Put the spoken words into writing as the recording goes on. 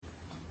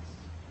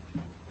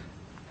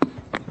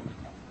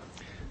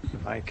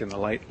mic and the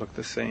light look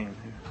the same.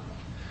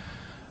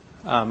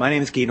 My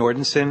name is Guy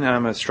Nordenson.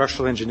 I'm a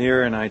structural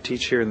engineer and I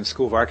teach here in the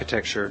School of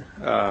Architecture.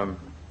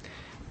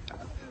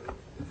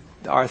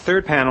 Our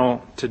third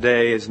panel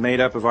today is made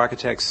up of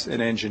architects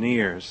and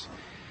engineers.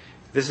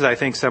 This is, I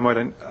think, somewhat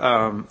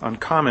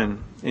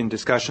uncommon in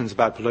discussions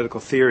about political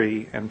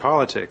theory and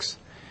politics.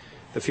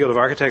 The field of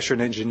architecture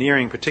and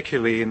engineering,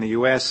 particularly in the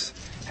U.S.,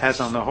 has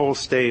on the whole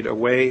stayed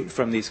away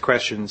from these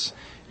questions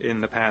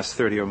in the past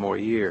 30 or more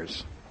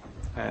years,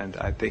 and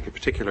I think in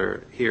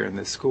particular here in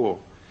this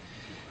school.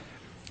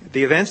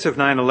 The events of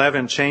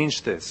 9/11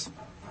 changed this.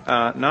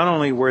 Not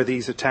only were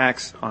these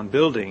attacks on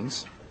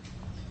buildings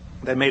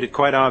that made it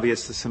quite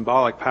obvious the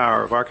symbolic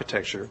power of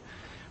architecture,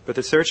 but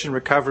the search and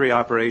recovery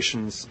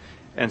operations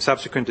and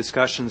subsequent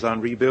discussions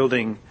on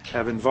rebuilding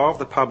have involved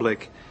the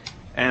public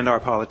and our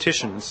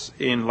politicians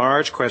in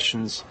large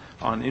questions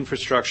on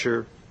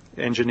infrastructure,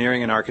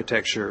 engineering, and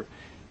architecture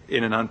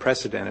in an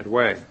unprecedented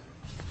way.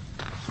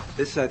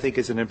 This, I think,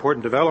 is an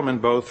important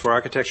development both for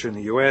architecture in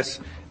the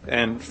U.S.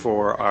 and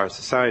for our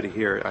society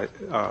here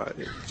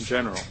in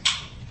general.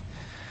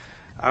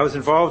 I was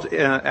involved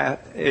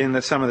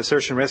in some of the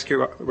search and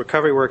rescue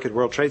recovery work at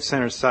World Trade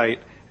Center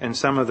site and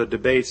some of the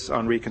debates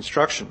on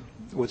reconstruction.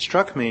 What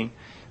struck me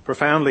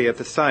profoundly at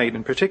the site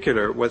in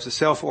particular was the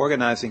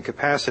self-organizing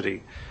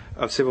capacity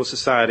of civil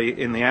society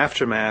in the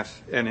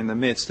aftermath and in the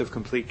midst of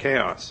complete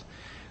chaos.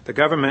 The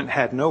government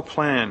had no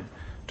plan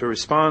to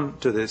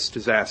respond to this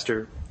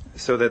disaster,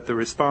 so that the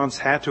response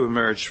had to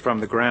emerge from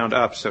the ground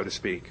up, so to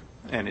speak,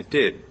 and it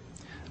did.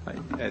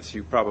 As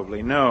you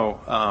probably know,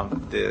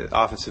 the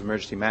Office of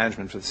Emergency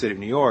Management for the City of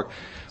New York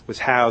was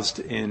housed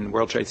in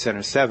World Trade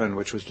Center 7,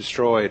 which was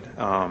destroyed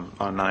on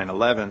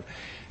 9/11.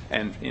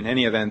 And in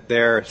any event,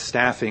 their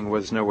staffing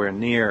was nowhere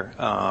near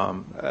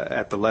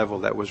at the level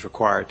that was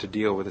required to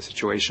deal with a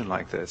situation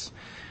like this.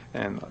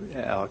 And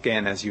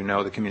again, as you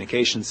know, the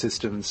communication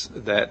systems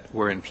that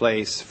were in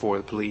place for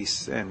the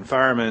police and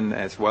firemen,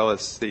 as well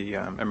as the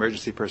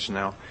emergency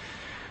personnel,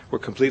 were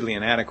completely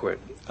inadequate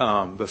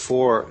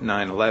before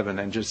 9/11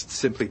 and just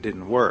simply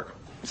didn't work.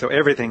 So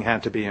everything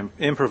had to be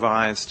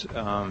improvised.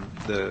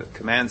 The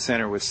command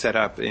center was set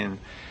up in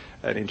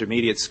an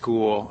intermediate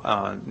school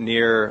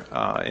near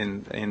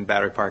in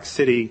Battery Park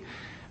City.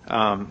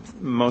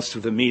 Most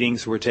of the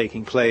meetings were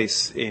taking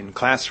place in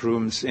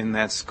classrooms in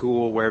that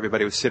school where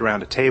everybody would sit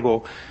around a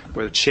table,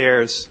 where the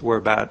chairs were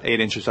about 8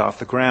 inches off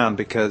the ground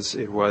because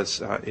it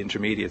was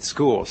intermediate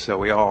school. So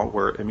we all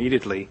were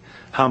immediately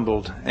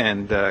humbled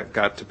and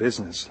got to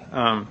business.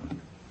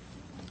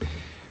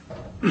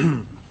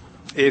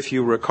 If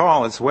you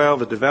recall as well,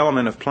 the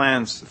development of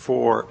plans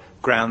for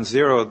Ground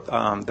Zero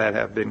that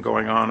have been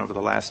going on over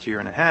the last year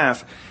and a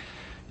half,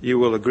 you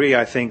will agree,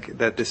 I think,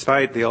 that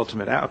despite the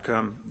ultimate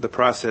outcome, the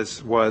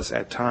process was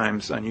at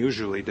times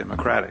unusually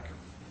democratic.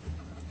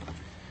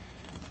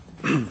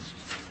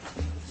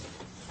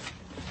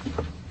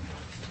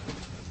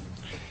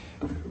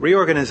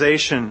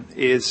 Reorganization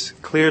is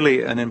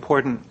clearly an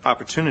important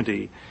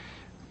opportunity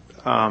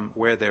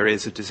where there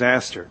is a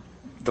disaster.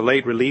 The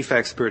late relief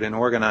expert and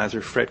organizer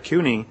Fred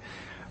Cuny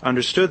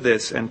understood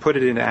this and put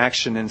it into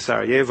action in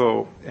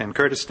Sarajevo and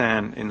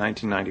Kurdistan in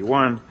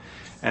 1991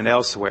 and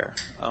elsewhere.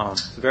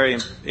 It's a very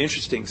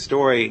interesting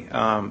story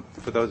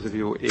for those of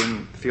you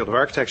in the field of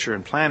architecture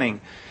and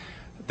planning,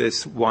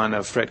 this one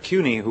of Fred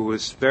Cuny, who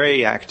was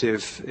very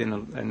active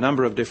in a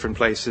number of different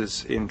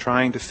places in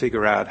trying to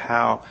figure out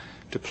how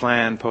to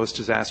plan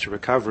post-disaster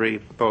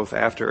recovery, both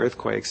after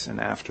earthquakes and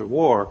after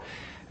war,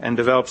 and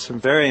developed some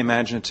very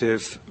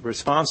imaginative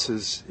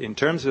responses in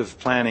terms of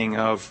planning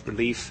of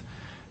relief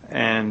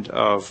and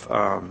of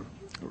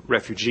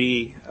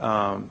refugee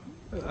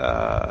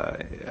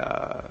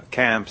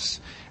camps,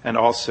 and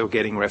also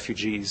getting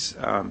refugees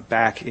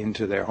back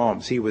into their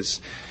homes. He was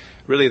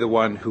really the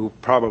one who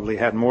probably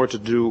had more to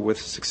do with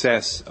the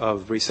success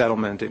of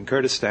resettlement in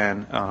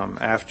Kurdistan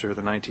after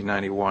the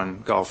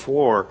 1991 Gulf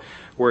War,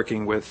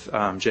 working with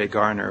Jay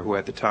Garner, who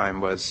at the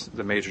time was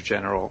the Major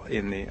General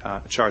in the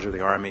charge of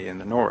the Army in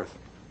the North.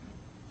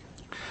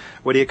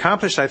 What he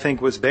accomplished, I think,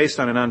 was based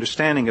on an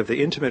understanding of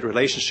the intimate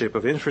relationship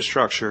of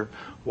infrastructure,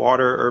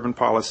 water, urban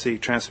policy,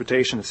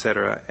 transportation,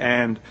 etc.,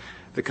 and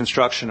the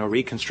construction or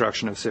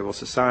reconstruction of civil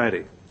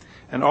society,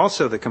 and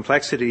also the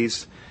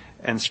complexities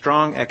and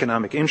strong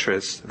economic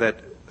interests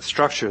that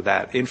structure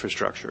that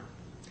infrastructure.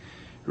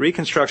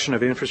 Reconstruction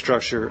of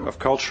infrastructure of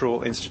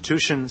cultural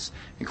institutions,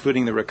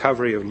 including the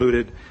recovery of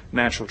looted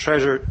national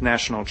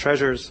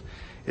treasures,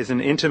 is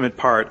an intimate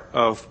part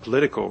of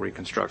political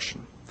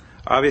reconstruction.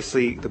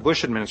 Obviously, the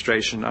Bush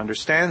administration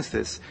understands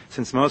this,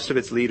 since most of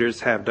its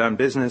leaders have done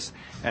business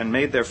and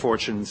made their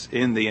fortunes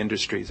in the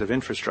industries of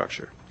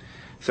infrastructure.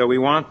 So we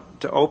want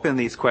to open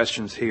these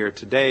questions here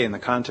today in the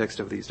context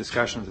of these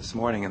discussions this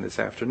morning and this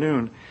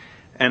afternoon,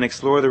 and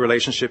explore the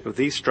relationship of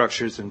these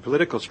structures and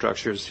political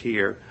structures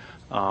here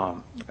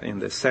in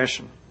this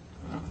session.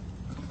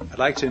 I'd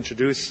like to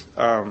introduce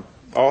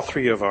all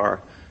three of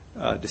our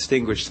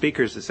distinguished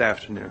speakers this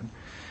afternoon.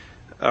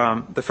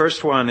 The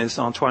first one is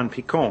Antoine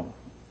Picon.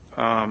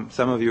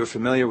 Some of you are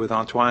familiar with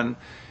Antoine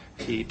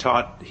He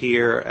taught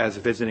here as a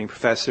visiting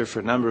professor for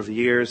a number of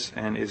years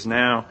and is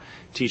now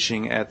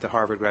teaching at the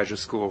Harvard Graduate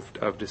School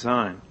of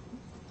Design.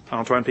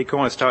 Antoine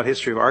Picon has taught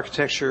history of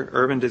architecture,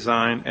 urban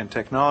design, and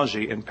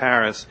technology in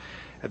Paris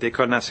at the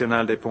École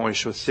Nationale des Ponts et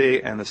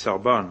Chaussées and the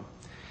Sorbonne.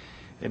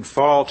 In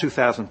fall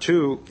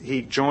 2002,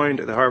 he joined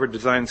the Harvard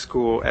Design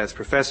School as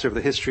professor of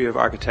the history of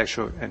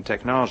architecture and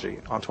technology.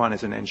 Antoine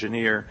is an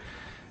engineer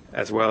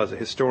as well as a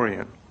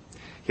historian.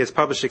 He has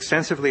published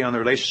extensively on the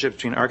relationship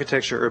between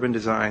architecture, urban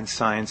design,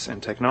 science,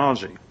 and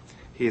technology.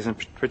 He is in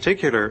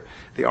particular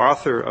the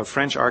author of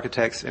French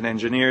Architects and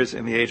Engineers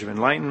in the Age of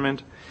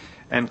Enlightenment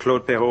and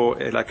Claude Perrault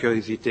et la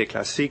Curiosité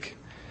Classique,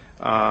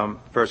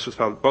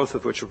 both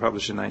of which were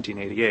published in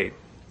 1988.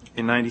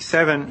 In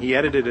 1997, he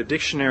edited a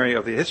dictionary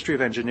of the history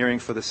of engineering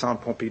for the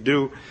Centre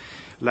Pompidou,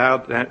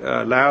 L'art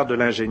de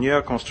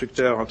l'ingénieur,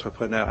 constructeur,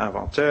 entrepreneur,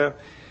 inventeur,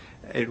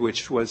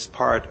 which was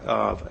part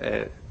of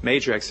a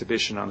major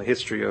exhibition on the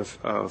history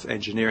of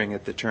engineering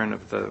at the turn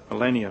of the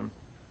millennium.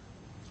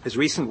 His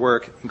recent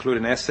work include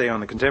an essay on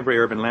the contemporary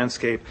urban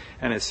landscape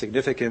and its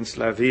significance,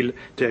 La Ville,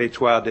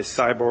 Territoire des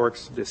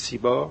Cyborgs, des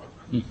Cyborgs,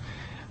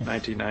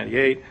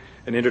 1998,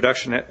 an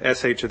introduction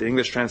essay to the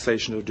English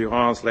translation of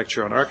Durand's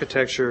lecture on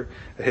architecture,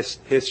 a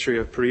history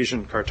of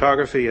Parisian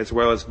cartography, as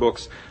well as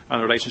books on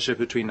the relationship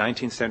between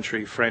 19th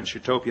century French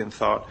utopian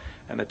thought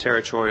and the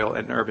territorial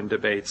and urban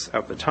debates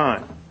of the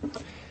time.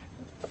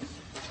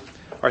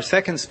 Our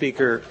second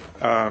speaker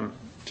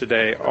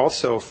today,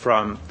 also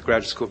from the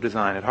Graduate School of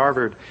Design at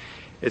Harvard,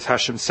 is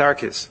Hashim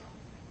Sarkis.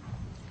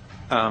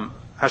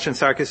 Hashim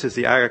Sarkis is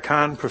the Aga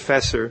Khan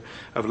Professor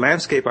of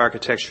Landscape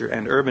Architecture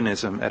and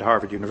Urbanism at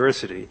Harvard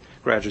University,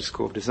 Graduate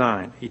School of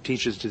Design. He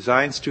teaches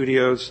design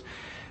studios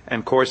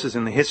and courses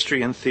in the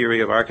history and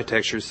theory of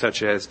architecture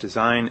such as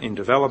design in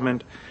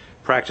development,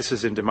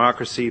 practices in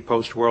democracy,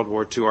 post-World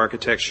War II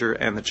architecture,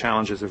 and the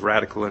challenges of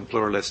radical and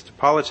pluralist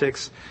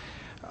politics,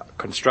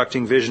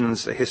 constructing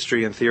visions, a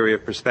history and theory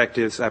of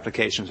perspectives,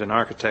 applications in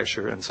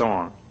architecture, and so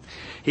on.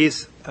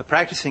 He's a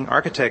practicing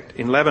architect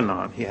in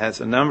Lebanon. He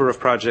has a number of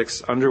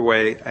projects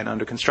underway and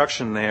under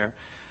construction there,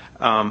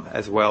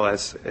 as well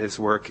as his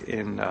work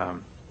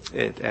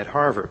at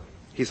Harvard.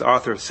 He's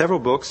author of several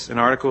books and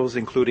articles,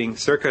 including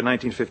circa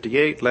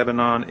 1958,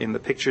 Lebanon in the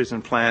Pictures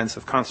and Plans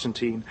of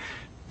Constantine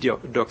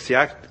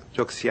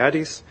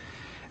Doxiadis,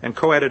 and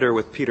co-editor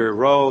with Peter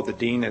Rowe, the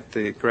dean at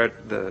the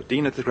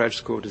Graduate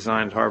School of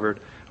Design at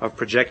Harvard, of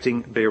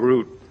Projecting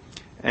Beirut,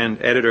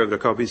 and editor of the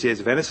Corbusier's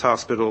Venice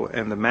Hospital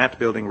and the Matte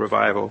Building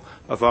Revival,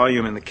 a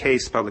volume in the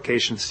Case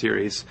publication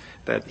series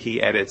that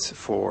he edits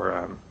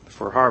for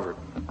Harvard.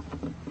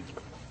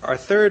 Our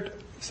third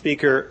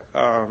speaker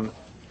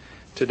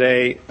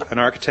today, an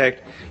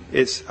architect,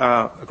 is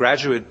a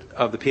graduate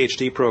of the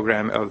PhD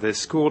program of this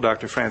school,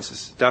 Dr.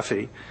 Francis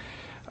Duffy.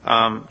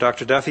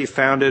 Dr. Duffy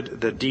founded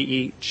the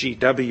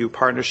DEGW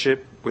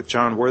partnership with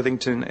John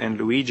Worthington and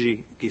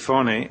Luigi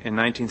Gifone in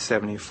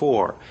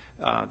 1974.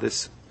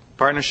 This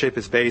partnership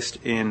is based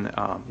in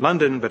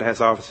London, but has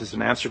offices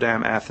in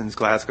Amsterdam, Athens,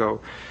 Glasgow,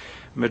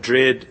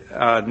 Madrid,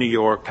 New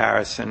York,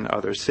 Paris, and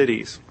other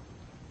cities.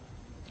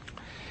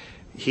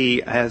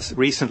 He has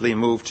recently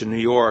moved to New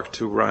York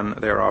to run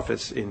their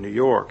office in New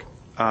York.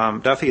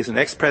 Duffy is an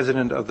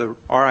ex-president of the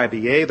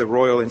RIBA, the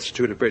Royal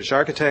Institute of British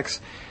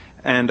Architects,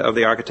 and of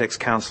the Architects'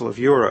 Council of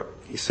Europe.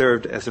 He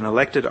served as an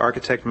elected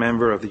architect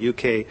member of the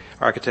UK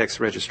Architects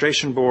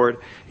Registration Board.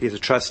 He is a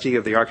trustee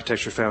of the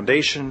Architecture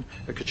Foundation,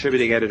 a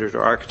contributing editor to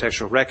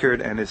Architectural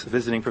Record, and is a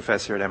visiting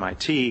professor at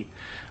MIT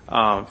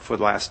for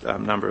the last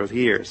number of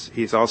years.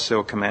 He's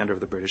also commander of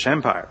the British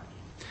Empire.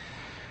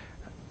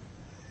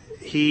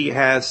 He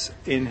has,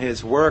 in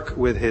his work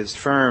with his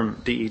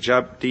firm,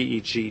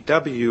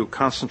 DEGW,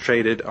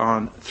 concentrated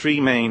on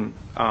three main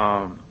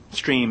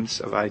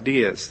streams of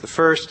ideas. The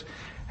first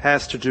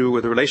has to do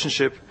with the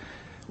relationship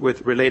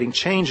with relating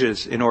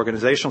changes in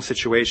organizational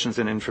situations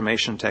and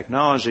information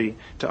technology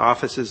to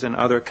offices and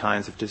other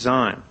kinds of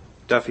design.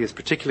 Duffy is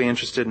particularly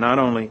interested not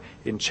only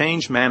in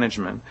change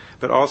management,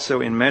 but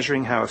also in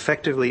measuring how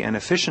effectively and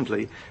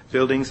efficiently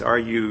buildings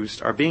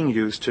are being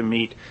used to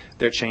meet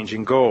their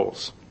changing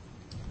goals.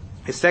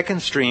 His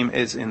second stream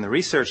is in the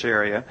research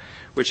area,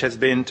 which has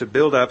been to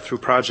build up through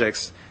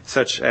projects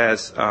such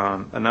as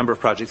a number of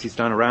projects he's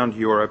done around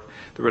Europe,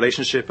 the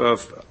relationship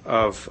of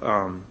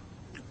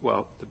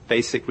the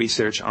basic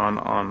research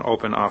on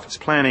open office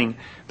planning,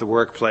 the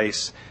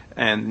workplace,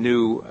 and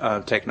new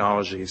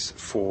technologies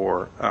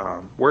for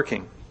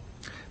working.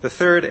 The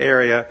third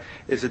area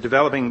is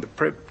developing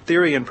the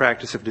theory and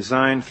practice of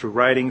design through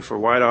writing for a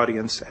wide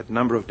audience at a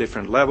number of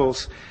different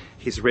levels.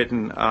 He's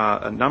written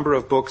a number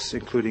of books,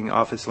 including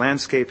Office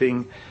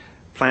Landscaping,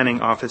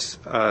 Planning Office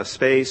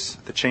Space,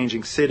 The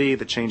Changing City,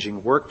 The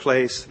Changing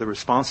Workplace, The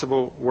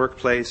Responsible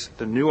Workplace,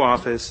 The New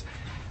Office,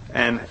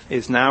 and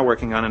is now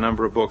working on a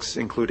number of books,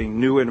 including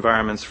New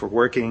Environments for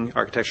Working,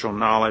 Architectural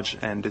Knowledge,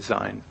 and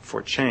Design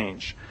for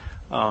Change.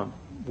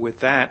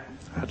 With that,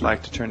 I'd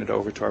like to turn it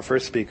over to our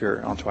first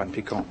speaker, Antoine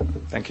Picon.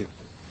 Thank you.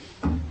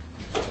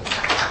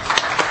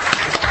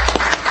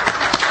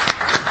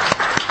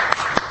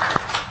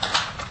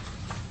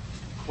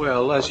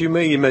 Well, as you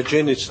may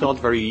imagine, it's not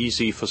very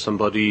easy for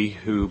somebody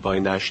who, by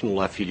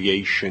national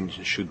affiliation,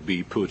 should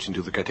be put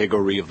into the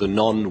category of the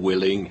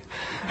non-willing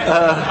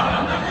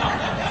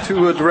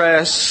to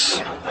address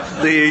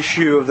the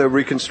issue of the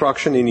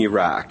reconstruction in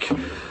Iraq.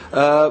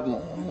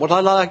 What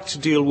I'd like to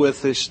deal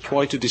with is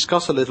try to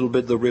discuss a little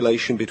bit the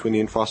relation between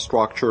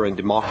infrastructure and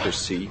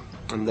democracy,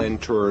 and then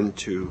turn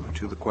to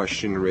the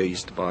question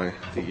raised by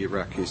the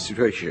Iraqi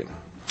situation.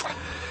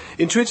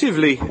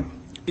 Intuitively,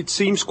 it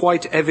seems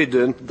quite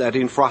evident that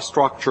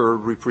infrastructure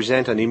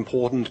represents an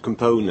important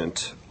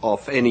component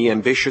of any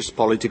ambitious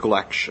political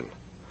action.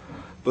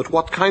 But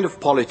what kind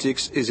of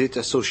politics is it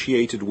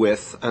associated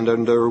with, and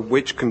under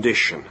which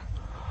condition?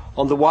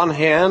 On the one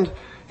hand,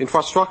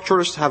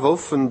 infrastructures have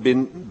often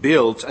been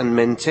built and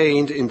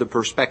maintained in the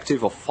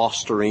perspective of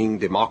fostering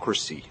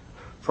democracy.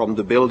 From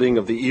the building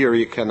of the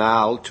Erie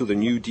Canal to the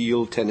New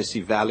Deal Tennessee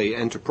Valley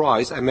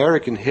enterprise,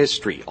 American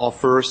history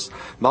offers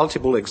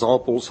multiple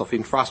examples of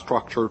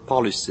infrastructure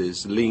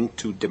policies linked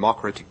to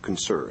democratic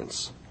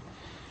concerns.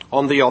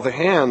 On the other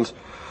hand,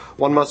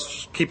 one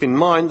must keep in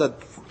mind that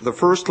the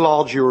first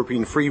large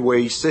European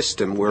freeway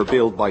system were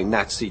built by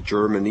Nazi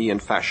Germany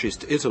and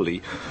Fascist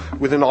Italy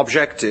with an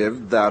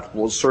objective that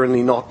was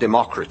certainly not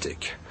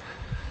democratic.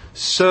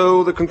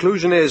 So the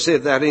conclusion is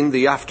that in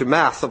the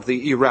aftermath of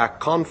the Iraq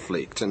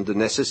conflict and the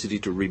necessity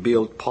to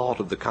rebuild part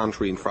of the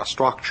country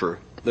infrastructure,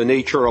 the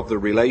nature of the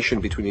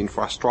relation between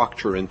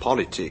infrastructure and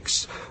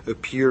politics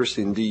appears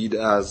indeed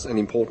as an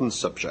important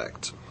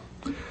subject.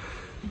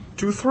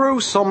 To throw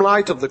some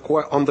light on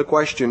the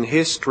question,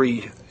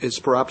 history is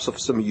perhaps of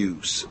some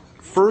use.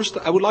 First,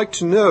 I would like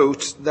to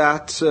note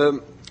that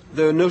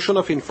the notion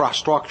of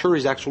infrastructure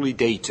is actually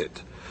dated.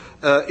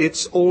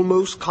 It's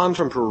almost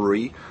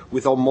contemporary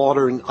with our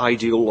modern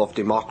ideal of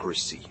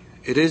democracy.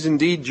 It is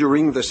indeed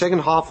during the second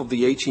half of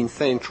the 18th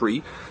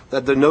century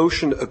that the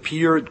notion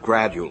appeared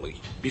gradually.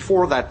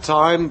 Before that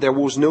time, there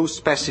was no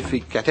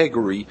specific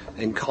category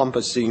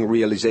encompassing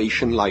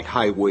realization like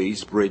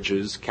highways,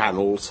 bridges,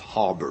 canals,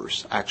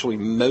 harbors. Actually,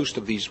 most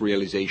of these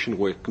realizations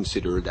were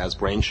considered as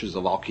branches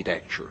of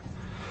architecture.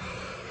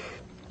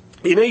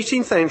 In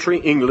 18th century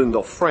England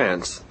or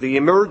France, the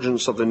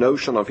emergence of the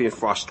notion of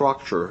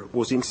infrastructure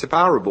was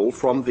inseparable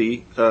from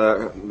the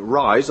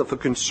rise of a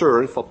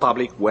concern for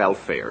public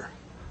welfare.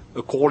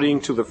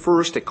 According to the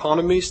first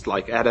economists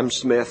like Adam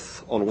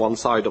Smith on one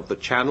side of the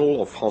channel,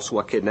 or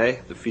François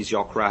Quesnay, the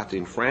physiocrat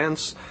in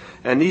France,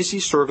 an easy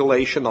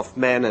circulation of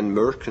men and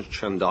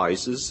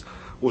merchandises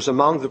was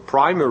among the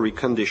primary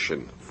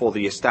conditions for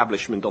the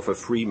establishment of a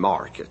free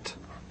market.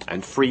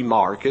 And free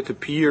market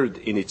appeared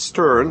in its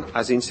turn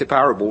as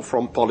inseparable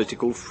from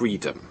political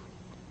freedom.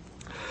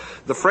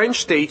 The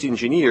French state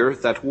engineers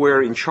that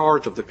were in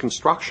charge of the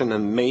construction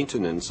and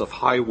maintenance of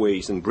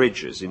highways and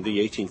bridges in the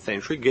 18th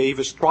century gave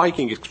a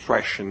striking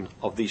expression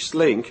of this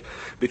link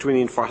between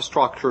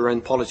infrastructure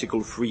and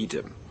political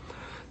freedom.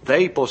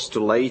 They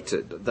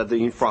postulated that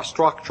the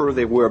infrastructure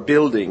they were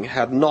building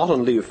had not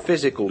only a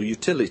physical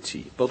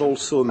utility, but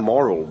also a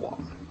moral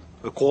one.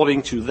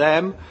 According to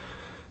them,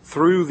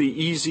 through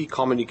the easy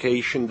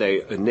communication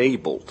they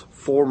enabled,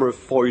 former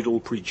feudal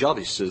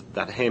prejudices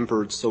that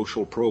hampered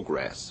social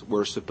progress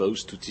were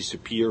supposed to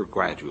disappear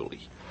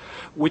gradually.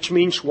 Which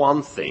means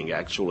one thing,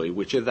 actually,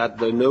 which is that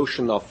the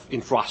notion of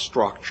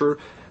infrastructure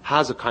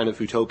has a kind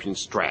of utopian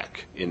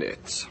streak in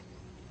it.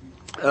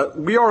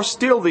 We are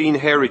still the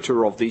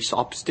inheritor of this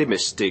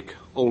optimistic,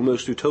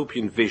 almost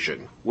utopian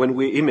vision when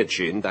we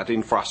imagine that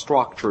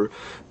infrastructure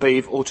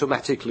pave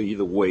automatically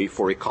the way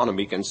for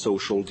economic and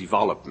social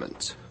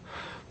development.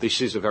 This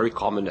is a very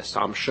common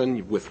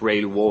assumption with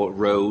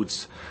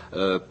railroads,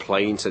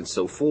 planes, and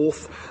so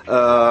forth.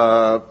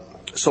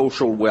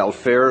 Social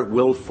welfare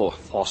will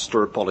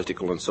foster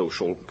political and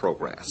social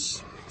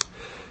progress.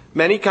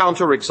 Many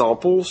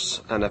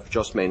counterexamples, and I've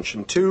just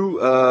mentioned two,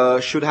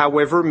 should,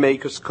 however,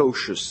 make us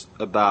cautious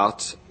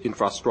about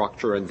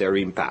infrastructure and their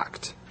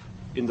impact.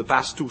 In the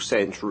past 2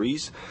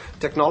 centuries,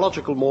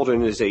 technological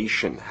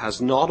modernization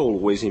has not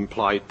always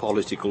implied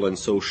political and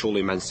social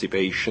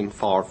emancipation,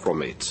 far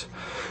from it.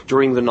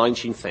 During the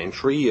 19th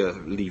century,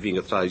 leaving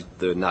aside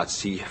the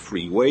Nazi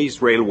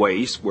freeways,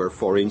 railways were,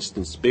 for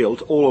instance,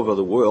 built all over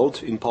the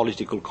world in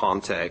political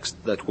contexts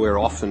that were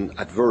often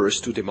adverse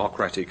to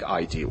democratic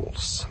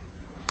ideals.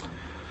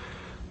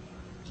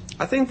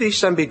 I think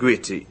this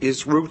ambiguity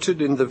is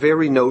rooted in the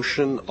very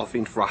notion of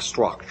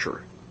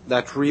infrastructure,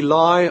 that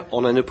rely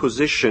on an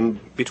opposition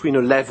between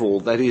a level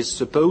that is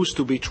supposed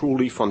to be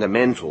truly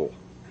fundamental,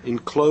 in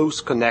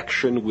close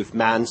connection with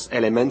man's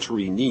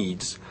elementary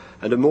needs,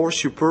 and a more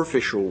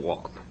superficial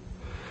one.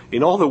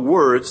 In other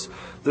words,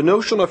 the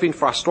notion of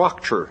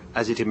infrastructure,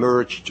 as it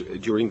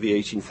emerged during the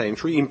 18th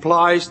century,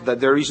 implies that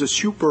there is a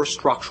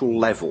superstructural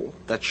level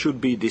that should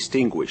be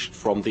distinguished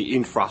from the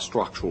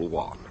infrastructural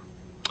one.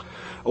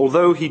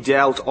 Although he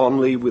dealt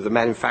only with the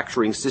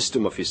manufacturing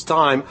system of his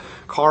time,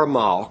 Karl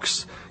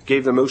Marx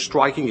gave the most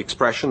striking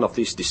expression of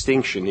this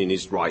distinction in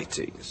his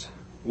writings.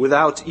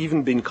 without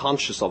even being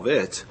conscious of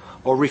it,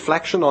 or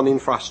reflection on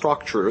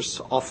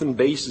infrastructures often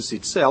bases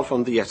itself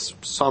on the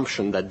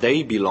assumption that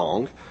they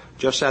belong,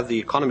 just as the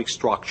economic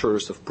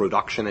structures of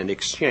production and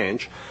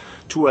exchange,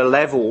 to a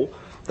level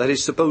that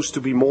is supposed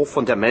to be more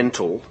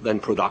fundamental than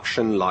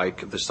production,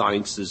 like the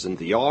sciences and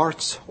the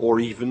arts, or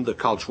even the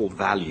cultural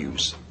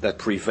values that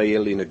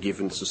prevail in a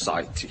given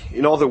society.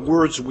 In other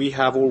words, we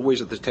have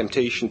always the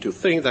temptation to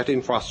think that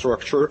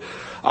infrastructure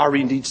are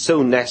indeed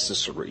so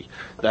necessary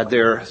that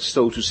they're,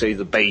 so to say,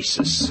 the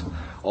basis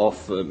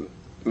of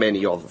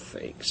many other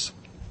things.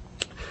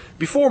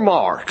 Before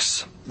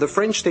Marx, the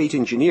French state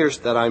engineers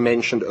that I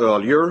mentioned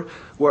earlier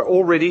were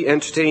already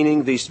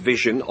entertaining this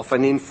vision of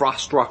an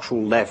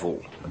infrastructural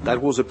level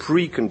that was a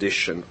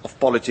precondition of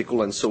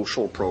political and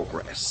social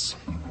progress.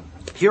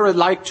 Here I'd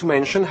like to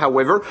mention,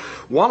 however,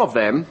 one of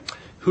them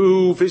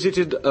who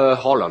visited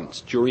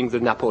Holland during the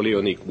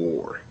Napoleonic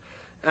War,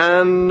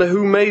 and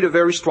who made a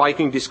very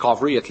striking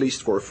discovery, at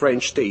least for a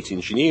French state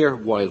engineer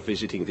while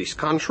visiting this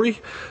country,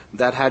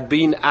 that had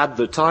been at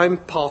the time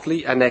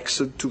partly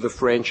annexed to the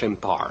French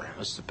Empire,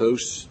 I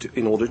suppose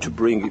in order to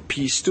bring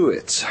peace to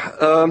it.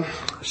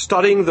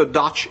 Studying the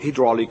Dutch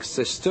hydraulic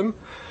system,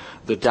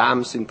 the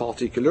dams in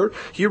particular,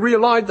 he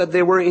realized that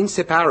they were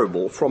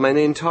inseparable from an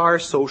entire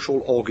social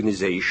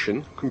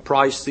organization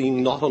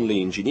comprising not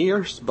only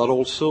engineers, but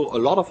also a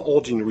lot of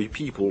ordinary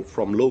people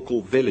from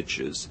local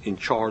villages in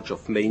charge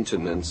of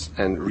maintenance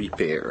and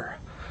repair.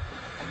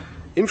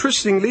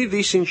 Interestingly,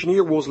 this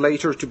engineer was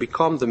later to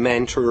become the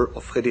mentor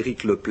of Frédéric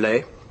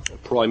Leplay, a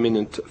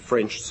prominent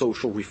French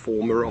social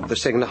reformer of the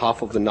second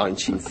half of the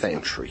 19th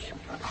century.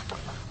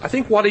 I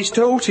think what he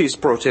told his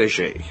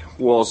protégé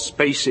was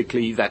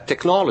basically that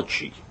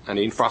technology, and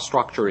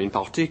infrastructure in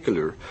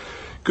particular,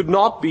 could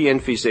not be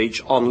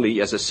envisaged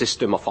only as a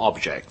system of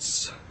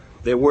objects.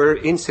 They were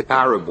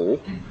inseparable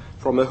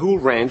from a whole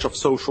range of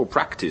social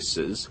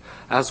practices,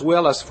 as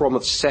well as from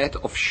a set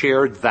of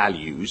shared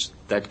values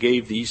that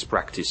gave these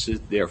practices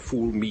their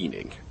full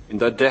meaning. In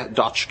the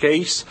Dutch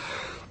case,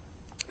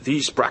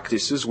 these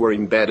practices were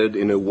embedded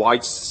in a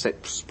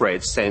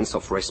widespread sense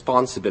of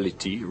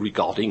responsibility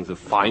regarding the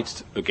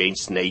fight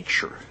against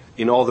nature.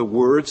 In other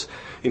words,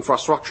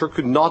 infrastructure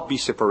could not be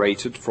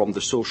separated from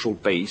the social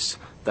base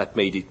that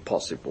made it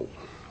possible.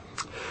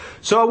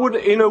 So I would,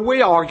 in a way,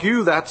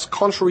 argue that,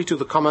 contrary to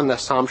the common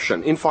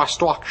assumption,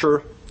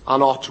 infrastructure are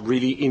not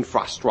really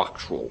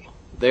infrastructural.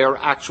 They are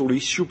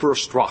actually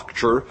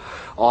superstructure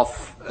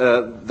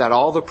that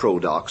are the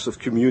products of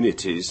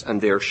communities and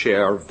their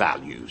shared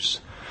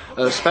values.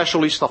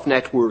 Specialists of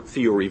network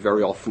theory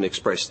very often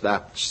express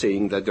that,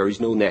 saying that there is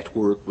no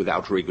network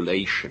without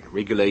regulation.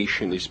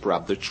 Regulation is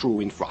perhaps the true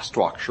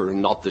infrastructure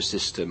and not the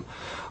system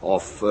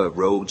of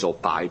roads or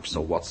pipes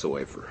or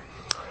whatsoever.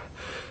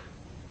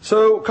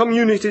 So,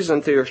 communities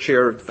and their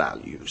shared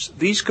values.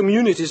 These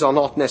communities are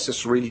not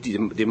necessarily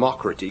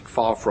democratic,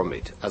 far from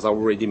it. As I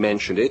already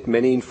mentioned it,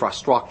 many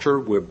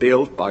infrastructures were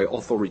built by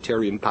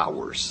authoritarian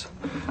powers.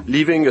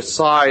 Leaving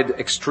aside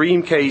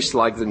extreme cases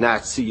like the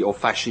Nazi or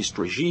fascist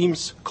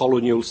regimes,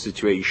 colonial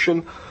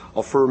situation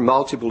offer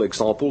multiple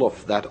examples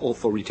of that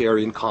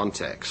authoritarian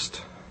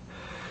context.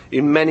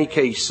 In many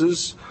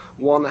cases,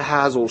 one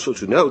has also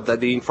to note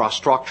that the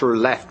infrastructure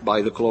left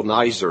by the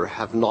colonizer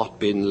have not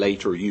been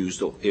later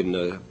used in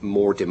a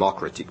more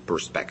democratic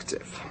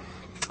perspective.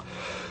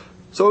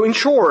 So in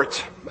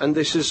short, and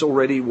this is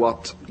already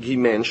what Guy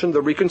mentioned,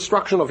 the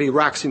reconstruction of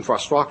Iraq's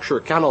infrastructure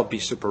cannot be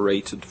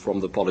separated from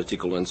the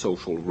political and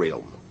social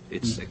realm.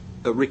 It's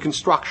a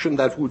reconstruction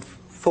that would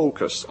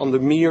focus on the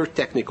mere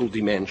technical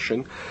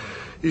dimension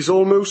is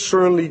almost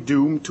certainly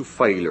doomed to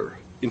failure.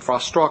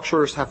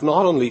 Infrastructures have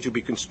not only to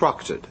be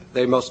constructed,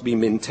 they must be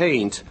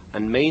maintained,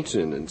 and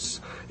maintenance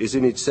is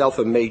in itself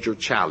a major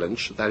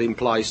challenge that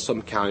implies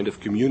some kind of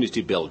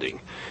community building.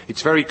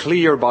 It's very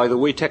clear, by the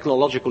way,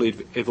 technological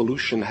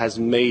evolution has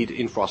made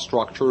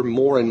infrastructure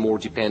more and more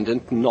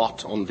dependent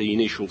not on the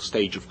initial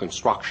stage of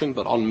construction,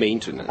 but on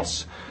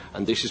maintenance.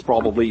 And this is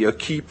probably a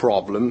key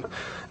problem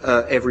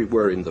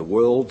everywhere in the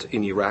world,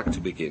 in Iraq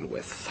to begin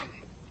with.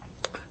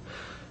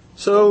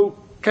 So,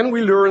 can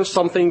we learn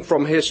something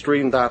from history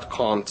in that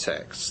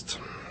context?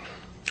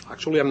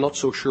 Actually, I'm not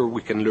so sure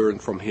we can learn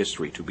from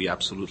history, to be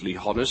absolutely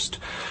honest.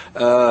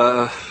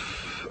 But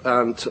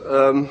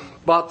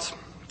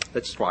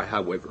let's try,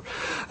 however.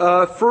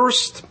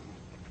 First,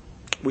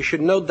 we should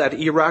note that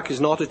Iraq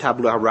is not a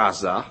tabula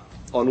rasa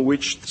on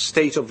which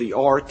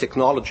state-of-the-art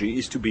technology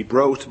is to be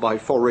brought by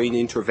foreign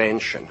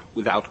intervention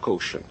without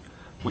caution,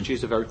 which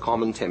is a very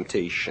common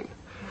temptation.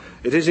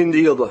 It is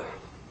indeed,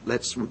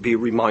 let's be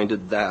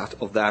reminded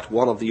of that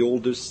one of the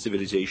oldest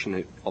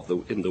civilizations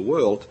in the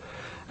world,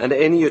 and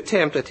any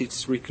attempt at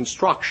its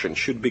reconstruction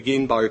should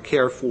begin by a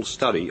careful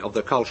study of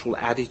the cultural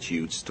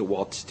attitudes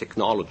towards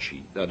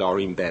technology that are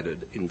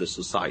embedded in the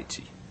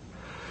society.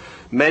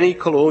 Many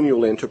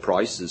colonial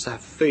enterprises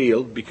have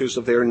failed because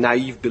of their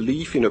naive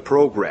belief in a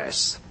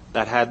progress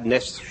that had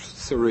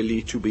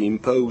necessarily to be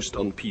imposed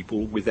on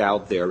people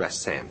without their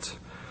assent.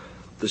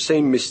 The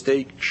same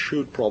mistake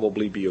should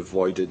probably be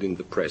avoided in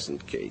the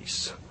present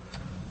case.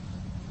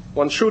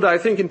 One should, I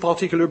think, in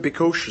particular be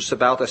cautious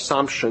about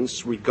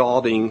assumptions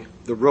regarding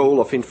the role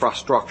of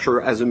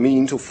infrastructure as a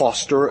means to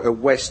foster a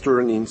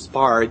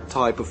Western-inspired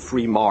type of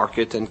free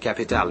market and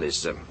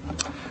capitalism.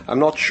 I'm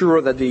not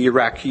sure that the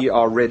Iraqis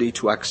are ready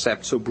to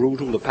accept so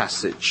brutal a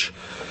passage.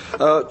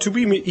 To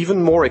be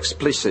even more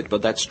explicit,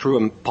 but that's true,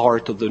 I'm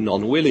part of the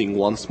non-willing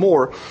once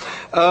more,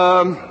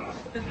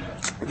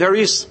 there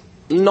is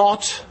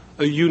not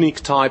a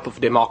unique type of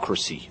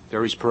democracy.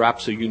 There is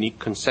perhaps a unique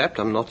concept,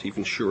 I'm not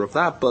even sure of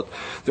that, but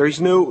there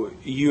is no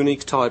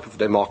unique type of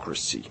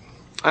democracy.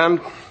 And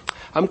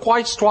I'm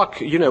quite struck,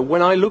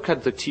 when I look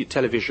at the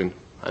television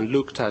and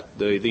looked at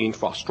the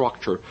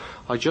infrastructure,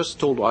 I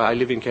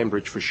live in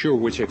Cambridge for sure,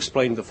 which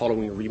explained the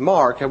following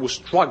remark. I was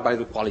struck by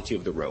the quality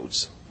of the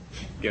roads.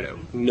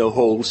 No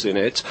holes in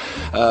it,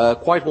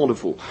 quite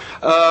wonderful,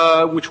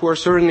 which were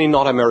certainly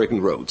not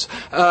American roads,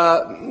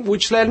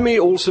 which led me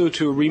also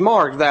to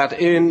remark that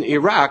in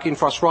Iraq,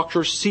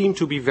 infrastructure seemed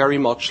to be very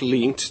much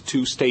linked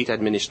to state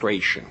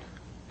administration,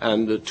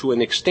 and to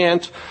an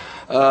extent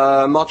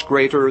much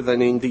greater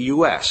than in the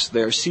U.S.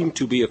 There seemed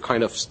to be a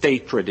kind of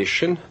state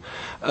tradition,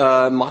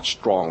 much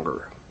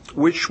stronger,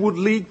 which would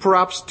lead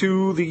perhaps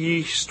to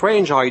the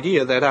strange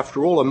idea that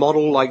after all a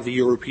model like the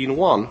European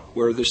one,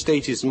 where the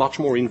state is much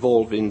more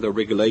involved in the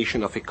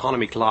regulation of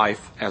economic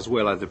life as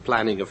well as the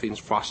planning of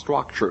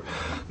infrastructure,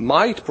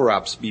 might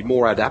perhaps be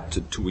more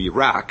adapted to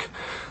Iraq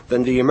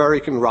than the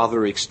American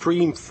rather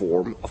extreme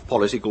form of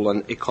political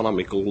and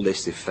economical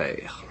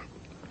laissez-faire.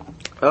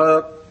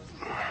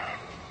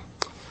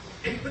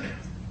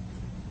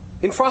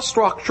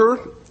 Infrastructure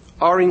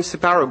are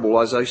inseparable,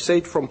 as I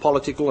said, from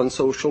political and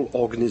social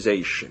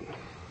organization.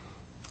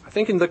 I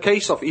think in the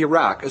case of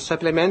Iraq, a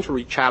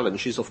supplementary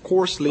challenge is of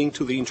course linked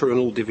to the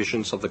internal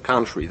divisions of the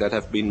country that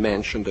have been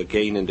mentioned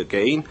again and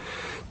again,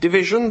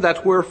 divisions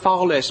that were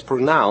far less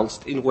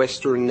pronounced in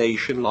Western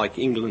nations like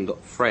England,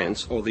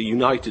 France, or the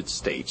United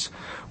States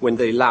when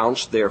they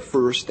launched their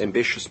first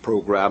ambitious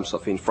programs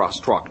of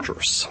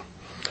infrastructures.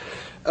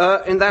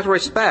 In that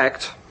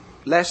respect,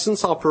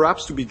 lessons are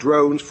perhaps to be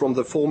drawn from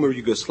the former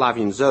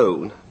Yugoslavian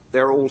zone.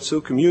 There are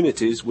also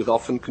communities with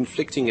often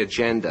conflicting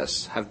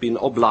agendas have been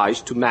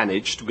obliged to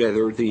manage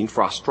together the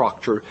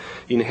infrastructure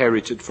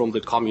inherited from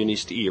the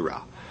communist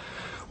era,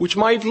 which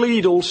might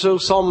lead also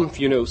some,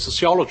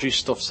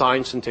 sociologists of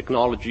science and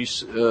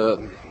technologies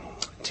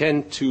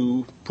tend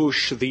to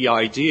push the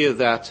idea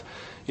that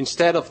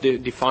instead of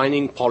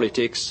defining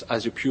politics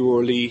as a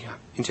purely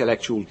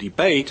intellectual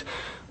debate,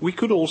 we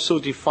could also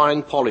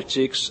define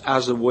politics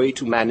as a way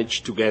to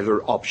manage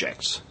together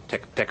objects,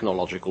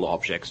 technological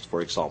objects,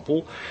 for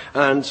example.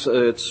 And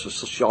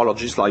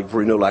sociologists like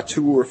Bruno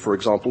Latour, for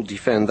example,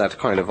 defend that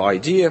kind of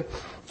idea.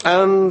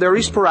 And there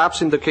is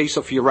perhaps in the case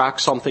of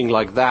Iraq something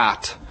like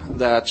that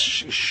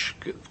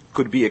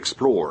could be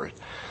explored.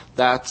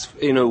 That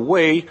in a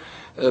way,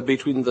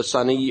 between the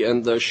Sunni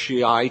and the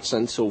Shiites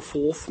and so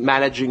forth,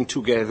 managing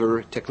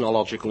together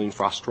technological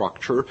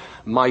infrastructure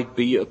might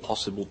be a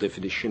possible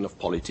definition of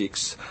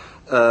politics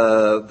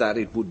that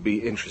it would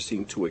be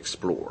interesting to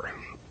explore.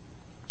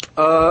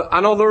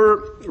 Another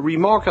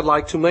remark I'd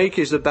like to make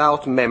is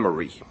about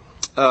memory.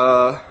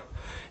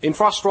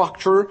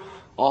 Infrastructure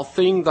are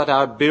things that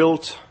are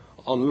built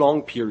on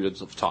long periods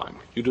of time.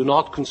 You do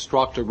not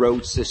construct a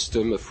road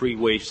system, a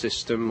freeway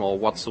system, or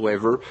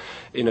whatsoever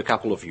in a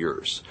couple of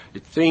years.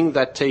 It's things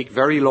that take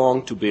very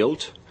long to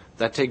build,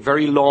 that take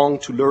very long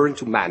to learn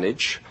to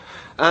manage,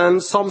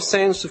 and some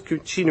sense of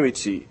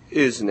continuity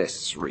is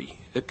necessary.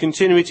 A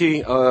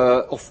continuity,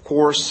 of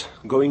course,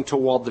 going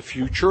toward the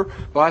future,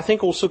 but I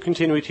think also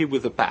continuity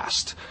with the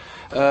past.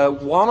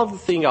 One of the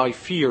things I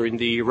fear in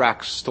the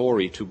Iraq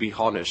story, to be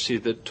honest,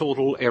 is the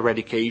total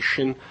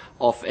eradication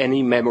of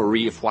any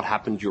memory of what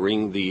happened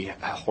during the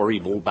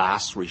horrible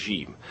Ba'ath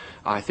regime.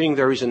 I think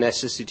there is a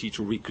necessity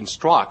to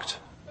reconstruct,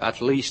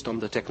 at least on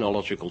the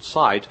technological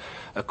side,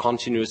 a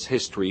continuous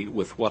history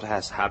with what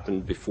has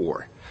happened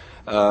before.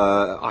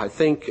 I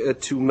think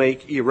to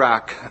make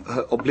Iraq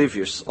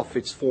oblivious of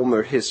its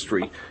former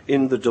history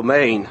in a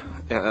domain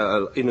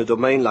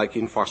like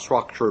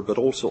infrastructure, but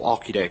also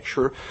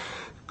architecture,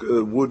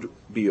 would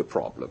be a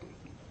problem.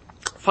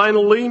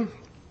 Finally,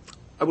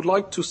 I would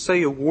like to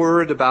say a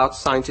word about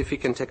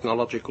scientific and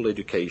technological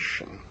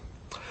education.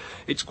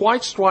 It's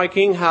quite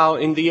striking how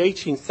in the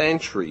 18th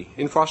century,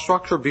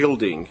 infrastructure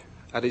building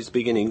at its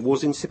beginning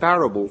was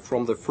inseparable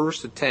from the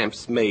first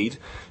attempts made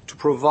to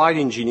provide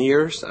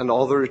engineers and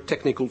other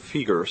technical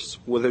figures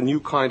with a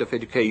new kind of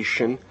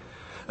education,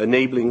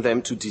 enabling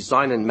them to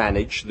design and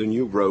manage the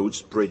new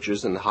roads,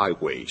 bridges, and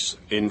highways.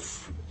 In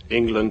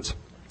England,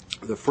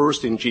 the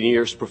first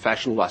engineers'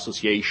 professional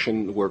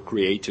association were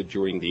created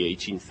during the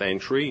 18th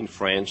century. In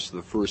France,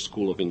 the first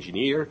school of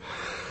engineer.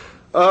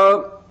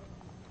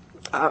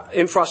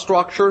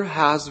 Infrastructure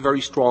has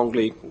very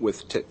strongly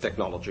with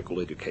technological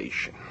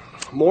education.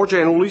 More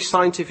generally,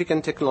 scientific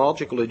and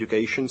technological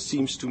education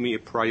seems to me a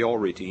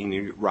priority in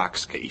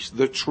Iraq's case,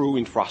 the true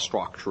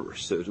infrastructure,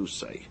 so to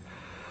say.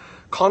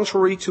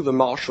 Contrary to the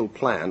Marshall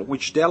Plan,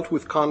 which dealt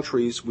with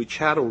countries which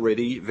had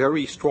already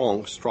very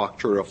strong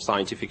structure of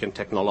scientific and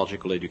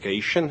technological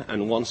education,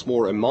 and once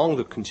more among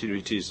the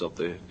continuities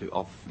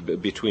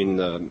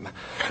between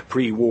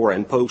pre-war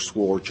and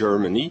post-war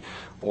Germany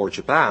or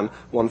Japan,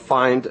 one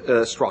find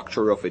a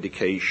structure of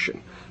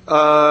education.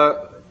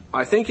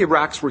 I think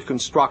Iraq's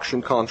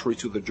reconstruction, contrary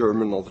to the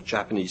German or the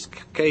Japanese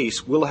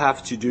case, will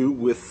have to do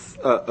with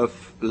a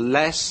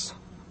less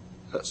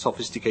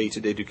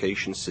sophisticated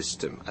education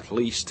system, at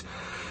least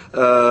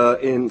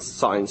in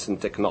science and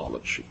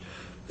technology.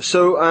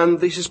 So, and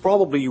this is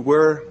probably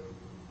where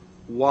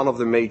one of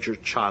the major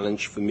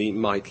challenges for me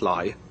might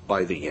lie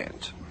by the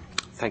end.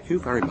 Thank you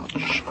very much.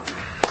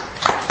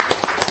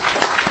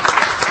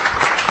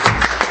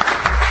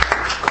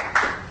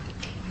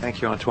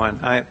 Thank you, Antoine.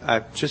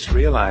 I just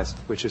realized,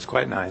 which is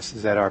quite nice,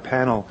 is that our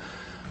panel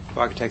of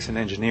architects and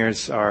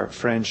engineers are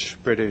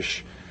French,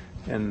 British,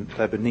 and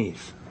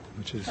Lebanese,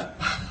 which is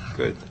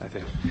good, I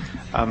think.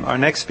 Our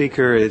next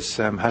speaker is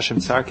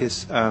Hashim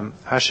Sarkis.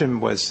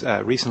 Hashim was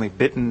recently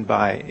bitten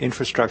by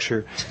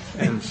infrastructure,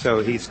 and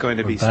so he's going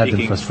to be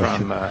speaking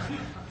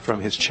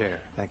from his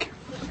chair. Thank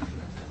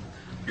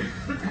you.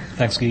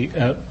 Thanks,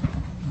 Guy.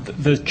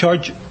 The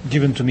charge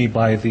given to me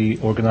by the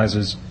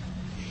organizers,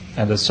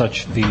 and as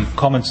such, the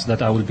comments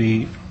that I will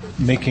be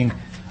making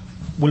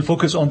will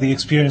focus on the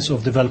experience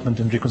of development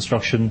and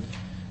reconstruction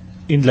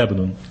in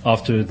Lebanon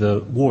after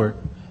the war,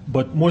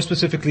 but more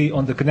specifically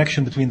on the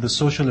connection between the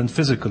social and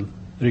physical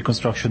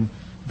reconstruction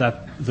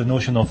that the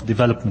notion of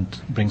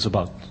development brings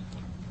about.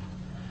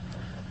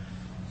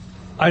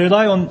 I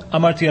rely on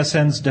Amartya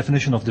Sen's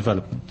definition of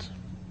development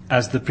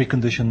as the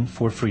precondition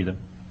for freedom.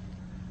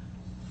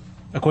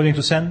 According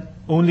to Sen,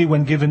 only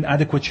when given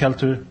adequate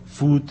shelter,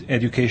 food,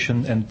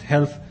 education, and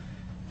health,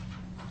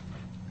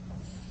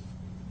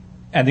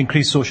 and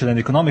increased social and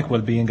economic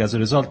well-being as a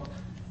result,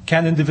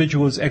 can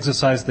individuals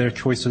exercise their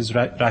choices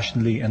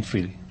rationally and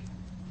freely.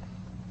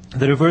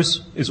 The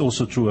reverse is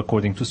also true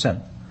according to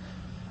Sen.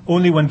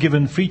 Only when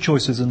given free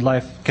choices in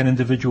life can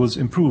individuals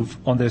improve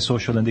on their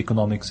social and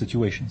economic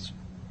situations.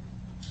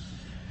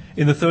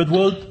 In the Third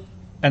World,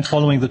 and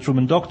following the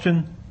Truman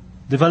Doctrine,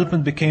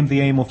 development became the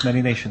aim of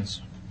many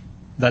nations.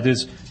 That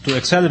is, to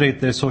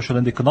accelerate their social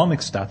and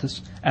economic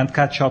status and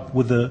catch up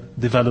with the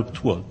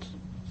developed world.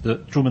 The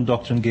Truman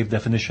Doctrine gave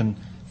definition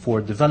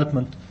for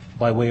development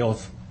by way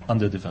of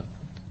underdevelopment.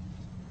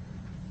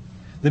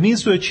 The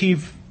means to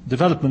achieve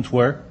development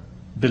were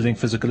building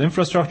physical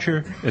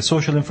infrastructure, a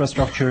social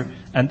infrastructure,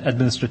 and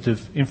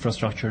administrative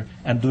infrastructure,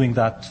 and doing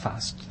that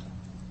fast.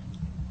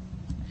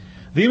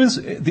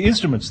 The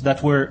instruments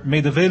that were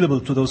made available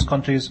to those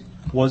countries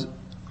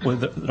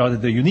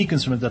the unique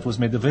instrument that was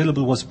made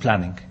available was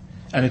planning,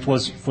 and it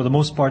was, for the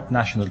most part,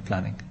 national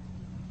planning.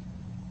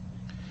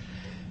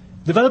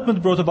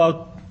 Development brought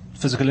about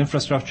physical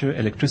infrastructure,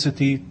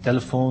 electricity,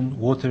 telephone,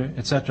 water,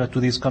 etc. to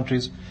these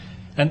countries.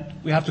 And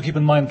we have to keep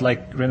in mind,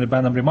 like René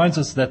Banham reminds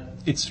us, that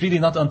it's really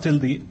not until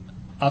the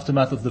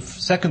aftermath of the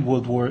Second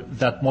World War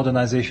that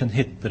modernization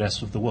hit the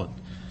rest of the world.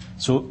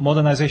 So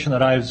modernization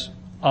arrives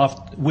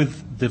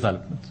with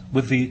development,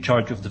 with the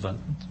charge of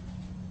development.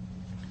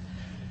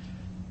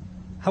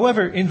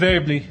 However,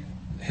 invariably,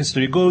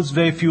 history goes,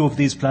 very few of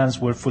these plans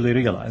were fully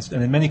realized.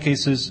 And in many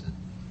cases,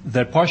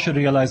 their partial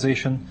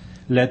realization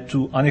led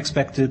to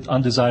unexpected,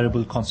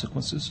 undesirable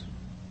consequences.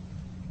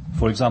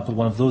 For example,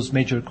 one of those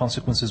major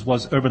consequences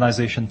was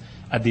urbanization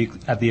at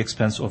the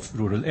expense of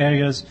rural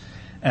areas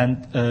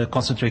and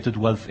concentrated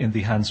wealth in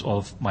the hands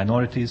of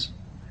minorities.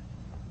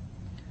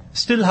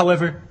 Still,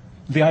 however,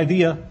 the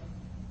idea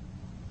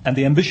and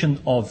the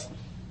ambition of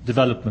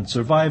development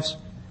survives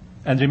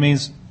and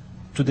remains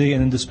today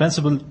an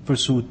indispensable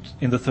pursuit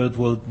in the Third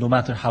World, no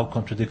matter how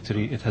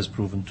contradictory it has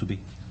proven to be.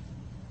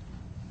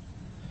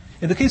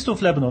 In the case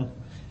of Lebanon,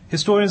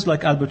 historians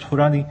like Albert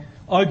Hourani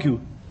argue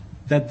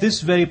that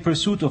this very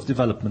pursuit of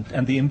development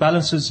and the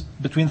imbalances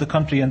between the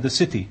country and the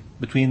city,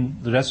 between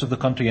the rest of the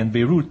country and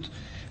Beirut,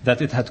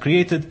 that it had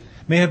created,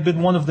 may have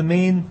been one of the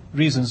main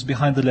reasons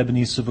behind the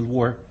Lebanese civil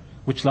war,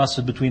 which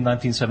lasted between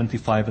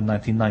 1975 and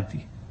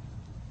 1990.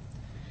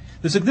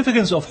 The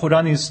significance of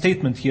Hourani's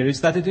statement here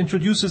is that it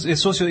introduces a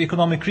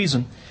socio-economic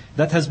reason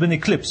that has been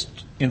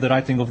eclipsed in the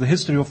writing of the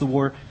history of the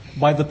war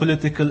by the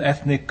political,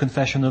 ethnic,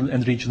 confessional,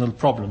 and regional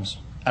problems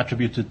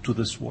attributed to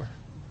this war,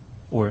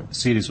 or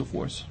series of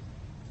wars.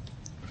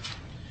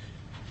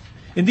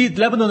 Indeed,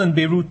 Lebanon and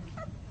Beirut,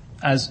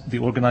 as the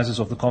organizers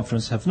of the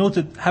conference have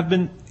noted, have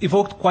been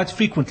evoked quite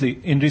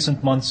frequently in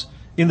recent months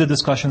in the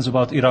discussions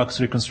about Iraq's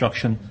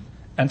reconstruction,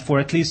 and for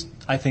at least,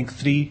 I think,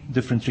 3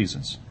 different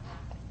reasons.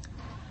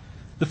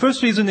 The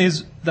first reason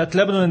is that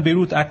Lebanon and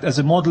Beirut act as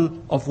a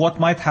model of what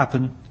might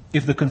happen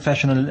if the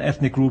confessional and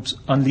ethnic groups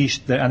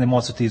unleashed their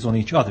animosities on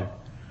each other.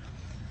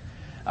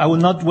 I will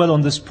not dwell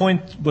on this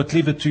point, but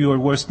leave it to your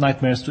worst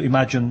nightmares to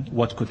imagine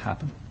what could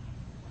happen.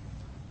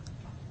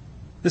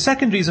 The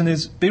second reason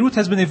is Beirut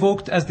has been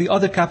evoked as the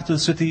other capital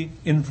city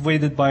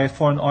invaded by a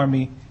foreign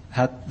army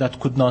that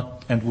could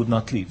not and would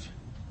not leave.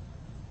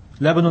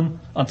 Lebanon,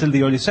 until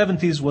the early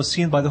 70s, was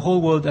seen by the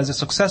whole world as a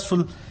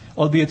successful,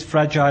 albeit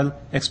fragile,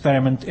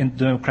 experiment in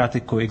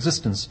democratic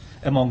coexistence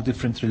among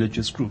different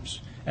religious groups.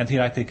 And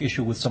here I take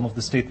issue with some of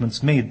the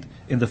statements made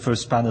in the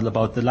first panel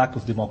about the lack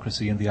of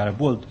democracy in the Arab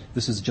world.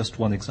 This is just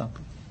one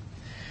example.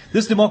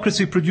 This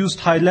democracy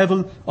produced high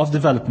level of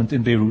development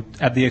in Beirut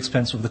at the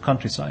expense of the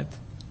countryside.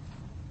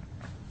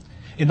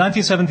 In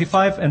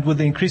 1975, and with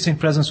the increasing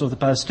presence of the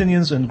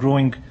Palestinians and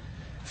growing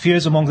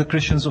fears among the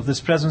Christians of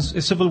this presence,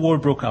 a civil war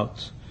broke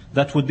out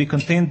that would be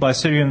contained by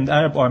Syrian and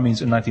Arab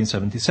armies in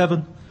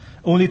 1977,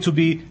 only to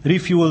be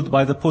refueled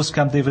by the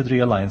post-Camp David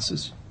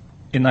realliances.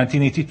 In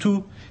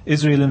 1982,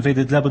 Israel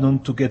invaded Lebanon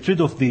to get rid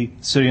of the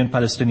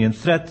Syrian-Palestinian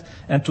threat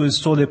and to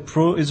install a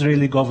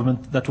pro-Israeli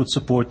government that would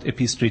support a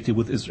peace treaty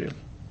with Israel.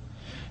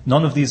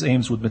 None of these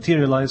aims would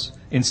materialize.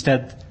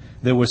 Instead,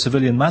 there were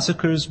civilian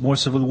massacres, more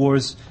civil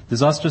wars,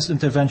 disastrous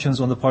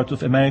interventions on the part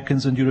of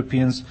Americans and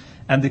Europeans,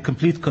 and the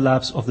complete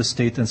collapse of the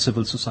state and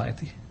civil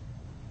society.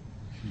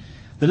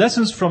 The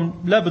lessons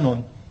from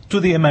Lebanon to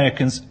the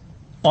Americans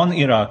on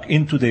Iraq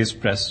in today's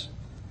press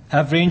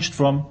have ranged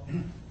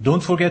from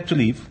don't forget to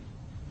leave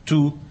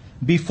to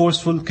be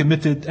forceful,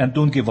 committed, and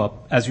don't give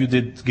up, as you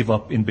did give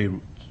up in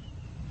Beirut.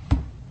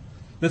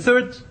 The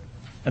third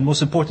and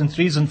most important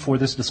reason for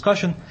this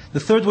discussion, the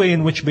third way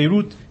in which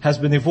Beirut has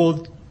been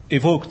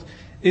evoked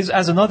is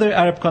as another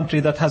Arab country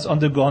that has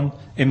undergone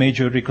a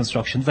major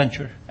reconstruction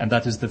venture, and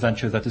that is the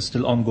venture that is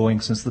still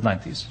ongoing since the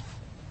 90s.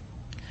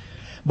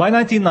 By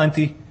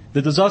 1990,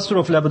 the disaster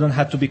of Lebanon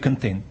had to be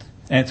contained,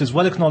 and it is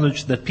well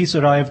acknowledged that peace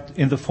arrived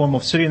in the form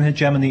of Syrian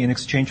hegemony in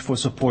exchange for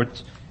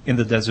support in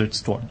the Desert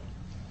Storm.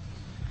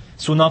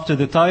 Soon after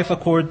the Taif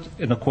Accord,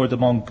 an accord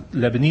among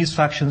Lebanese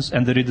factions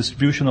and the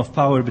redistribution of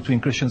power between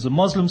Christians and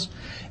Muslims,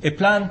 a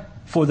plan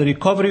for the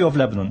recovery of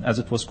Lebanon, as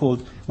it was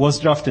called, was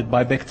drafted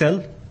by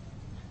Bechtel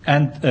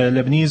and a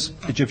Lebanese,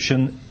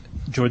 Egyptian,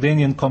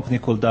 Jordanian company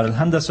called Dar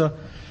al-Handasa,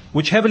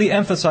 which heavily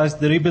emphasized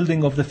the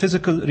rebuilding of the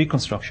physical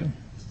reconstruction.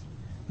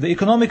 The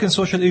economic and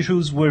social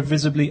issues were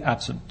visibly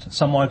absent.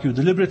 Some argue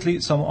deliberately,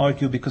 some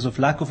argue because of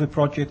lack of a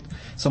project,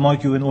 some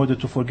argue in order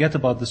to forget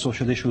about the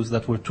social issues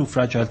that were too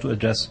fragile to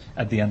address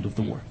at the end of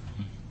the war.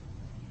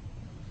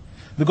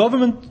 The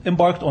government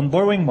embarked on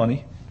borrowing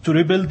money to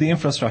rebuild the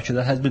infrastructure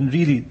that had been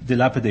really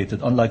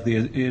dilapidated, unlike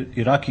the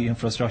Iraqi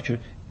infrastructure,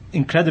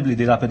 incredibly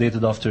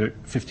dilapidated after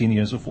 15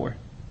 years of war.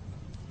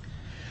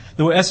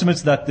 There were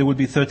estimates that there would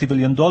be $30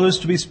 billion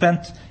to be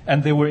spent,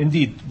 and they were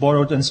indeed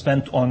borrowed and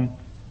spent on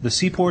the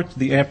seaport,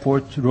 the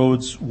airport,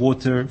 roads,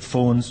 water,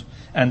 phones,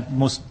 and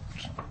most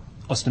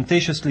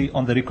ostentatiously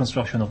on the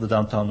reconstruction of the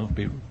downtown of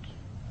Beirut.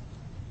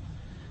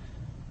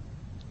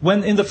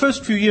 When in the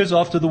first few years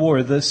after the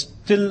war, the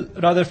still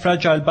rather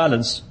fragile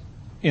balance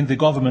in the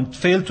government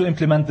failed to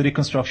implement the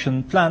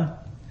reconstruction plan,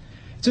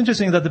 it's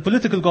interesting that the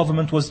political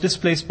government was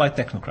displaced by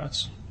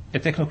technocrats. A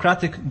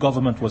technocratic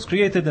government was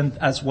created, and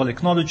as well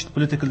acknowledged,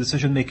 political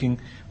decision-making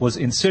was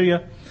in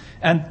Syria,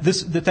 and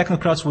the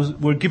technocrats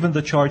were given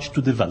the charge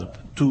to develop,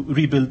 to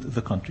rebuild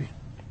the country.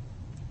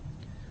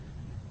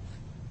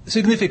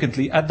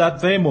 Significantly, at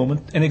that very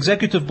moment, an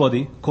executive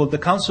body called the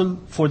Council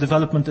for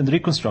Development and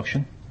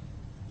Reconstruction,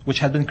 which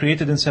had been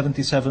created in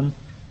 1977,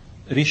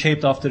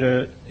 reshaped after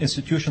an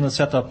institutional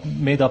setup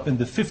made up in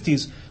the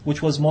 50s,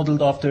 which was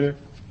modeled after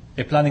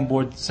a planning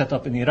board set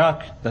up in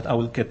Iraq, that I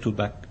will get to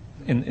back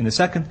in a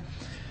second.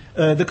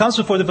 The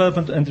Council for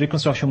Development and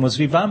Reconstruction was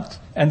revamped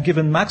and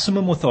given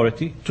maximum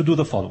authority to do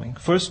the following.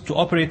 First, to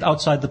operate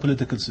outside the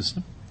political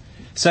system.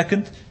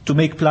 Second, to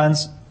make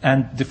plans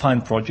and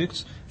define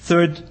projects.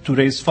 Third, to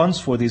raise funds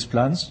for these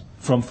plans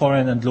from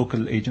foreign and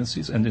local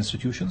agencies and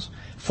institutions.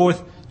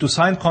 Fourth, to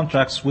sign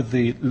contracts with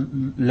the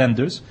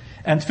lenders.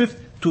 And fifth,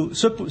 to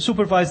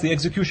supervise the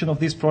execution of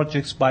these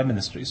projects by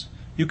ministries.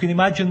 You can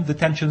imagine the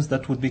tensions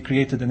that would be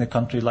created in a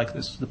country like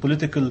this. The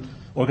political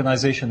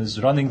organization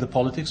is running the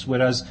politics,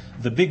 whereas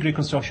the big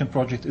reconstruction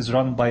project is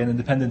run by an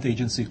independent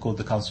agency called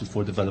the Council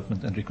for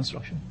Development and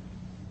Reconstruction.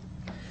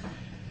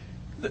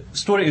 The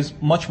story is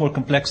much more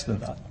complex than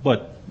that.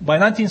 But by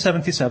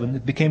 1977,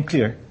 it became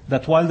clear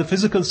that while the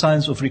physical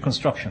signs of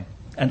reconstruction,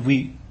 and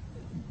we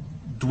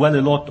dwell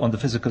a lot on the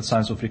physical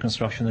signs of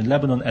reconstruction in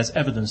Lebanon as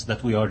evidence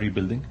that we are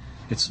rebuilding.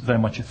 It's very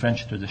much a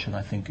French tradition,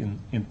 I think,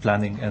 in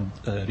planning and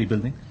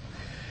rebuilding.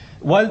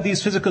 While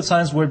these physical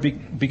signs were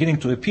beginning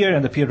to appear,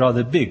 and appear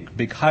rather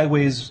big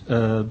highways,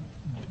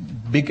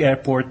 big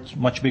airport,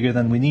 much bigger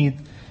than we need,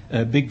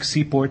 big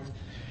seaport,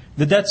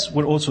 the debts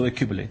were also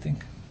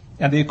accumulating.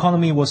 And the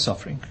economy was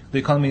suffering. The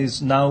economy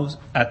is now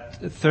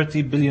at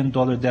 $30 billion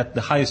debt,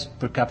 the highest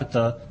per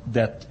capita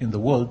debt in the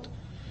world.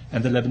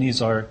 And the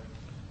Lebanese are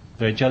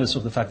very jealous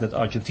of the fact that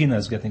Argentina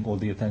is getting all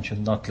the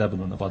attention, not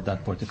Lebanon, about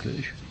that particular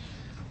issue.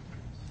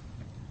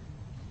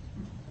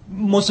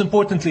 Most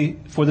importantly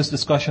for this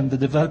discussion, the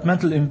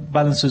developmental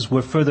imbalances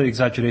were further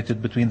exaggerated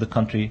between the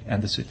country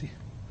and the city.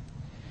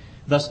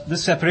 Thus,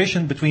 this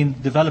separation between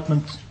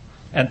development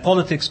and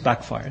politics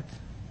backfired.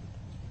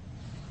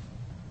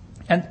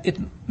 And it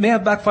may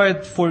have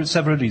backfired for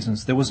several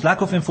reasons. There was lack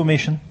of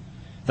information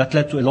That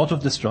led to a lot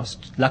of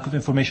distrust, lack of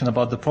information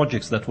about the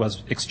projects that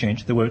was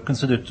exchanged. They were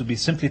considered to be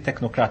simply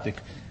technocratic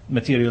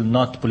material,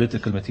 not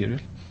political material.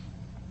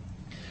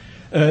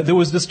 There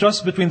was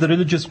distrust between the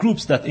religious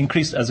groups that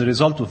increased as a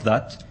result of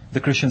that.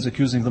 The Christians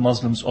accusing the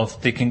Muslims of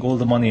taking all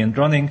the money and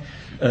running,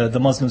 the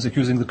Muslims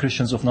accusing the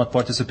Christians of not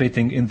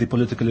participating in the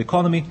political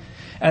economy.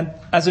 And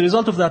as a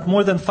result of that,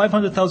 more than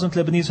 500,000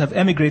 Lebanese have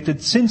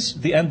emigrated since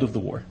the end of the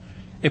war.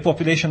 A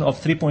population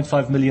of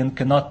 3.5 million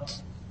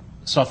cannot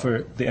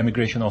suffer the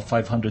emigration of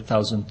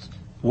 500,000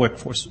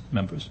 workforce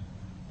members.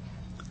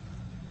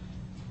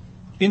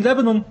 In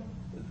Lebanon,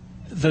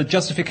 the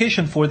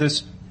justification for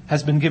this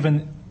has been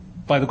given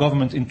by the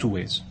government in two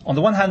ways. On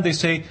the one hand, they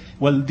say,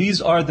 well,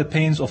 these are the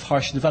pains of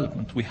harsh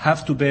development. We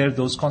have to bear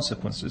those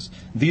consequences.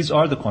 These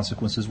are the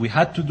consequences. We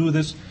had to do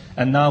this,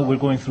 and now we're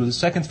going through the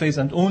second phase,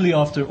 and only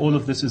after all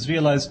of this is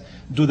realized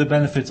do the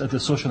benefits at the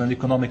social and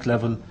economic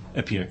level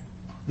appear.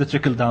 The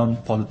trickle-down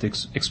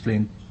politics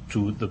explained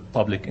to the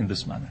public in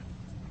this manner.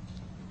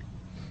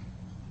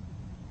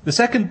 The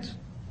second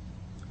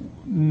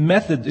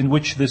method in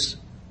which this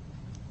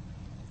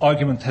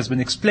argument has been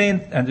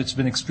explained, and it's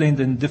been explained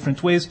in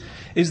different ways,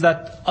 is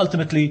that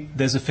ultimately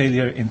there's a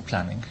failure in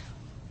planning.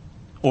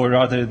 Or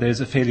rather, there's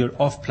a failure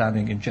of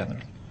planning in general.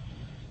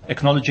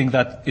 Acknowledging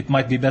that it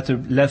might be better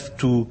left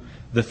to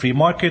the free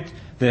market,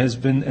 there has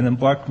been an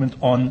embarkment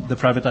on the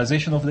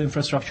privatization of the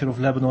infrastructure of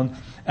Lebanon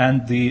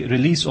and the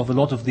release of a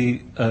lot of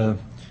the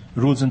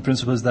rules and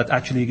principles that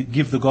actually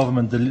give the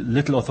government the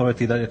little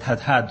authority that it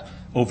had had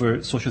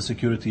over social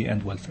security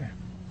and welfare.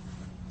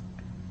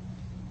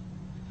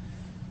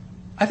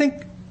 I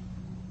think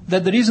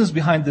that the reasons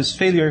behind this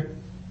failure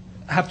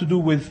have to do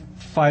with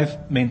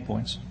 5 main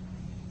points.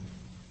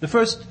 The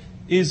first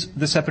is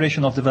the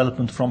separation of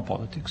development from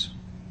politics.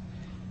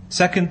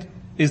 Second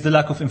is the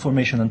lack of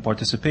information and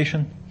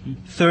participation.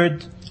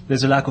 Third,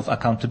 there's a lack of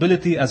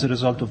accountability as a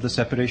result of the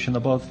separation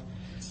above.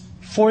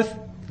 Fourth,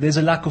 there's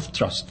a lack of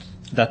trust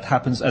that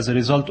happens as a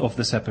result of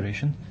the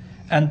separation.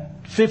 And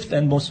fifth,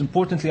 and most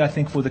importantly, I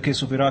think for the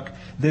case of Iraq,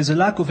 there's a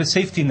lack of a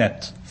safety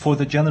net for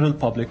the general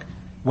public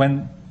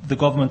when the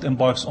government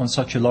embarks on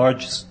such a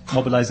large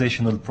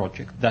mobilizational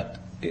project that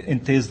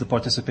entails the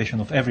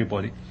participation of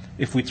everybody.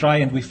 If we try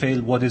and we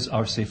fail, what is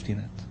our safety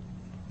net?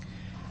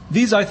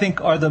 These, I think,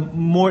 are the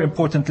more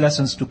important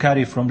lessons to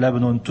carry from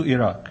Lebanon to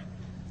Iraq.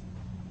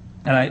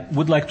 And I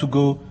would like to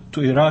go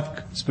to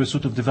Iraq's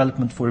pursuit of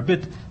development for a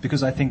bit,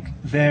 because I think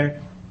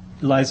there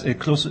lies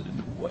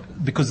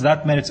because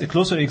that merits a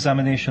closer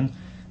examination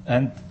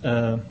and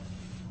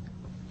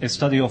a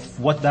study of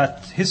what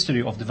that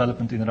history of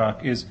development in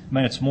Iraq is,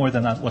 merits more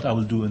than what I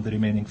will do in the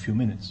remaining few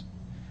minutes.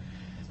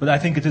 But I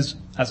think it is,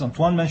 as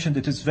Antoine mentioned,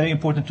 it is very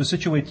important to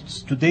situate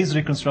today's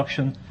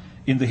reconstruction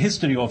in the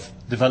history of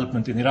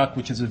development in Iraq,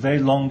 which is a very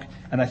long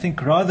and I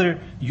think rather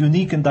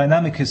unique and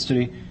dynamic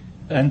history,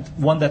 and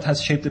one that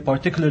has shaped a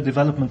particular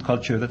development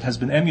culture that has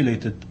been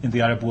emulated in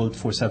the Arab world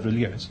for several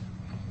years.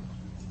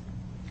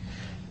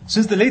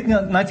 Since the late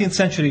 19th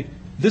century,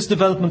 this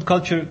development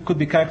culture could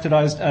be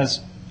characterized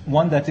as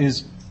one that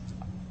is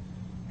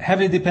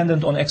heavily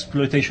dependent on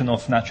exploitation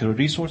of natural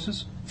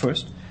resources,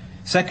 first.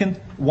 Second,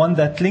 one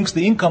that links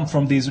the income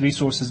from these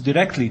resources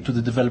directly to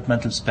the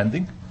developmental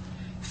spending.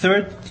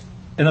 Third,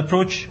 an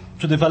approach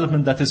to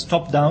development that is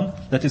top-down,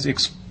 that is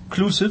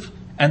exclusive,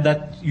 and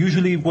that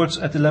usually works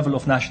at the level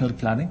of national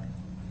planning.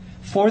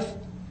 Fourth,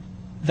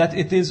 that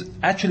it is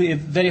actually a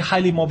very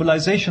highly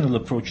mobilizational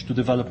approach to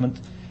development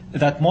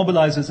that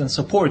mobilizes and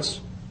supports,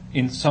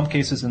 in some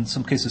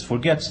cases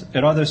forgets,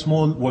 a rather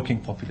small working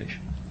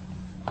population.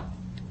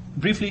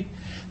 Briefly,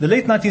 the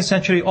late 19th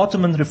century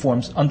Ottoman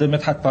reforms under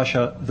Medhat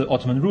Pasha, the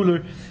Ottoman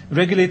ruler,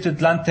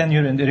 regulated land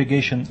tenure and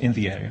irrigation in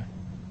the area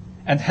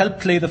and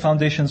helped lay the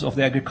foundations of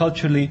the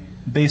agriculturally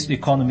based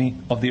economy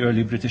of the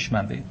early British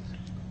Mandate,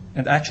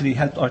 and actually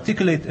helped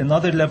articulate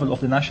another level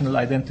of the national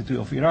identity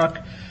of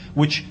Iraq,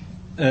 which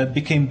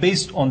became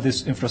based on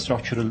this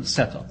infrastructural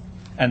setup.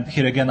 And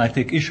here again I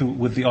take issue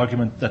with the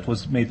argument that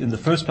was made in the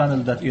first panel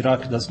that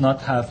Iraq does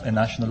not have a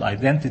national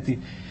identity.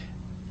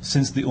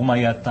 Since the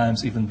Umayyad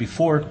times, even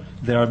before,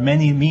 there are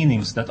many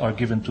meanings that are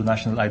given to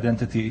national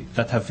identity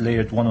that have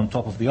layered one on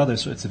top of the other,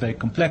 so it's a very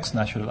complex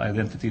national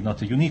identity,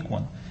 not a unique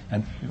one.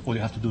 And all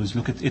you have to do is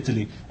look at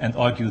Italy and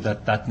argue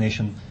that that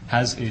nation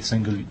has a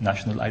single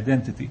national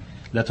identity,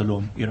 let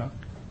alone Iraq.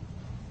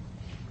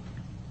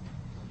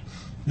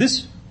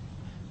 This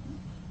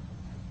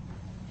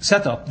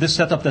setup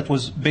that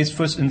was based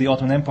first in the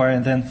Ottoman Empire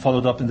and then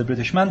followed up in the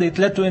British Mandate,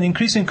 led to an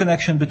increasing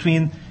connection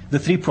between the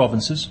three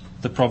provinces,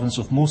 the province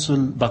of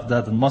Mosul,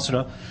 Baghdad and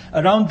Masra,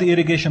 around the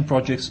irrigation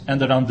projects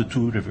and around the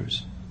two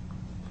rivers.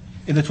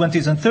 In the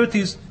 20s and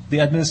 30s, the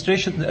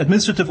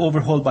administrative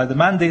overhaul by the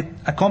Mandate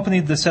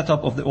accompanied the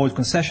setup of the oil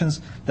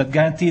concessions that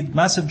guaranteed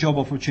massive job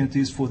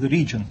opportunities for the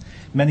region.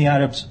 Many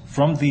Arabs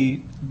from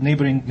the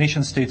neighboring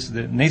nation states,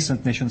 the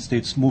nascent nation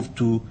states, moved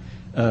to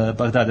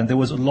Baghdad, and there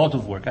was a lot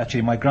of work.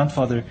 Actually, my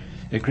grandfather,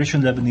 a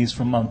Christian Lebanese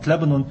from Mount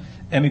Lebanon,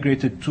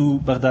 emigrated to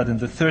Baghdad in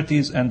the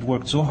 30s and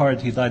worked so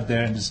hard he died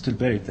there and is still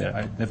buried there.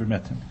 I never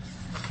met him.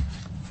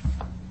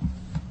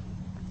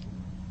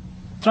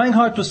 Trying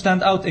hard to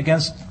stand out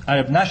against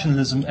Arab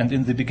nationalism and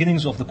in the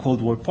beginnings of the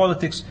Cold War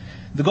politics,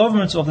 the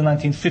governments of the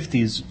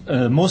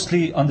 1950s,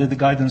 mostly under the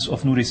guidance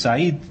of Nouri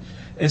Said,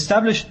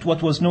 established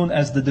what was known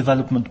as the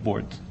Development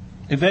Board,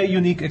 a very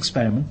unique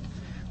experiment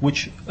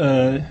which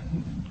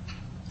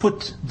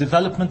put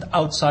development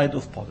outside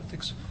of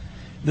politics.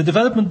 The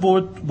Development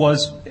Board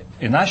was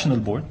a national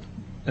board,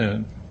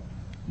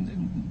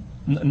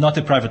 not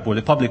a private board,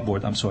 a public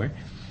board,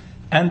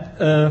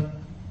 and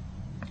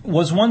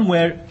was one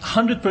where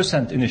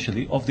 100%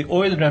 initially of the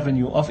oil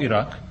revenue of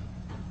Iraq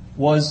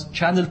was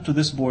channeled to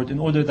this board in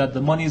order that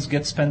the monies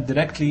get spent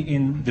directly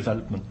in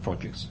development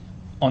projects,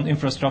 on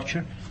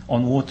infrastructure,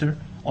 on water,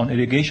 on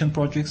irrigation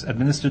projects,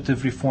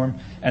 administrative reform,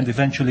 and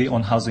eventually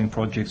on housing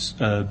projects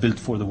built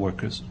for the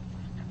workers.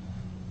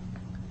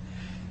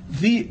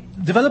 The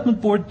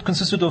Development Board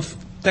consisted of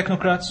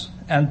technocrats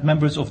and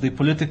members of the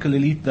political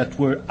elite that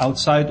were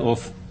outside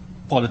of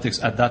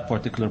politics at that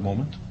particular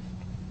moment,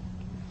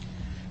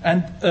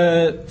 and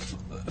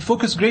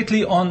focused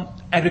greatly on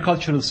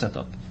agricultural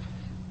setup.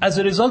 As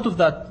a result of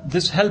that,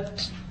 this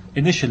helped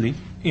initially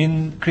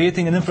in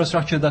creating an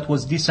infrastructure that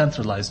was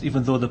decentralized,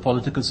 even though the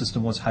political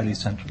system was highly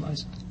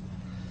centralized.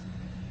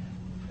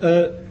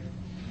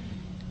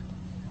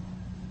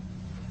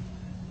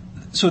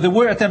 So there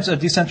were attempts at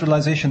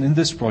decentralization in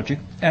this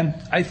project, and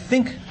I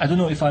don't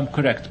know if I'm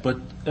correct, but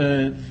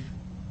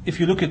if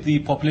you look at the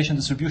population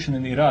distribution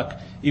in Iraq,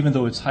 even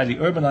though it's highly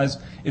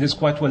urbanized, it is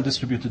quite well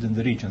distributed in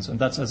the regions, and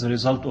that's as a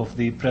result of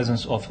the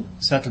presence of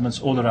settlements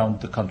all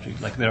around the country.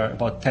 Like there are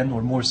about 10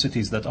 or more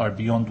cities that are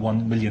beyond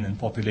 1 million in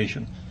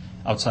population,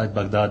 outside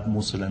Baghdad,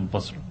 Mosul, and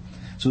Basra.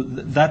 So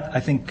I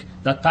think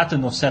that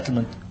pattern of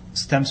settlement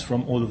stems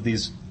from all of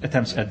these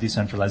attempts at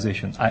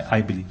decentralization,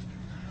 I believe.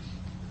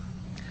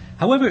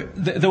 However,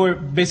 there were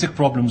basic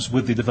problems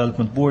with the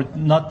Development Board,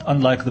 not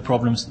unlike the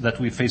problems that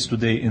we face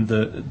today in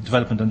the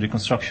Development and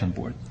Reconstruction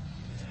Board.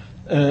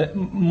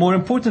 More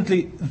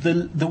importantly,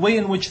 the way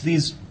in which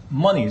these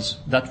monies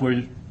that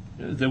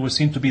were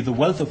seen to be the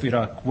wealth of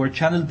Iraq were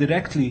channeled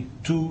directly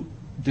to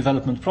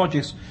development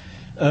projects,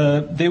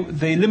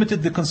 they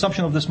limited the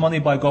consumption of this money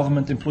by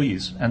government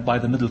employees and by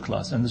the middle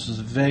class, and this was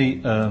a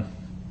very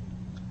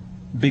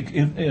big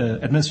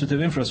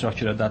administrative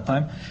infrastructure at that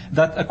time,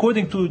 that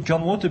according to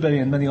John Waterbury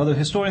and many other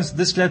historians,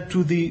 this led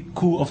to the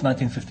coup of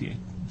 1958.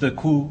 The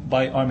coup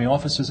by army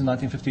officers in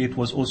 1958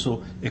 was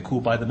also a coup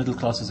by the middle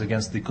classes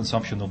against the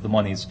consumption of the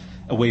monies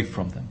away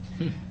from them.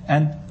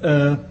 And,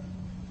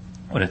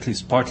 or at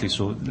least partly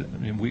so,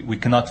 we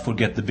cannot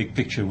forget the big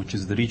picture, which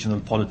is the regional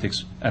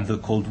politics and the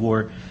Cold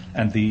War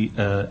and the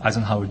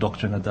Eisenhower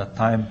Doctrine at that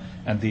time,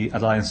 and the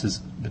alliances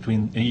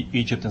between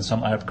Egypt and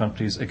some Arab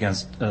countries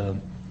against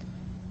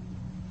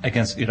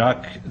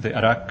Iraq, the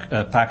Iraq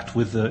Pact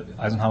with the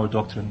Eisenhower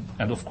Doctrine,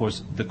 and of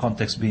course the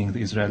context being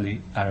the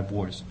Israeli-Arab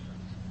wars.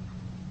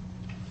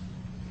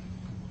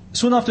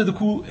 Soon after the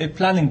coup, a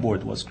planning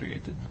board was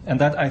created, and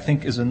that I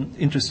think is an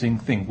interesting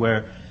thing,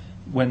 where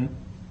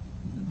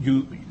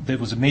there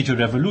was a major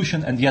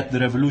revolution, and yet the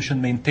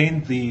revolution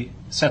maintained the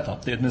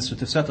setup, the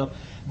administrative setup,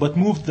 but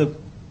moved the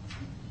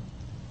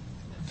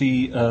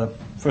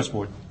first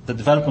board, the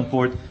Development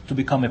Board, to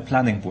become a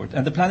planning board.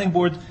 And the planning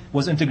board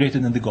was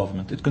integrated in the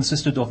government. It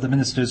consisted of the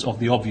ministers of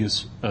the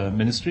obvious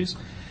ministries.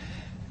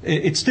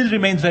 It still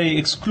remained very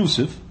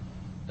exclusive,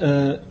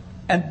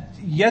 and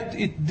yet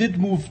it did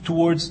move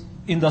towards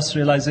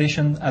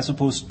industrialization as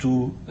opposed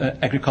to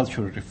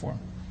agricultural reform.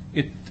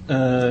 It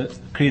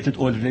created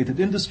oil-related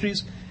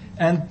industries,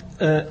 and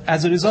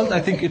as a result, I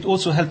think it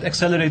also helped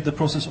accelerate the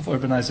process of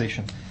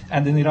urbanization.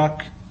 And in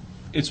Iraq,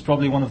 it's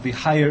probably one of the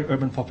higher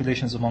urban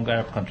populations among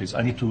Arab countries.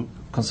 I need to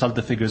consult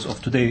the figures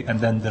of today, and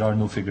then there are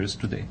no figures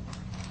today.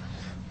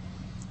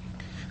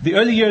 The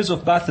early years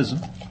of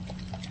Baathism,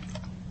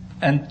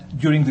 and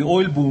during the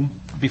oil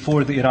boom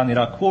before the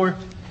Iran-Iraq war,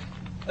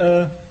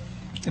 there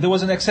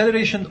was an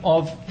acceleration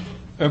of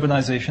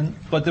urbanization,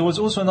 but there was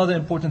also another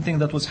important thing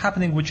that was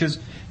happening, which is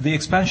the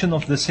expansion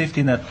of the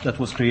safety net that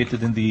was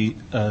created in the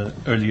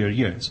earlier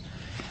years.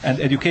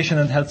 And education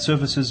and health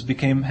services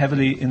became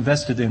heavily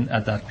invested in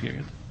at that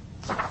period.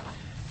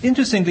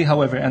 Interestingly,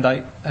 however, and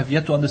I have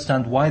yet to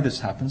understand why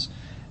this happens,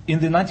 in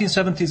the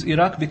 1970s,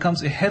 Iraq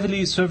becomes a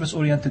heavily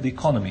service-oriented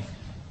economy,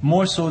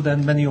 more so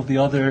than many of the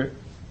other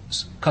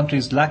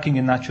countries lacking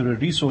in natural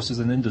resources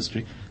and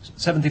industry.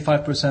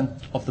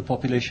 75% of the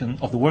population,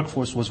 of the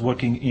workforce, was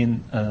working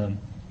in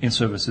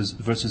services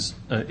versus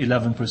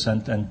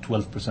 11% and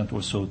 12%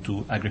 or so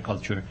to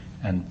agriculture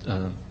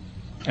and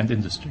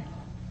industry.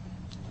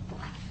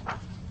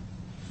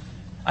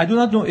 I do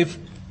not know if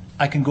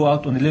I can go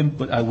out on a limb,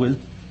 but I will,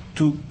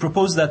 to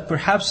propose that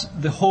perhaps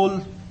the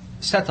whole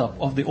setup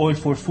of the oil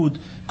for food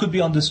could be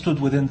understood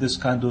within this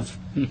kind of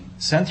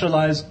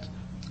centralized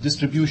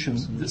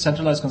distribution, the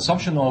centralized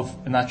consumption of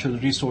a natural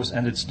resource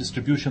and its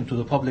distribution to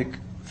the public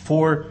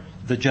for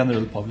the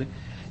general public.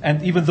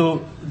 And even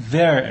though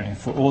there,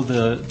 for all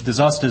the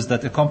disasters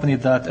that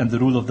accompanied that and the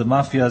rule of the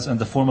mafias and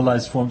the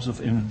formalized forms of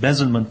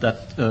embezzlement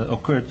that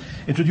occurred,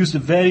 introduced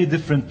very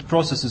different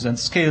processes and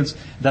scales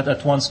that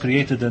at once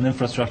created an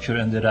infrastructure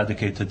and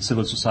eradicated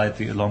civil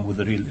society along with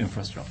the real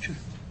infrastructure.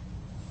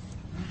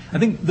 I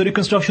think the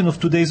reconstruction of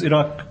today's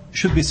Iraq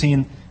should be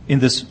seen in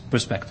this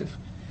perspective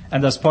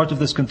and as part of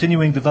this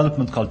continuing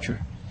development culture.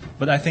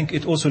 But I think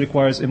it also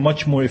requires a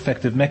much more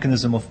effective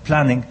mechanism of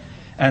planning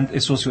and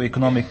a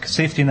socio-economic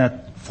safety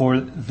net for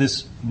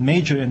this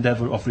major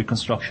endeavor of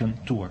reconstruction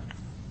to work.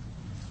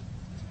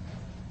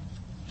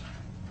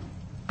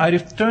 I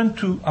return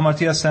to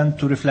Amartya Sen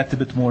to reflect a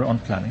bit more on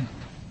planning.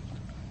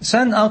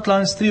 Sen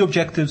outlines 3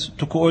 objectives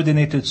to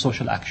coordinated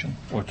social action,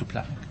 or to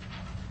planning.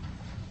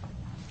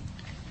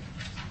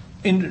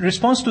 In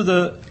response to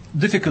the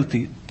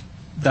difficulty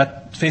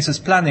that faces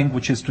planning,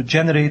 which is to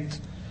generate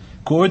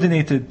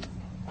coordinated,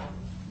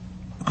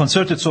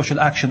 concerted social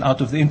action out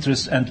of the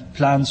interests and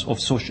plans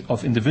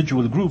of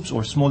individual groups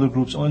or smaller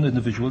groups or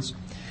individuals,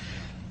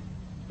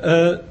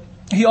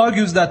 he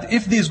argues that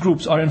if these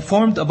groups are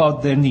informed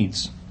about their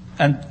needs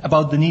and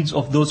about the needs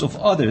of those of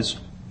others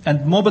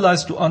and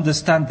mobilized to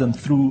understand them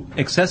through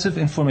excessive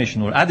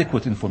information or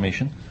adequate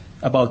information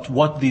about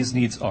what these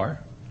needs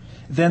are,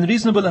 then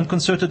reasonable and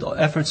concerted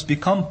efforts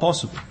become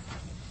possible.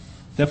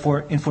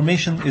 Therefore,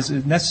 information is a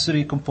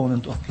necessary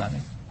component of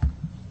planning.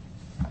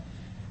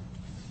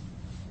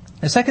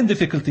 A second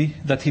difficulty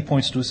that he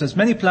points to says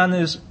many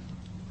planned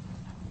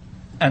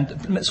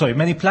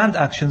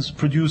actions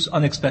produce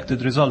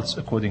unexpected results,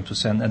 according to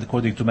Sen and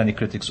according to many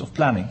critics of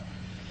planning.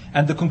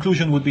 And the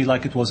conclusion would be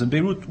like it was in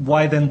Beirut,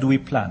 why then do we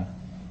plan?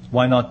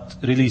 Why not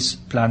release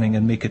planning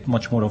and make it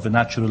much more of a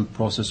natural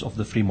process of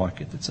the free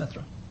market,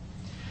 etc.?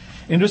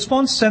 In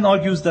response, Sen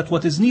argues that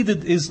what is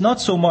needed is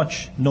not so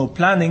much no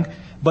planning,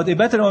 but a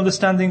better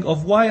understanding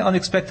of why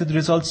unexpected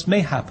results may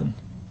happen.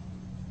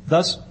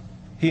 Thus,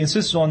 he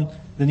insists on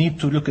the need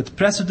to look at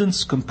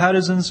precedents,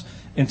 comparisons,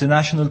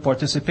 international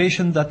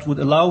participation that would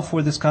allow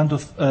for this kind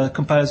of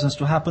comparisons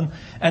to happen,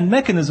 and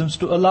mechanisms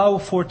to allow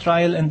for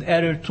trial and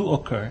error to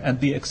occur and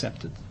be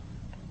accepted.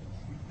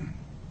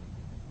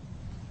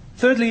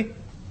 Thirdly,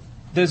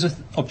 there's an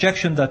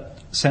objection that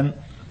Sen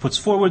puts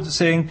forward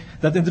saying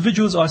that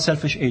individuals are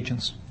selfish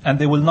agents and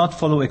they will not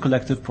follow a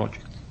collective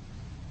project.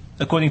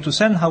 According to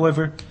Sen,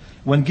 however,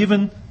 when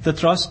given the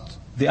trust,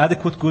 the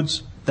adequate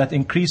goods that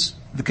increase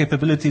the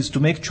capabilities to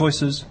make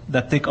choices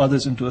that take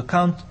others into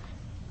account,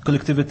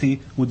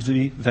 collectivity would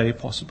be very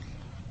possible.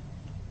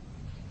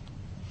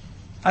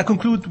 I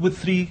conclude with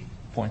 3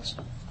 points.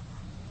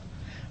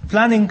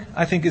 Planning,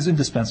 I think, is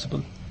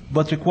indispensable,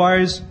 but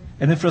requires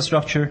an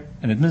infrastructure,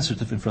 an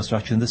administrative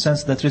infrastructure, in the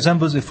sense that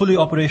resembles a fully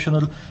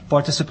operational,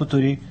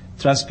 participatory,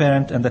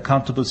 transparent, and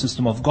accountable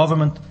system of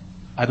government.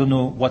 I don't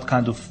know what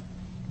kind of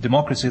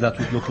democracy that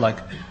would look like,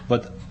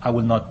 but I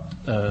will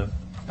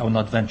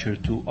not venture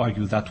to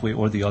argue that way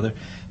or the other,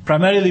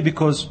 primarily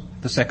because,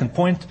 the second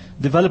point,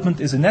 development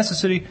is a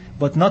necessary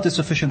but not a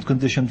sufficient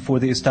condition for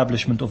the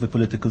establishment of a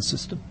political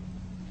system.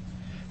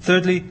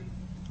 Thirdly,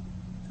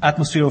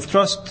 atmosphere of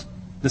trust,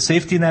 the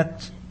safety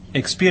net,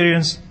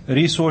 experience,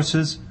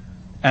 resources,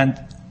 and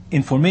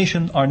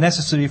information are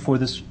necessary for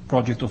this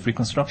project of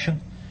reconstruction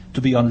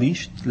to be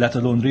unleashed, let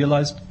alone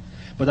realized.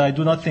 But I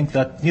do not think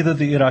that neither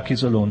the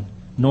Iraqis alone,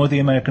 nor the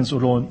Americans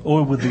alone,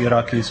 or with the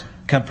Iraqis,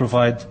 can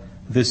provide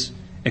this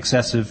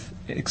excessive,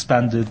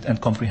 expanded,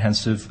 and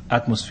comprehensive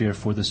atmosphere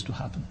for this to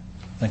happen.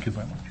 Thank you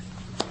very much.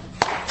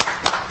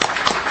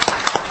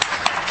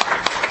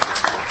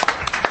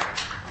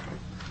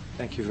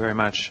 Thank you very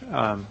much.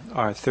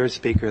 Our third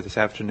speaker this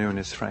afternoon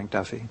is Frank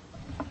Duffy.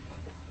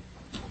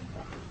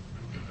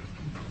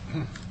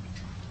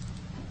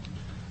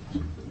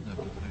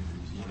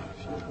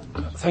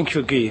 Thank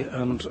you, Guy,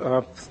 and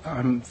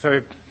I'm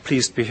very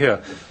pleased to be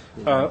here.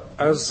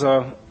 As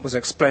was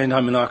explained,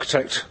 I'm an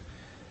architect.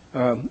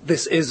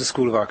 This is a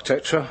school of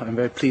architecture. I'm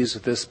very pleased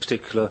that this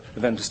particular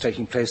event is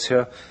taking place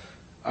here.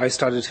 I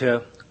studied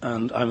here,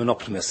 and I'm an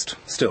optimist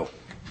still.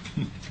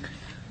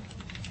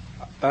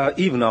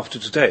 Even after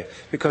today,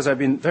 because I've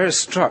been very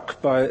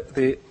struck by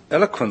the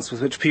eloquence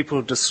with which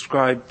people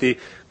describe the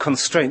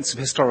constraints of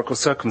historical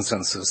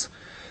circumstances,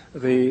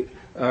 the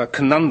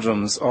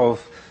conundrums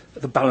of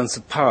the balance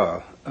of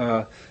power,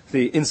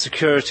 the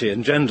insecurity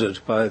engendered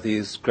by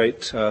these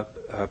great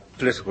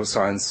political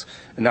science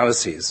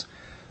analyses,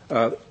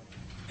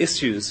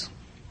 issues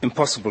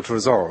impossible to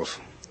resolve.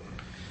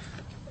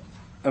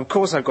 Of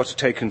course, I've got to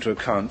take into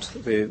account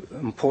the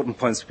important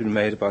points that have been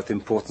made about the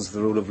importance of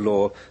the rule of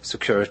law,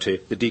 security,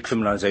 the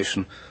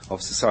decriminalization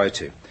of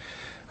society.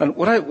 And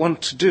what I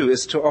want to do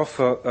is to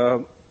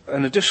offer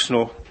an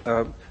additional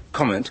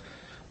comment,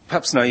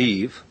 perhaps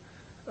naive,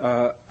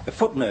 a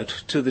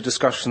footnote to the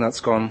discussion that's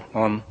gone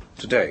on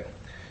today.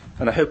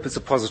 And I hope it's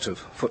a positive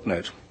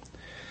footnote.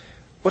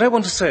 What I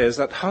want to say is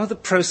that how the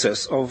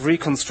process of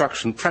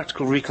reconstruction,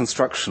 practical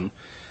reconstruction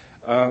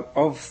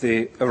of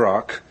the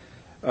Iraq,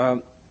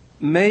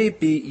 may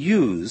be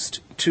used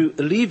to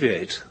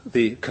alleviate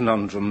the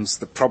conundrums,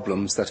 the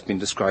problems that have been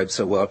described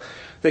so well.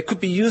 They could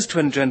be used to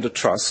engender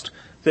trust.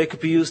 They could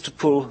be used to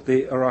pull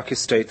the Iraqi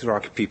state, the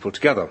Iraqi people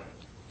together.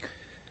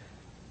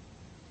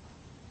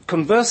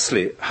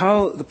 Conversely,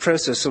 how the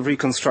process of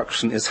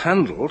reconstruction is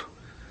handled,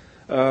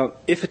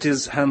 if it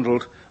is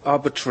handled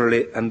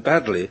arbitrarily and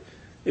badly,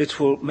 it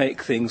will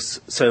make things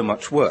so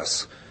much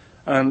worse.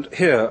 And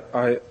here,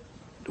 in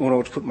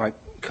order to put my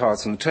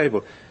cards on the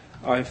table,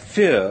 I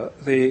fear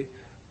the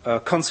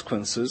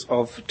consequences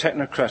of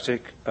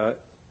technocratic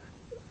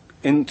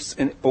in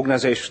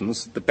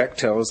organizations, the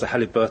Bechtels, the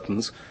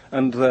Halliburtons,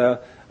 and their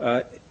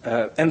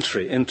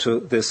entry into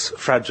this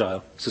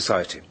fragile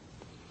society.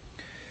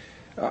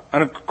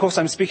 And of course,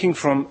 I'm speaking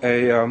from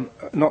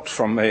not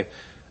from a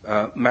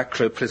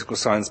macro political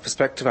science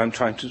perspective. I'm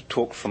trying to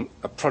talk from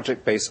a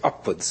project base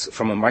upwards,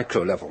 from a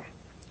micro level.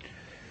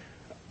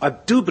 I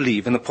do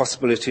believe in the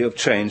possibility of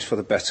change for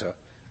the better,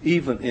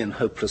 even in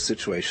hopeless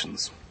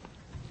situations.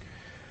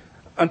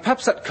 And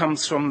perhaps that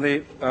comes from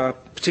the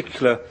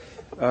particular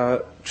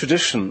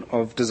tradition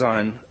of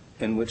design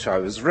in which I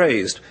was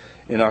raised,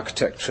 in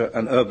architecture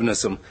and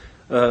urbanism,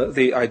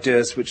 the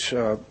ideas which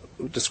are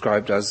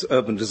described as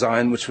urban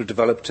design, which were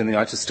developed in the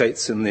United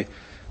States in the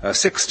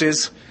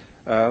 60s,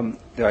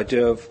 the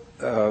idea of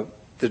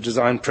the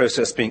design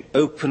process being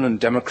open and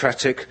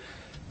democratic,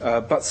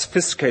 but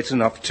sophisticated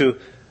enough to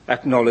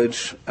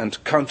acknowledge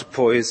and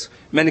counterpoise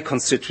many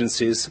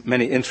constituencies,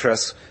 many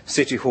interests,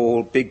 city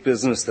hall, big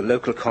business, the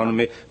local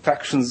economy,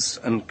 factions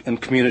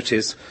and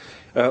communities,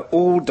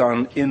 all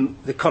done in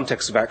the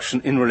context of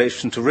action in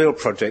relation to real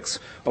projects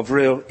of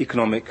real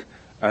economic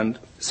and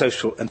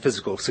social and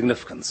physical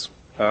significance.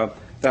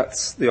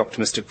 That's the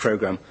optimistic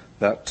program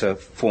that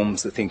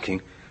forms the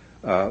thinking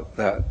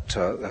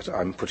that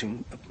I'm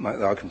putting,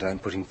 the argument I'm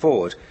putting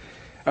forward.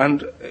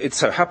 And it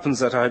so happens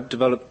that I've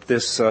developed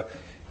this,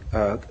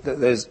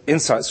 there's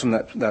insights from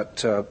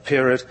that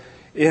period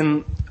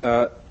in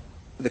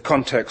the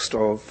context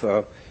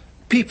of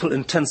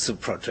people-intensive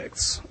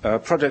projects,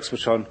 projects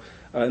which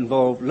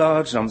involve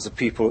large numbers of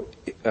people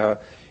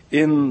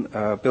in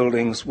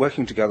buildings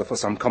working together for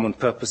some common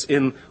purpose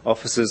in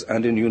offices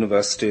and in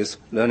universities,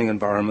 learning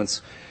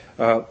environments,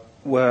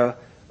 where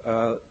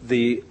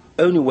the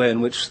only way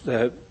in which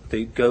the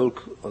goal,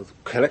 or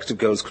collective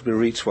goals could be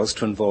reached was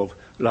to involve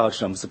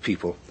large numbers of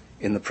people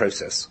in the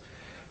process,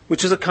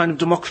 which is a kind of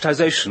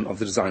democratization of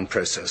the design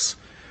process,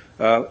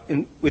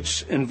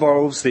 which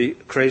involves the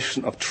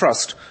creation of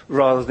trust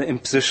rather than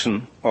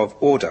imposition of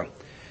order.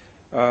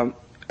 And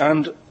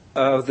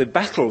the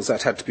battles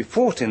that had to be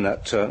fought in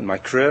my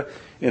career,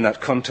 in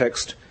that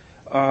context,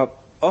 are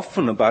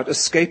often about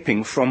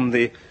escaping from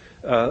the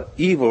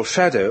evil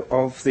shadow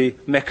of the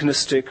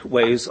mechanistic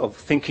ways of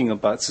thinking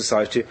about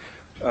society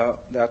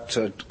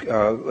that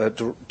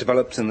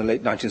developed in the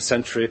late 19th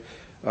century,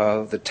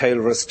 the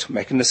Taylorist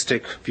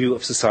mechanistic view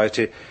of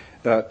society,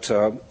 that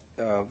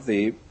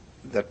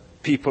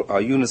people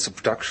are units of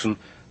production,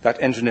 that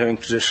engineering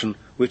tradition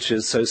which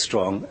is so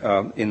strong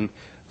in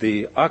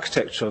the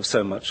architecture of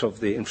so much of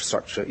the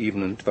infrastructure,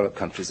 even in developed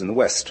countries in the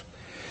West.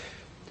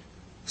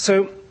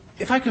 So,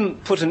 if I can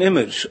put an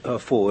image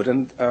forward,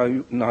 and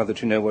now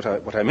that you know what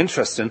I'm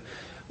interested in,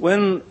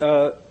 when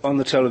on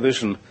the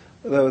television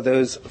there were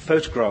those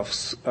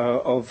photographs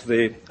of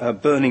the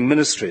burning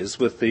ministries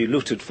with the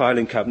looted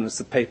filing cabinets,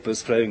 the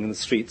papers flowing in the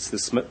streets,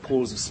 the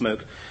pools of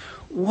smoke,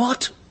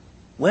 what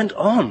went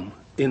on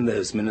in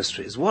those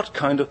ministries? What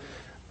kind of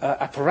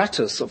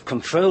apparatus of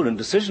control and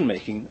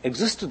decision-making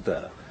existed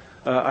there?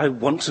 I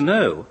want to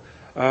know.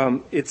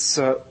 It's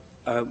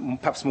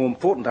perhaps more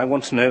important, I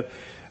want to know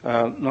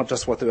not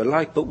just what they were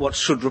like, but what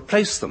should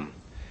replace them.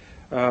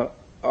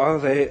 Are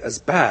they as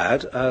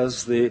bad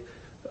as the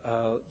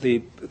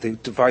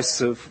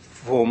divisive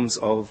forms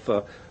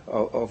of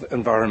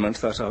environment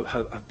that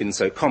have been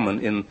so common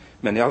in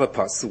many other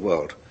parts of the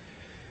world?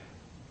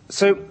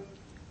 So,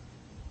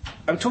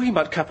 I'm talking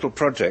about capital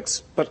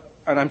projects,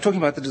 and I'm talking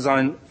about the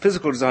design,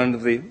 physical design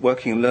of the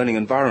working and learning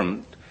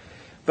environment,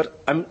 but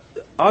I'm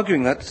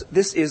arguing that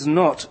this is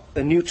not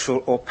a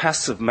neutral or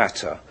passive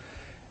matter.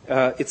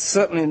 It's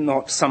certainly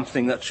not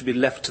something that should be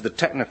left to the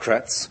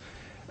technocrats.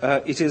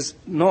 It is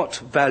not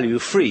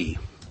value-free.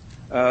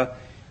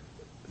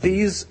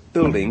 These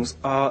buildings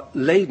are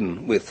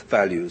laden with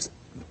values.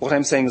 What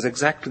I'm saying is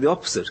exactly the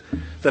opposite.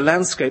 The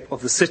landscape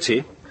of the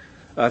city,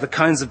 the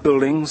kinds of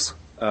buildings,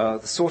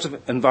 the sort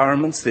of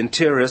environments, the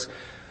interiors,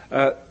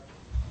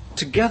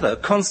 together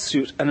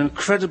constitute an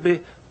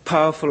incredibly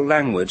powerful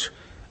language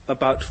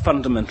about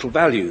fundamental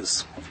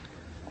values.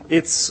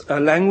 It's a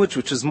language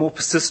which is more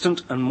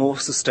persistent and more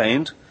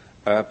sustained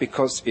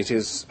because it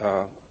is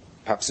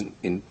perhaps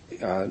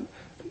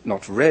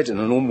not read in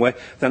a normal way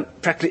than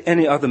practically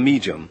any other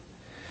medium.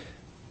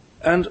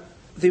 And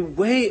the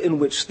way in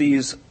which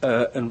these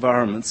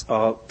environments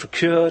are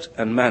procured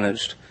and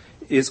managed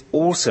is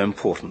also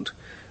important.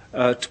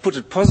 To put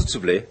it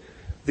positively,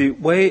 the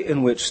way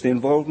in which the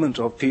involvement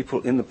of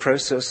people in the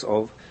process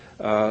of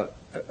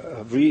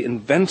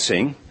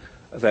reinventing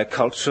their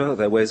culture,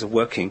 their ways of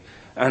working,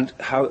 and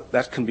how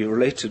that can be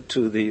related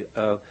to the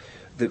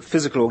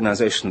physical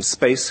organization of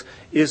space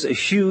is a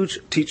huge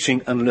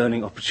teaching and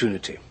learning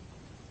opportunity.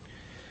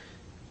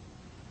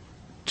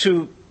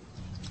 To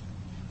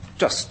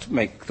just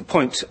make the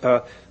point,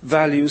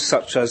 values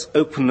such as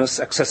openness,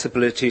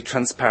 accessibility,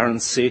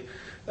 transparency,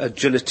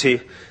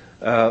 agility,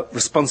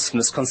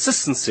 responsiveness,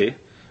 consistency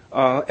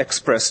are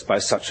expressed by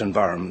such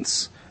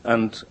environments,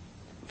 and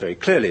very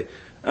clearly.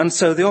 And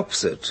so the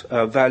opposite,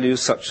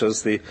 values such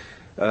as the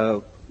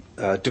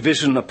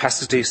division,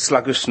 opacity,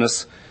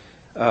 sluggishness,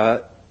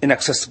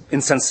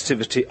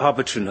 insensitivity,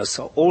 arbitrariness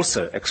are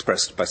also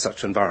expressed by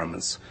such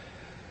environments.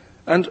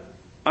 And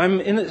I'm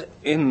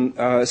in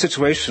a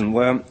situation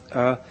where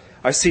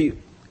I see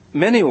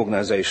many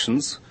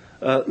organizations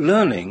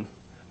learning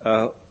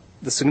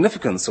the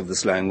significance of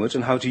this language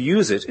and how to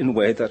use it in a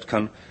way that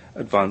can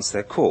advance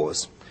their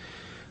cause.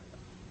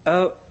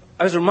 I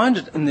was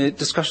reminded in the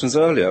discussions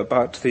earlier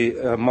about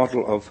the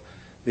model of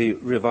the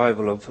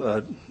revival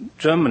of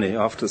Germany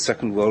after the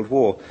Second World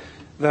War,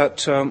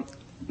 that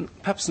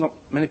perhaps not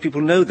many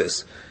people know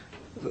this.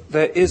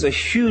 There is a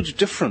huge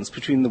difference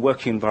between the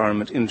working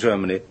environment in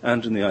Germany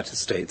and in the United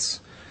States,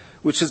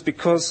 which is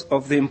because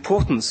of the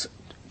importance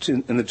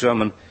in the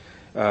German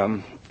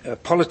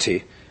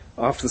polity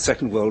after the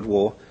Second World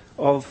War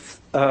of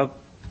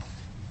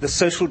the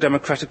social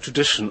democratic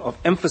tradition of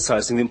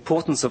emphasizing the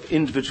importance of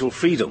individual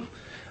freedom.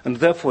 And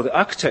therefore, the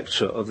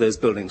architecture of those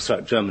buildings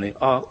throughout Germany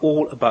are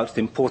all about the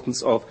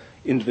importance of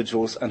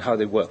individuals and how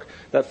they work.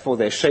 Therefore,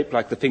 they're shaped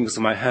like the fingers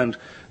of my hand.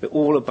 They're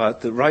all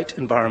about the right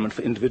environment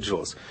for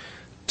individuals.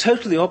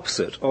 Totally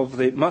opposite of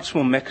the much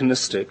more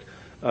mechanistic,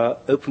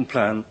 open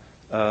plan,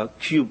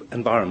 cube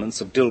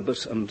environments of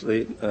Dilbert and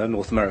the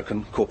North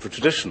American corporate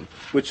tradition,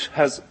 which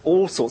has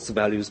all sorts of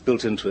values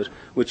built into it,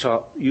 which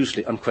are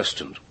usually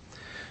unquestioned.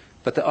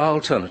 But there are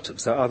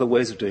alternatives. There are other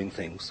ways of doing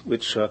things,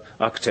 which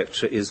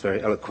architecture is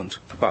very eloquent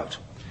about.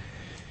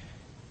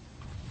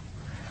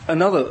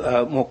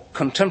 Another more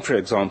contemporary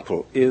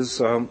example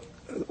is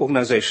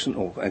organization,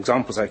 or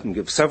examples I can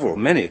give several,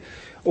 many,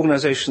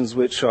 organizations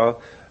which are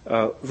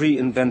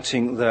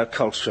reinventing their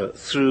culture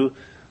through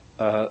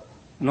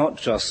not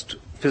just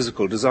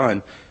physical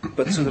design,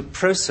 but through the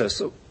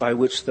process by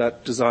which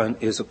that design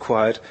is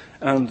acquired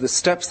and the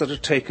steps that are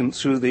taken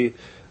through the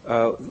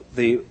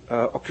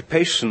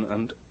occupation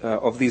and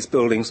of these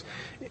buildings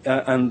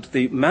and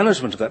the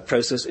management of that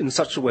process in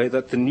such a way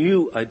that the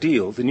new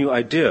ideal, the new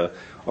idea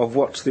of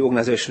what the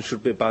organization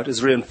should be about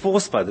is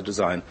reinforced by the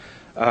design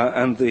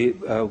and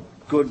the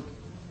good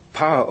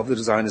power of the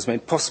design is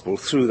made possible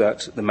through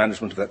the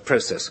management of that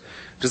process.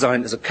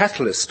 Design is a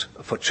catalyst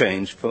for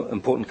change, for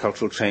important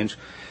cultural change,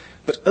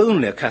 but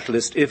only a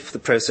catalyst if the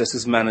process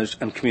is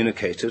managed and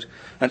communicated,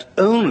 and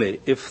only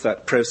if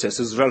that process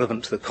is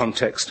relevant to the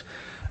context,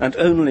 and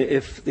only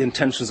if the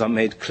intentions are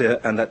made clear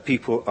and that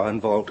people are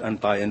involved and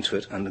buy into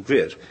it and agree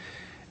it.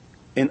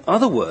 In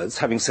other words,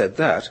 having said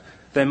that,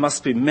 there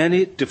must be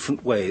many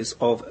different ways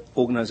of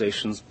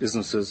organizations,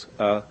 businesses,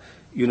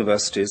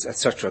 universities,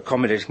 etc.,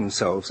 accommodating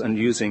themselves and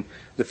using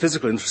the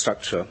physical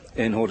infrastructure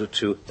in order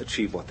to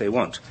achieve what they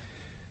want.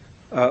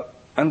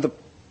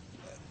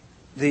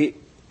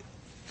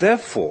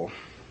 Therefore,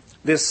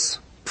 this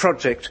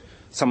project,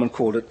 someone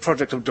called it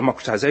Project of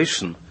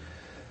Democratization,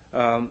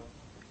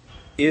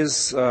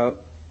 is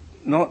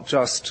not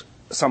just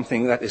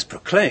something that is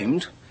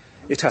proclaimed,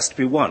 it has to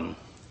be won.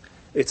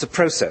 It's a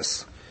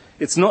process.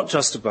 It's not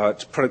just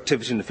about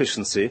productivity and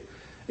efficiency,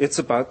 it's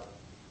about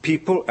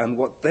people and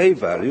what they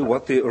value,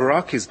 what the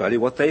Iraqis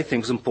value, what they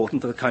think is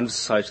important for the kind of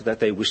society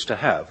that they wish to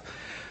have.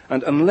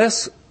 And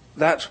unless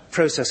that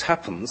process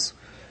happens,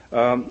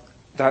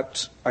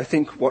 that I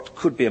think what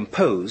could be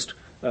imposed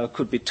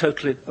could be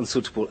totally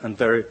unsuitable and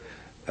very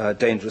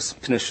dangerous,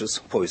 pernicious,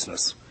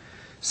 poisonous.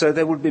 So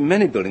there will be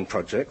many building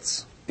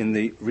projects in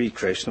the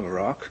recreation of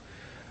Iraq,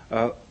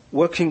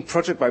 working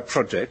project by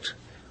project.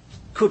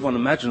 Could one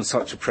imagine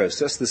such a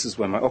process? This is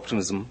where my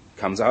optimism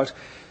comes out.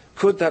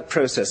 Could that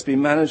process be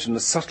managed in a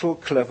subtle,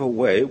 clever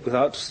way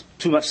without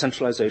too much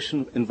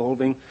centralization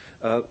involving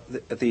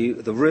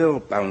the real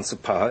balance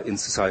of power in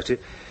society,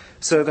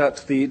 so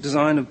that the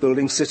design of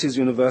buildings, cities,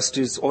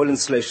 universities, oil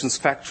installations,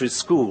 factories,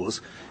 schools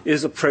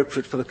is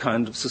appropriate for the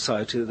kind of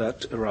society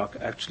that Iraq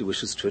actually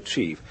wishes to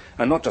achieve.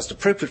 And not just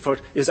appropriate for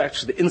it, is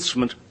actually the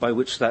instrument by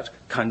which that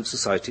kind of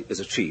society is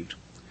achieved.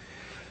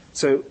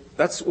 So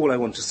that's all I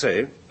want to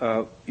say.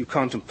 You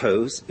can't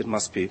impose, it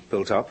must be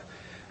built up.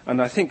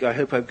 And I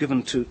hope I've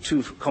given to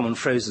two common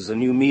phrases a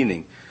new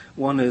meaning.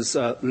 One is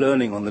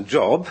learning on the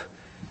job,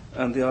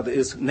 and the other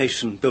is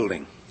nation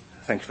building.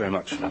 Thank you very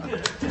much.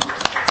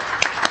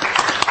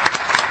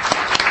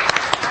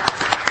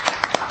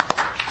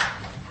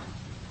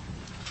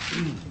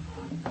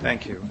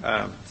 Thank you.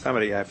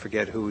 Somebody, I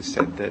forget who,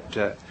 said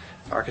that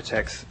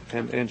architects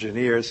and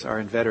engineers are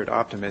inveterate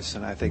optimists,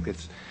 and I think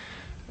it's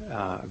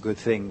a good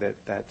thing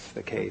that that's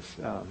the case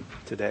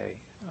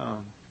today.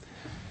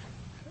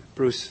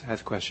 Bruce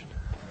has a question.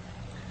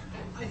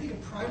 I think a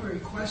primary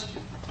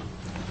question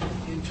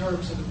in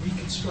terms of the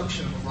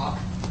reconstruction of Iraq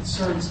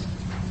concerns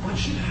what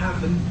should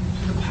happen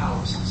to the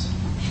palaces?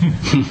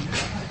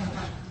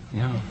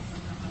 Yeah.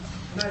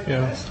 I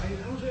don't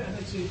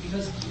say it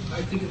because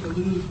I think of the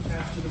Louvre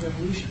after the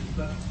revolution,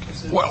 but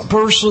Well,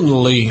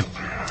 personally,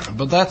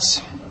 but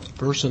that's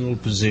personal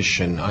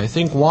position. I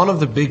think one of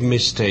the big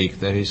mistakes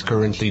that is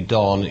currently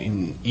done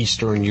in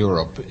Eastern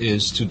Europe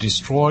is to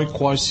destroy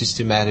quite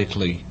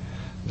systematically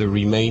the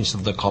remains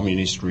of the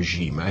communist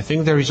regime. I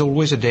think there is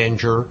always a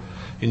danger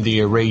in the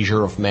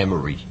erasure of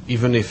memory,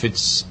 even if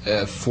it's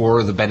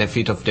for the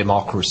benefit of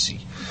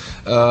democracy.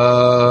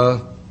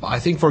 I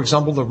think, for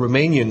example, the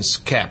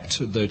Romanians kept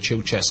the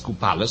Ceausescu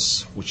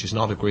Palace, which is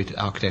not a great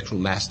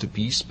architectural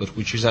masterpiece, but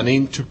which is an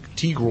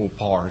integral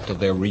part of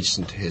their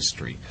recent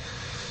history.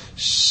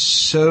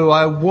 So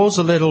I was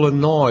a little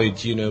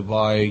annoyed,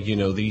 by,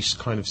 these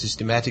kind of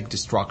systematic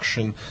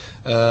destruction.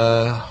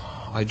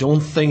 I don't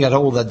think at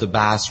all that the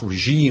Baas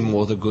regime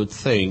was a good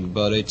thing,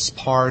 but it's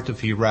part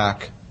of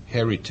Iraq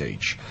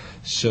heritage.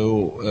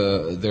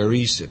 So there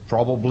is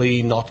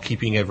probably not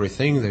keeping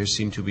everything. There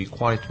seem to be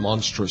quite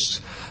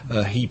monstrous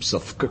heaps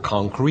of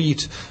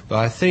concrete. But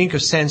I think a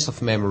sense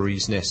of memory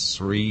is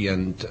necessary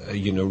and,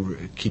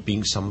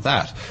 keeping some of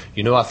that.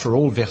 After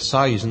all,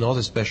 Versailles is not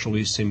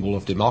especially a symbol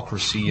of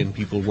democracy, and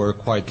people were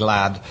quite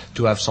glad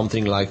to have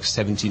something like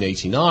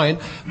 1789.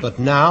 But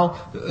now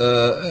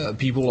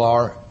people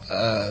are,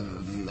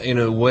 in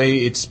a way,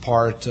 it's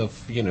part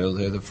of,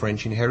 the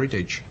French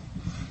heritage.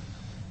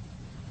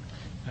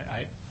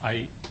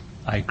 I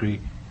agree.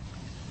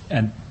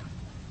 And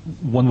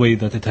one way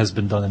that it has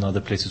been done in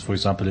other places, for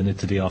example, in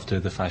Italy after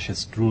the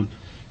fascist rule,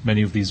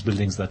 many of these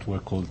buildings that were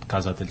called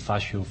Casa del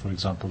Fascio, for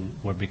example,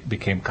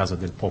 became Casa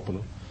del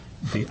Popolo.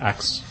 The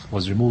axe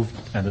was removed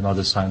and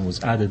another sign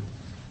was added,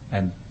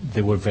 and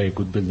they were very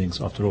good buildings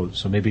after all.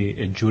 So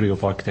maybe a jury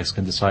of architects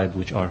can decide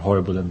which are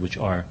horrible and which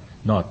are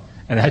not.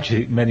 And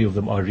actually, many of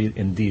them are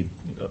indeed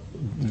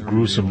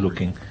gruesome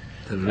looking.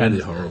 Really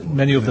horrible.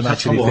 Many of them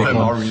actually take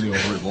on really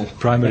horrible.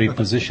 primary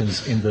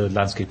positions in the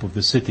landscape of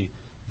the city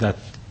that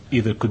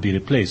either could be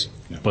replaced,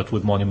 but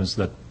with monuments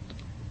that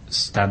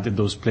stand in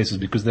those places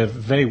because they're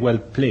very well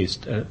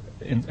placed,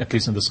 at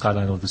least in the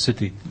skyline of the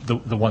city,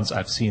 the ones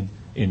I've seen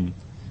in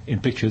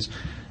pictures,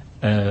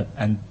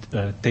 and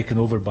taken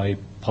over by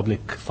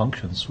public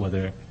functions.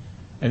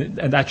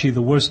 And actually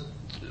the worst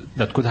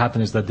that could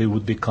happen is that they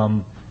would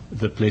become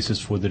the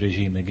places for the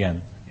regime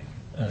again.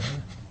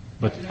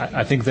 But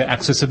I think the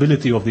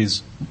accessibility of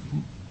these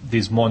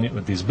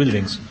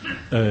buildings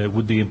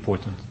would be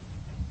important,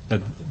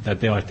 that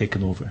they are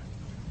taken over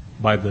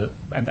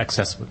and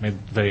accessible, made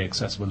very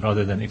accessible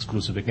rather than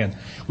exclusive again.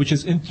 Which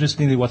is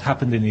interestingly what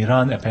happened in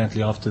Iran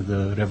apparently after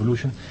the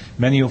revolution.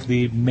 Many of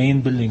the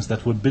main buildings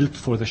that were built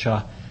for the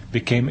Shah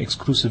became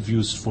exclusive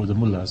use for the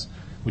mullahs,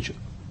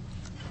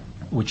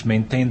 which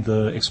maintained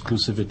the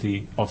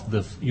exclusivity of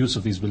the use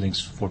of these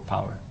buildings for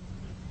power.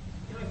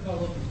 Can I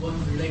follow up with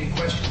one related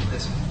question to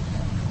this?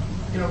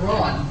 In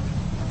Iran,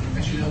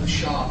 as you know, the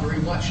Shah very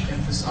much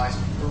emphasized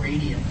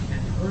Iranian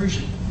and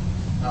Persian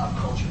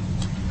culture,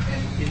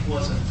 and it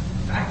was a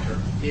factor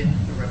in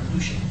the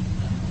revolution.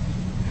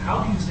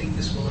 How do you think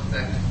this will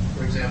affect,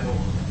 for example,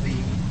 the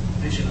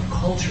vision of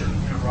culture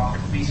in Iraq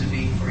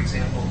vis-a-vis, for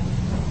example,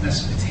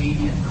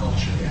 Mesopotamian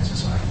culture and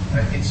society?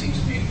 It seems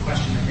to be a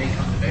question that may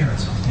come to bear at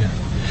some point.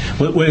 Yeah.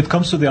 Well, when it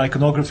comes to the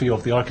iconography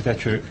of the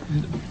architecture,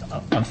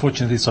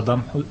 unfortunately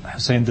Saddam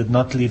Hussein did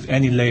not leave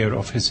any layer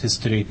of his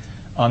history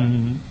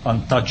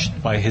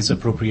untouched by his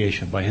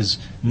appropriation, by his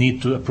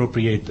need to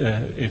appropriate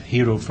a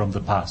hero from the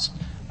past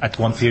at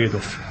one period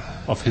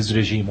of his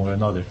regime or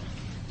another.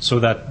 So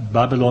that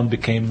Babylon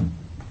became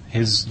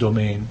his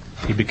domain,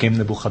 he became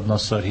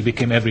Nebuchadnezzar, he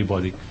became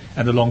everybody,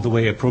 and along the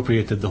way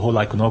appropriated the whole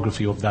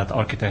iconography of that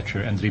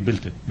architecture and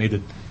rebuilt it, made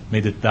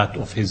it that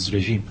of his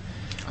regime.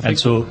 And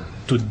so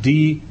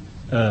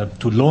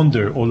to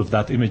launder all of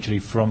that imagery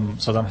from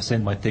Saddam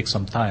Hussein might take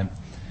some time,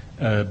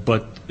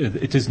 but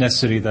it is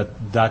necessary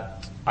that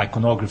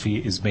iconography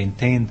is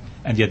maintained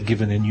and yet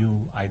given a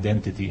new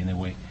identity in a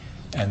way.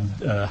 And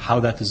how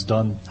that is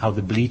done, how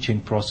the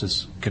bleaching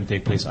process can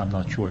take place, I'm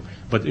not sure.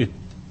 But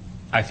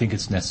I think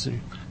it's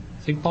necessary.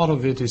 I think part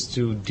of it is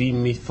to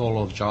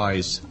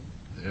demythologize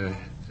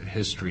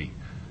history.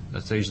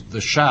 That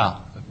the Shah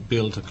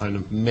built a kind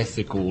of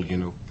mythical,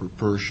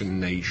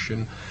 Persian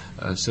nation.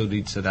 So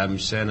did Saddam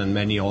Hussein and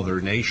many other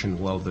nations.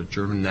 Well, the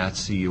German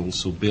Nazi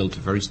also built a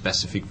very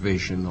specific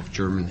vision of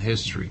German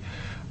history.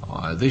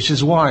 This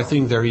is why I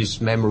think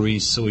memory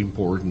is so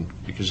important,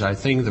 because I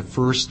think the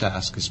first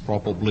task is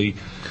probably,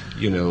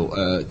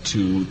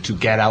 to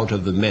get out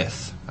of the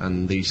myth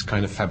and this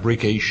kind of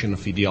fabrication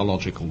of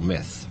ideological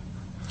myth.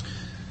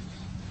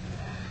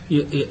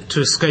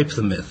 To escape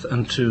the myth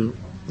and to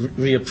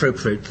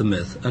reappropriate the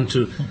myth and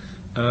to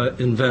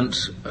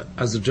invent,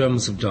 as the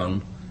Germans have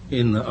done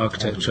in the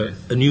architecture,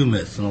 a new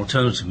myth, an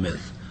alternative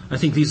myth. I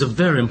think these are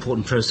very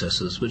important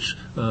processes which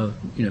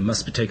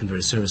must be taken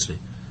very seriously.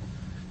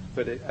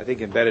 But I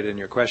think embedded in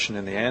your question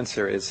and the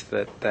answer is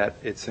that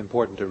it's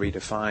important to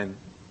redefine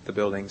the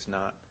buildings,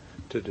 not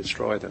to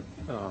destroy them.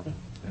 And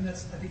I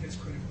think that's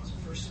critical as a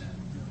first step.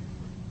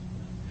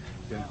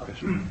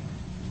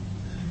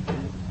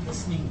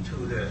 Listening to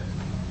the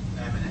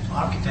eminent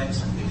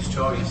architects and the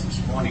historians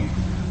this morning,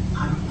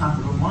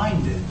 I'm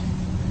reminded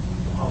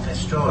of a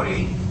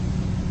story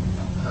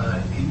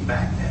in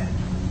Baghdad,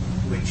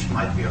 which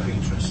might be of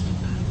interest.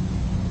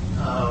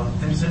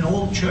 There's an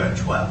old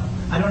church. Well,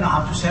 I don't know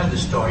how to sell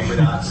this story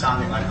without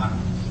sounding like I'm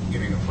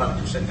giving a plug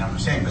to Saddam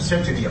Hussein, but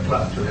certainly a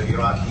plug to the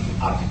Iraqi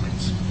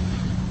architects.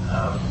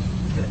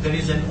 There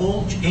is an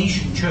old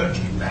ancient church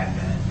in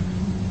Baghdad,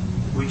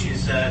 which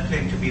is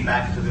claimed to be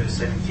back to the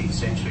 17th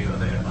century or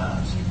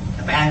thereabouts,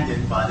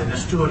 abandoned by the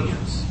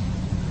Nestorians.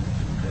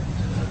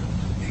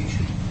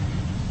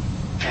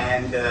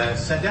 And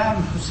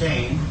Saddam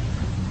Hussein,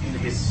 in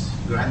his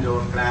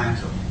grandeur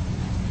plans of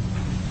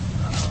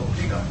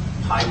opening up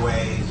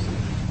highways,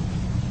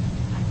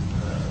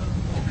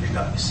 opening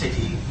up the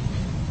city,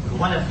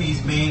 one of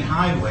these main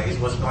highways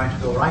was going to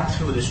go right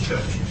through this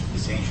church,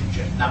 this ancient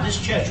church. Now, this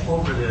church,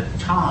 over the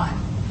time,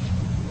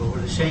 over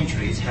the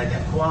centuries, had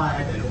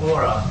acquired an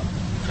aura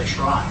of a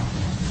shrine.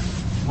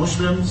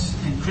 Muslims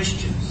and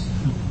Christians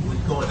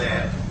would go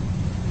there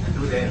and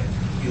do their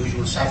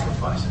usual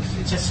sacrifices.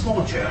 It's a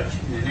small church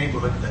in a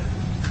neighborhood that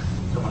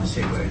I don't want to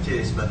say where it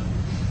is, but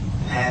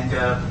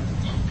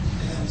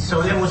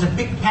so there was a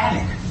big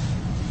panic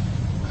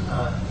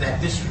that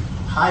this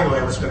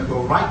highway was going to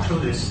go right through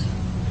this,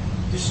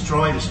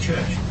 destroy this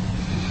church.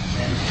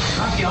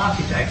 And the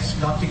architects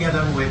got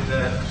together with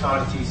the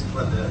authorities,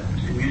 well, the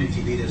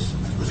community leaders.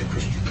 It was a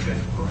Christian church,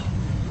 of course,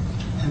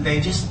 and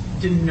they just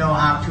didn't know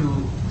how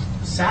to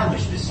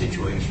salvage this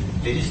situation.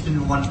 They just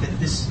didn't want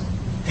this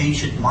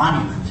ancient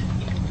monument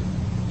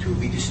to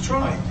be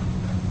destroyed.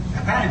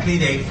 Apparently,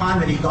 they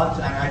finally I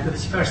got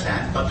this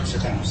firsthand, got to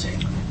Saddam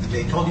Hussein.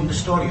 They told him the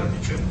story of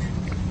the church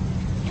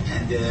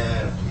and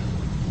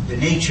the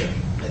nature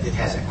that it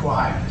has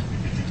acquired.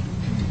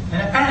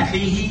 And apparently,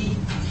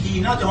 he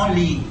not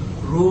only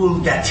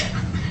ruled that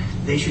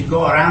they should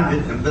go around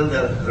it and build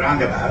a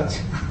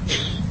roundabout,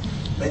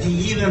 but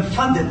he even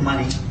funded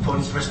money for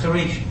its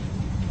restoration.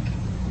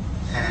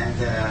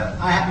 And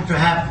I happen to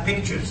have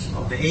pictures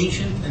of the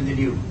ancient and the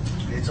new.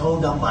 It's all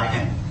done by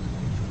him.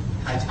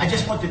 I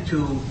just wanted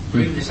to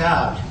bring this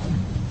out.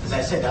 As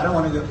I said, I don't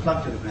want to give a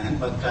plug to the man,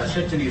 but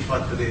certainly a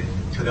plug to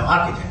the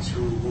architects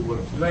who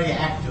were very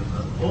active.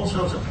 All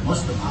sorts of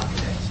Muslim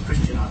architects,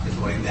 Christian architects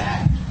were in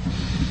that.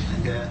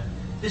 And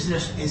this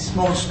is a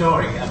small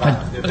story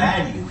about the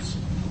values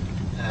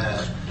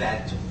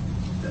that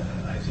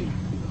I think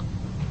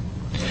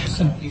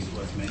is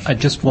worth mentioning. I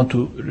just want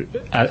to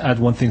add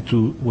one thing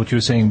to what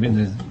you're saying in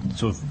the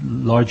sort of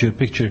larger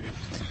picture.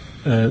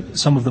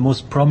 Some of the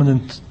most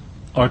prominent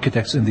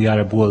architects in the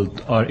Arab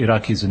world are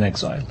Iraqis in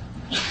exile.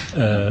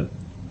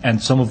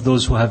 And some of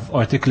those who have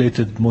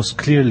articulated most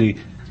clearly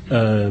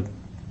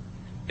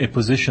a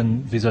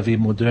position vis-à-vis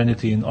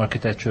modernity in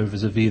architecture,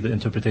 vis-à-vis the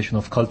interpretation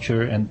of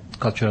culture and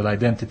cultural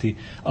identity,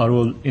 are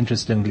all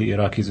interestingly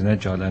Iraqis in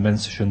exile. I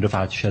mentioned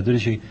Rifat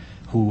Shadriji,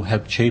 who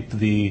helped shape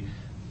the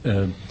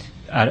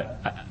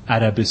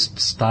Arabist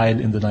style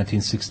in the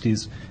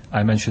 1960s.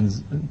 I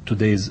mentioned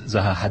today's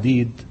Zaha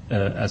Hadid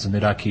as an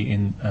Iraqi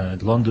in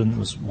London,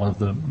 was one of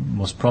the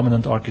most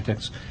prominent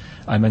architects.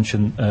 I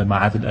mentioned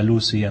Ma'ad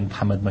al-Alusi and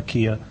Muhammad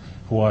Makiya,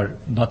 who are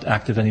not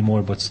active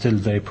anymore but still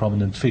very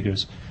prominent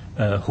figures,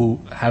 who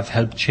have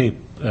helped shape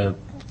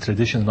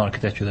tradition in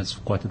architecture that's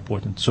quite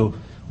important. So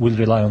we'll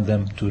rely on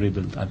them to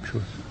rebuild, I'm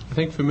sure. I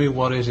think for me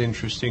what is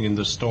interesting in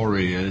the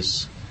story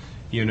is,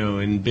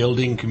 in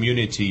building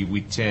community,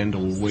 we tend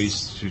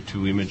always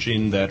to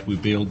imagine that we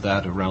build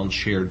that around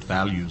shared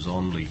values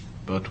only.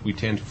 But we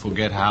tend to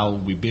forget how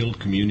we build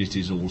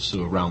communities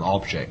also around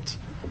objects,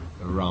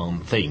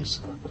 around things,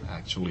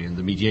 actually. And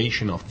the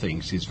mediation of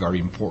things is very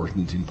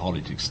important in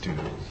politics, too.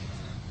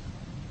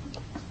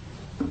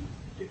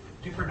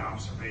 Different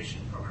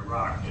observation from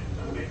Iraq,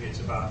 and maybe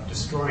it's about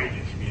destroying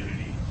a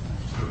community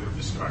through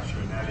infrastructure,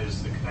 and that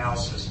is the canal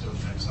system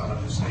that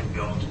Saddam Hussein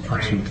built to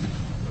drain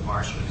the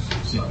marshes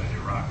in southern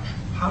Iraq.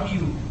 How do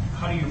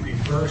you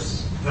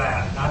reverse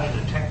that, not in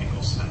a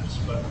technical sense,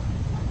 but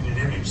in an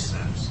image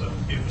sense of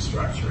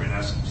infrastructure in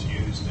essence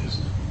used as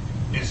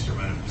an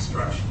instrument of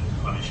destruction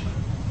and punishment?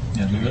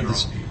 Yeah,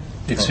 that's an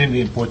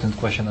extremely important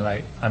question,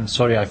 and I'm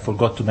sorry I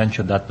forgot to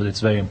mention that, but it's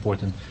very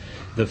important.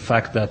 The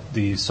fact that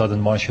the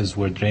southern marshes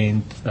were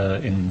drained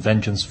in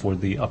vengeance for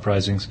the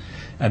uprisings,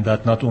 and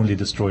that not only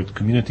destroyed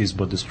communities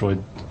but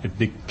destroyed a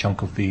big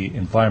chunk of the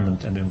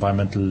environment and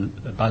environmental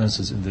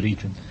balances in the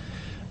region.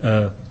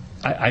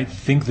 I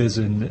think there's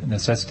a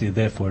necessity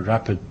there for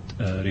rapid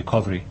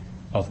recovery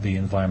of the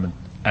environment,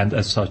 and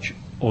as such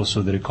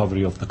also the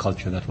recovery of the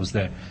culture that was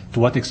there. To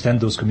what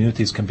extent those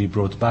communities can be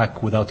brought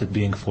back without it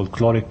being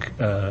folkloric,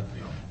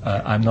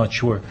 I'm not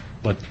sure,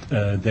 but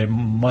there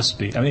must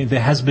be. I mean,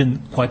 there has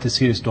been quite a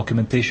serious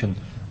documentation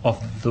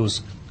of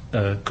those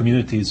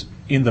communities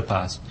in the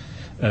past.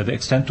 The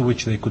extent to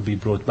which they could be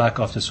brought back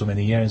after so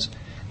many years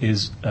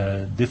is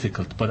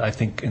difficult, but I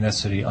think a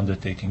necessary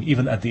undertaking,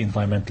 even at the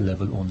environmental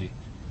level only.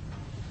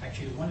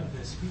 Actually, one of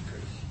the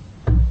speakers,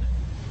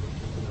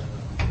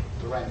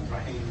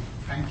 Rahim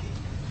Franki,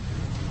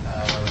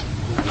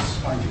 who was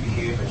going to be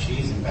here, but she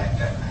is in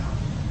Baghdad now.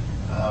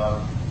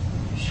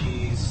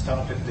 She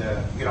started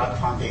the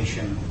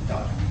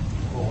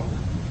IraqFoundation.org.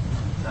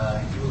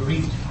 You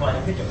read quite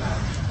a bit about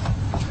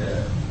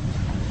the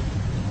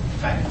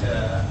fact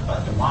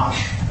about the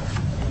marsh,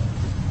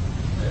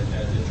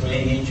 the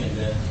drainage and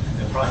the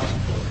project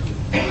for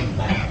building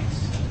lands.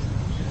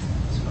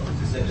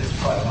 So there's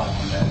quite a lot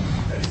on that.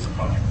 That is the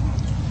project.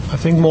 I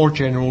think more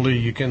generally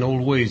you can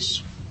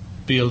always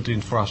build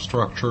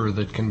infrastructure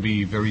that can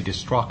be very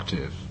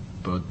destructive,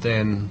 but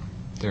then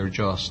they're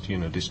just,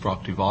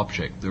 destructive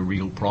objects. The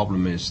real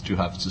problem is to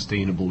have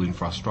sustainable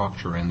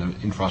infrastructure, and the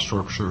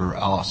infrastructure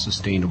are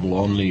sustainable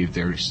only if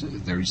there is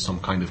some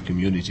kind of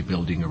community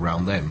building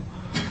around them.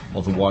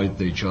 Otherwise,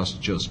 they're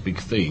just big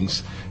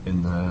things,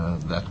 and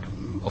that,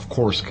 of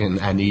course, can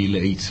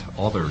annihilate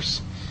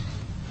others.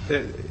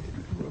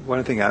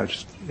 One thing I would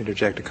just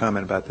interject a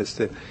comment about this.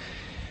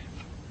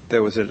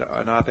 There was an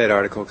op-ed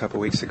article a couple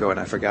of weeks ago, and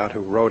I forgot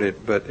who wrote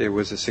it, but it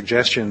was a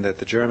suggestion that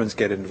the Germans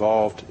get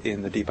involved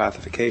in the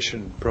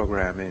de-Baathification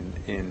program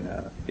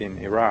in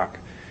Iraq.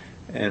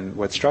 And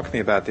what struck me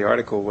about the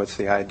article was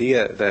the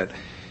idea that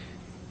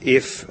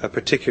if a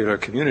particular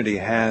community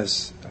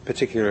has a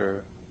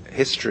particular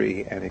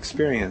history and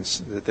experience,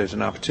 that there's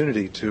an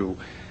opportunity to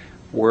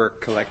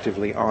work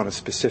collectively on a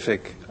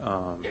specific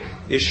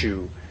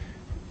issue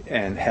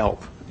and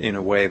help in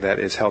a way that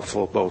is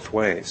helpful both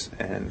ways.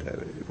 And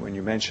when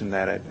you mentioned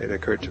that, it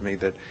occurred to me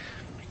that,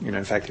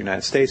 in fact, the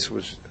United States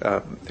was,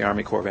 the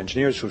Army Corps of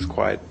Engineers was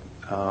quite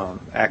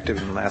active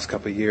in the last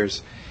couple of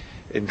years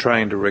in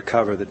trying to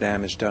recover the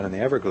damage done in the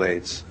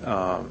Everglades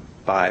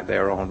by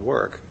their own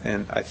work.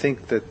 And I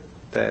think that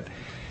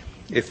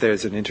if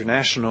there's an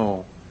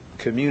international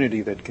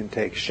community that can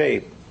take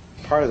shape,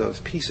 part of those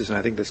pieces, and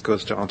I think this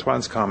goes to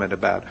Antoine's comment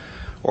about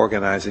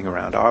organizing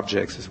around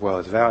objects as well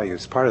as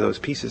values, part of those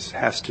pieces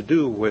has to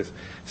do with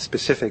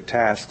specific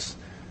tasks,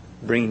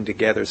 bringing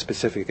together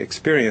specific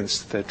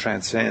experience that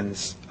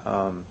transcends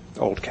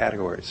old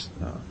categories,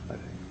 I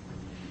think.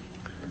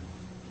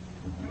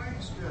 Can I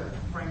ask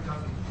Frank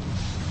Duncan,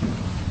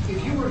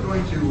 if you were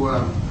going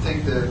to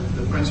take the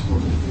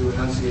principles that you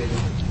enunciated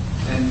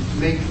and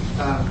make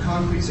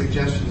concrete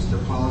suggestions to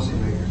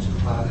policymakers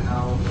about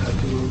how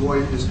to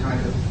avoid this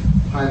kind of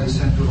highly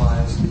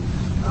centralized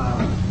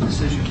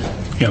decision making,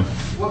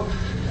 what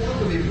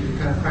would be the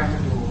kind of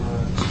practical?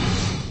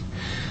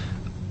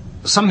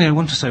 Something I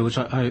want to say, which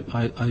I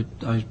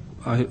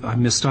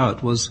missed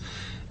out, was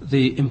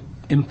the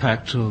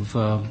impact of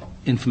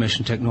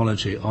information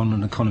technology on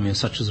an economy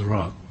such as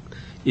Iraq.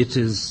 It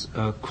is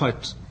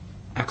quite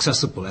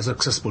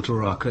accessible to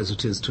Iraq as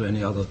it is to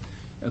any other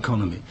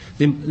economy.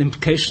 The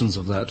implications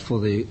of that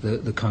for the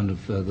kind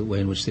of the way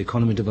in which the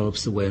economy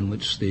develops, the way in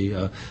which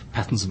the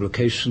patterns of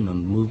location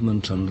and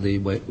movement and the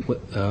way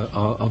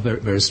are very,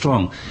 very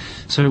strong.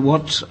 So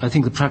what I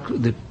think the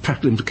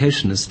practical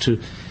implication is to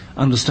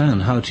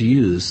understand how to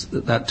use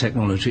that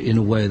technology in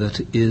a way that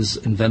is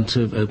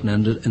inventive,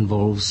 open-ended,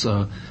 involves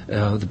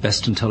the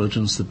best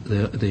intelligence,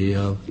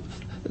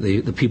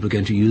 the people are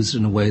going to use it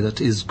in a way that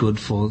is good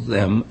for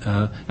them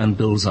and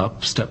builds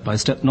up step by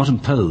step, not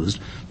imposed,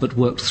 but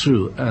worked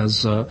through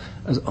as in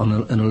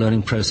a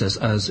learning process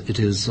as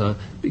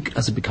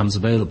it becomes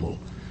available.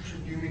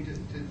 Should you mean to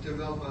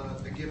develop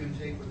a give and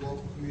take with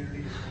local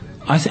communities?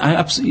 I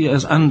absolutely,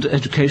 yes, and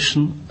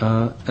education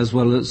as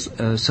well as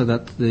so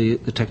that the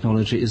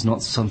technology is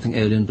not something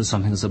alien, but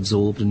something that's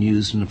absorbed and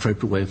used in an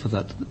appropriate way for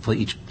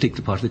each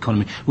particular part of the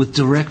economy, with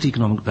direct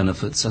economic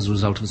benefits as a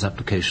result of its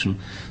application.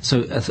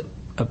 So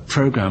a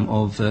program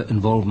of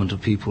involvement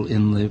of people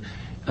in the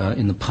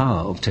power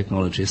of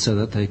technology, so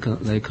that they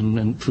can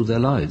improve their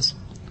lives.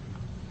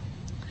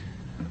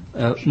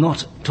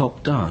 Not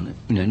top down,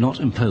 not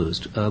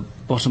imposed,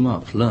 bottom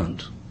up,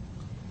 learned.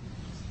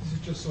 This is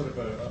just sort of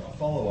a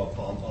follow-up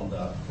on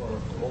that for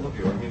all of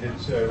you. I mean,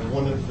 it's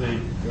one of the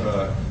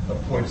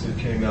points that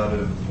came out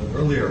of the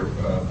earlier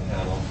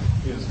panel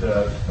is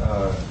that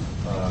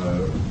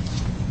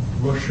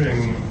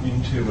rushing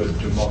into a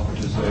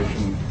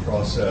democratization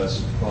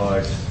process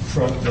by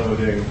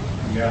front-loading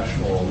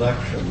national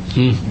elections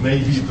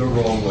may be the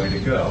wrong way to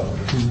go.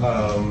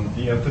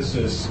 The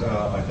emphasis,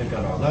 I think,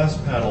 on our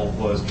last panel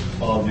was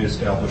on the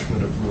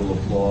establishment of rule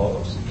of law,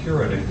 of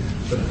security.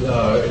 But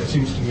it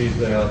seems to me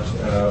that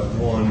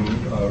one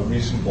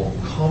reasonable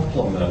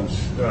complement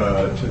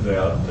to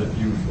that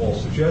you've all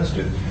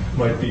suggested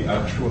might be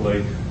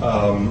actually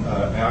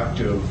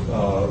active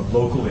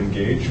local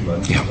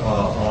engagement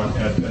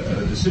at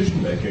a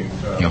decision-making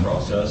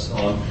process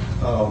on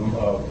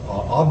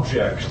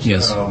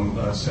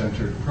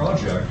object-centered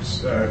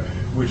projects,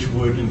 which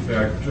would, in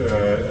fact,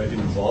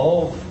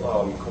 involve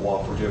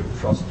cooperative,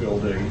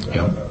 trust-building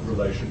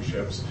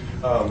relationships,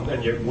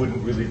 and yet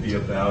wouldn't really be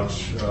about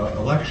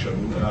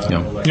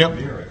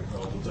electioneering.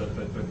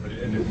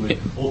 and it would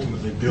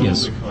ultimately build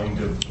Yes. the kind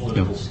of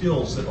political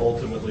skills that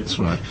ultimately push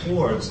right.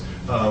 towards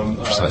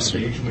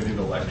Precisely. engagement in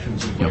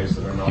elections in ways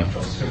that are not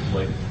just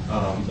simply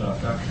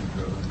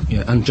faction-driven.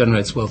 Yeah, and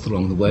generates wealth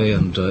along the way,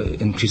 and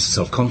increases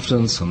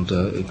self-confidence, and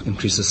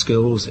increases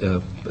skills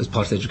as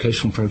part of the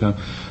education program.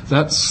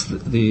 That's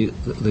the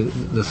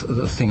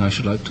thing I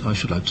should like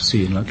to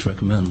see and like to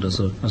recommend as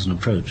an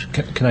approach.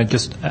 Can I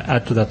just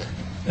add to that?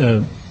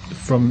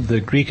 From the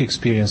Greek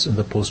experience in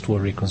the post-war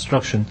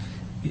reconstruction,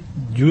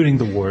 during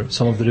the war,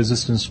 some of the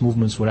resistance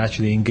movements were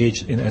actually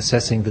engaged in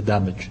assessing the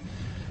damage,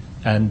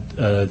 and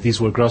these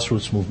were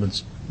grassroots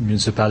movements.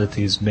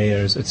 Municipalities,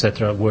 mayors,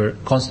 etc., were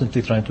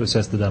constantly trying to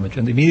assess the damage.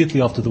 And immediately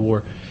after the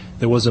war,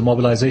 there was a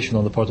mobilization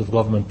on the part of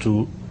government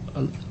to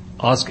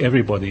ask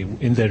everybody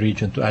in their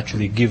region to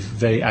actually give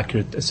very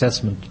accurate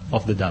assessment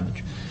of the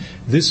damage.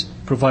 This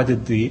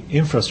provided the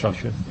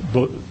infrastructure,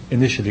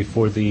 initially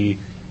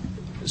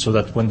so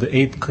that when the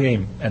aid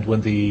came and when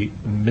the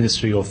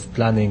Ministry of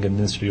Planning and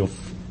Ministry of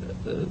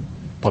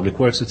Public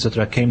Works,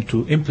 etc., came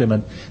to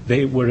implement,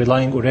 they were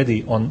relying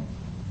already on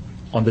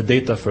the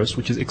data first,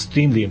 which is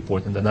extremely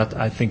important, and that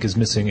I think is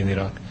missing in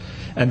Iraq.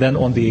 And then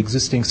on the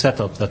existing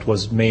setup that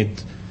was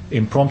made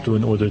impromptu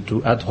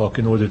ad hoc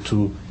in order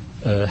to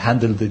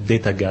handle the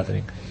data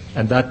gathering.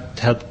 And that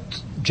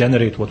helped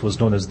generate what was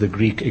known as the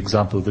Greek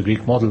example, the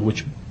Greek model,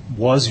 which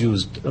was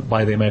used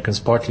by the Americans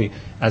partly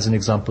as an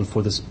example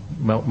for this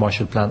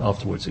Marshall Plan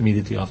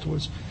immediately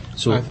afterwards.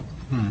 So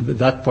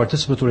that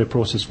participatory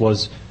process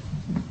was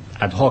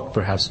ad hoc,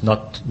 perhaps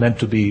not meant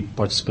to be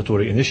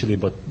participatory initially,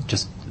 but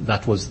just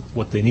that was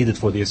what they needed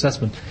for the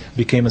assessment,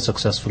 became a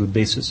successful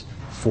basis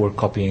for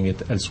copying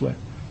it elsewhere.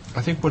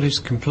 I think what is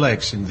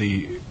complex in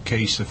the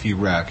case of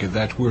Iraq is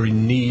that we're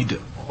in need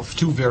of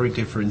two very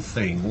different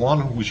things.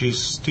 One, which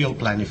is still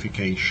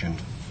planification,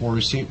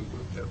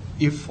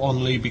 if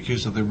only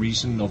because of the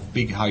reason of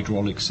big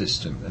hydraulic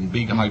system. And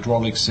big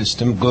hydraulic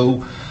system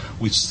go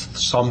with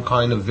some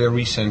kind of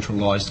very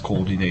centralized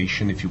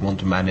coordination if you want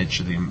to manage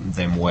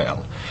them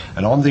well.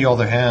 And on the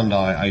other hand,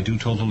 I do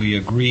totally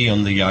agree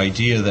on the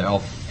idea that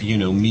of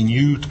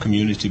minute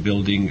community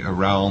building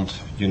around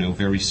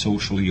very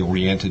socially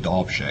oriented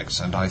objects.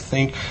 And I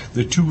think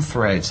the two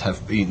threads have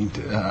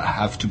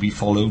to be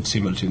followed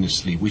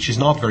simultaneously, which is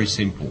not very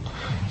simple.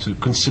 So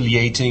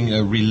conciliating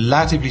a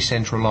relatively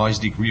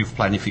centralized degree of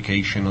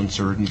planification on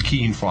certain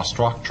key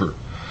infrastructure,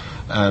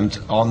 and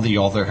on the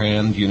other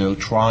hand,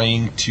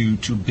 trying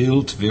to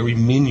build very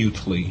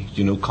minutely,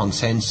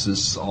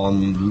 consensus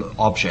on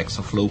objects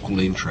of local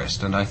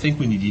interest. And I think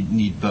we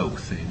need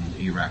both in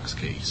Iraq's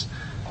case.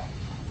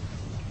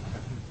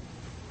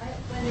 I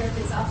wonder if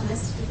it's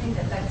optimistic to think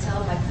that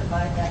Bechtel might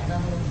provide that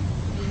level of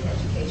media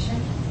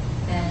education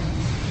and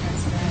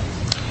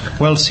transparent.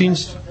 Well,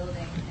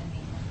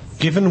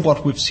 given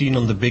what we've seen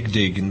on the Big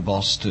Dig in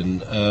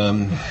Boston,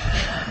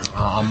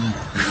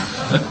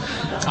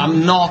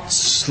 I'm not,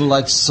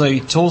 let's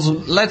say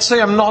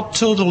I'm not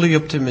totally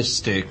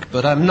optimistic,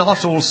 but I'm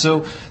not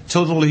also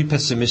totally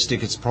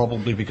pessimistic. It's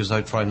probably because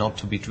I try not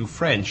to be too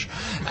French.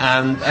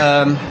 And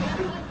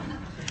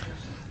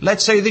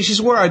let's say this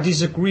is where I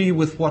disagree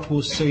with what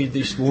was said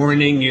this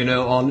morning,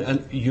 on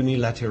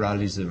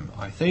unilateralism.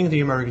 I think the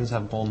Americans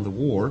have won the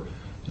war.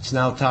 It's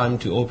now time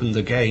to open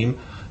the game.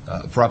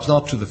 Perhaps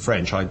not to the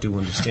French. I do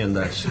understand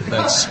that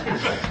that's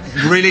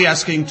really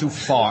asking too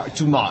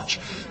much.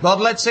 But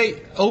let's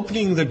say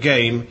opening the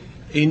game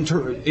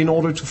in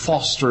order to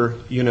foster,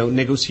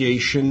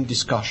 negotiation,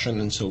 discussion,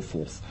 and so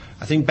forth.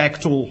 I think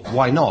Bechtel,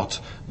 why not?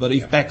 But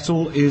if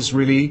Bechtel is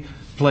really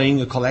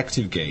playing a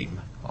collective game,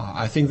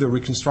 I think the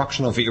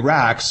reconstruction of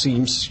Iraq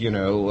seems,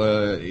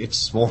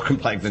 it's more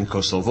complex than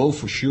Kosovo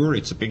for sure.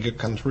 It's a bigger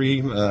country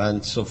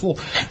and so forth.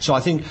 So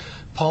I think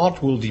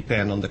part will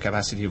depend on the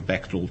capacity of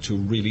Bechtel to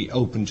really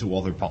open to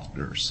other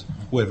partners,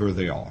 whoever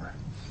they are.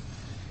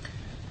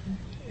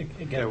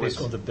 Again,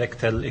 based on the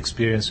Bechtel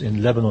experience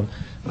in Lebanon,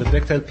 the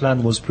Bechtel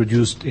plan was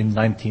produced in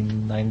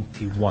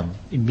 1991,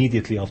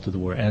 immediately after the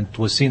war, and it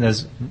was seen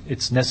as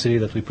it's necessary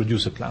that we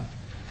produce a plan.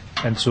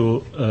 And so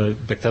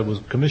Bechtel was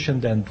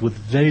commissioned, and with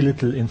very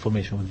little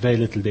information, with very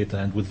little data,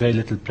 and with very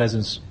little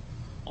presence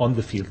on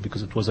the field,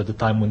 because it was at the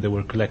time when they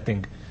were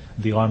collecting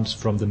the arms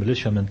from the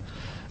militiamen,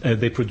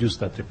 they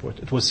produced that report.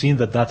 It was seen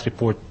that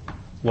report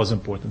was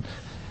important.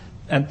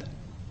 And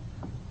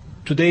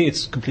today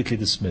it's completely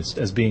dismissed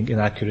as being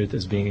inaccurate,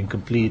 as being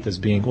incomplete, as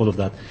being all of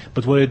that.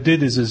 But what it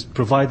did is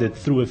provided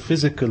through a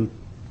physical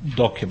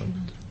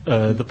document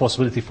the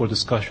possibility for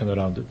discussion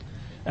around it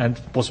and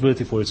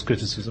possibility for its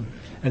criticism.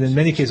 And in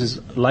many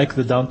cases, like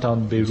the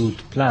downtown Beirut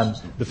plan,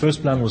 the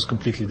first plan was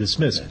completely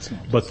dismissed.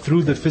 But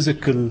through the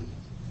physical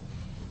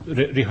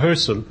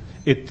rehearsal,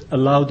 it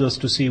allowed us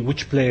to see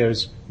which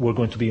players were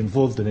going to be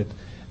involved in it,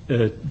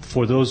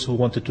 for those who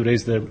wanted to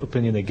raise their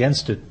opinion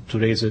against it, to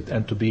raise it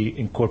and to be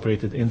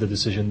incorporated in the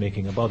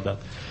decision-making about that.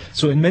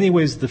 So in many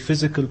ways, the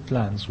physical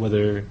plans,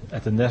 whether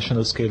at the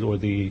national scale or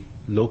the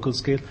local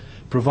scale,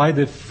 provide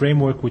a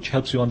framework which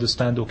helps you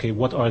understand, okay,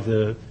 what are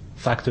the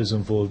factors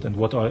involved and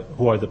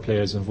who are the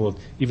players involved,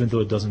 even though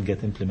it doesn't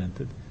get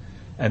implemented.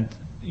 And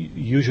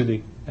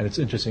usually, and it's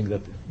interesting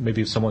that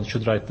maybe someone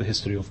should write the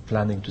history of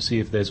planning to see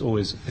if there's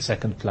always a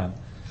second plan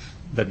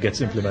that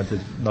gets implemented,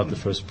 not the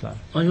first plan.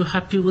 Are you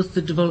happy with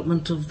the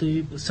development of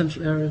the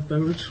central area of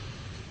Beirut?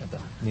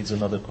 That needs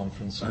another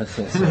conference. I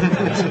thought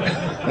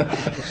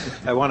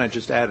so. I want to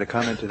just add a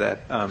comment to that.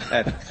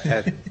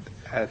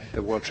 At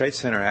the World Trade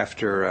Center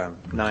after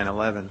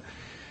 9/11,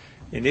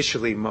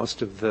 initially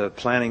most of the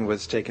planning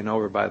was taken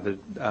over by the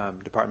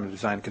Department of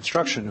Design and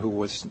Construction, who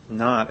was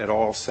not at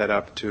all set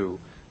up to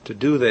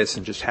do this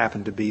and just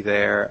happened to be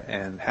there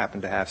and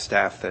happened to have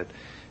staff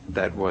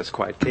that was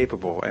quite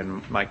capable.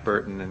 And Mike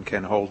Burton and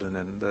Ken Holden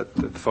and the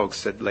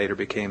folks that later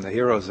became the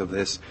heroes of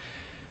this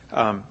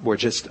were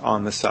just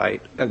on the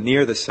site,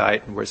 near the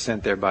site, and were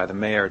sent there by the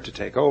mayor to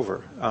take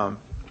over.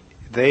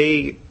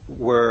 They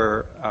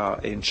were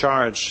in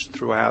charge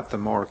throughout the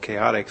more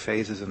chaotic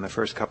phases in the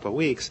first couple of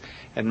weeks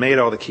and made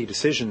all the key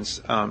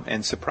decisions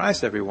and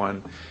surprised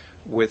everyone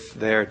with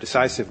their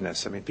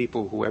decisiveness. I mean,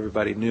 people who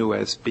everybody knew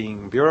as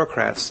being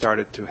bureaucrats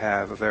started to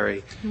have a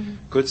very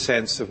good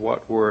sense of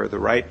what were the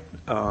right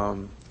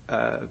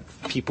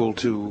people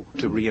to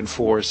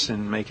reinforce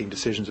in making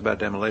decisions about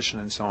demolition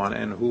and so on,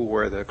 and who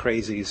were the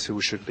crazies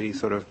who should be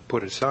sort of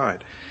put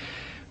aside.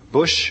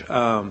 Bush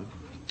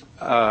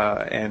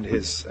and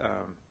his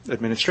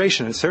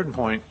administration at a certain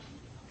point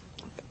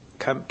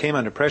came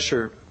under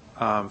pressure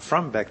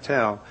from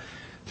Bechtel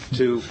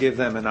to give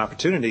them an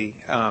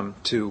opportunity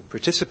to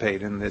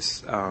participate in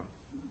this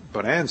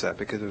bonanza,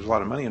 because there was a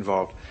lot of money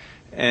involved.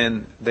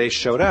 And they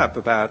showed up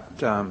about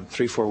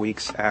 3-4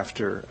 weeks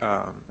after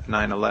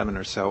 9/11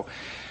 or so,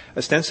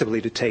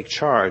 ostensibly to take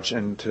charge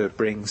and to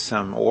bring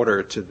some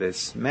order to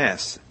this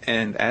mess.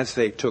 And as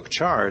they took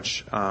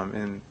charge,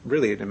 in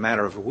really in a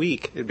matter of a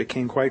week, it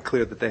became quite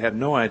clear that they had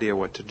no idea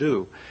what to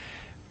do.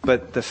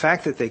 But the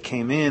fact that they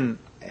came in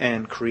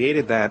and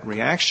created that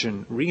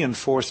reaction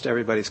reinforced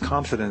everybody's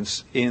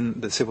confidence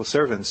in the civil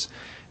servants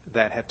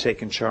that had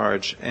taken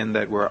charge and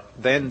that were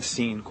then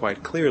seen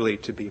quite clearly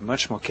to be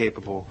much more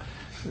capable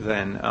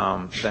than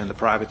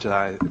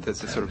the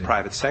sort of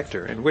private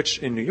sector, in which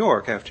in New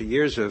York, after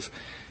years of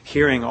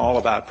hearing all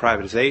about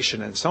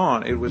privatization and so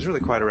on, it was really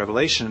quite a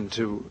revelation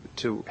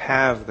to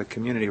have the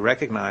community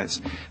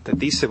recognize that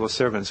these civil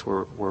servants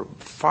were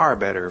far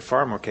better,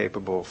 far more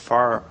capable,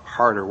 far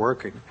harder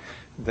working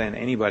than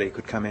anybody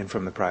could come in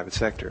from the private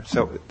sector.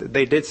 So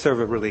they did serve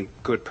a really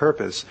good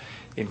purpose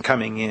in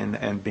coming in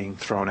and being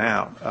thrown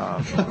out.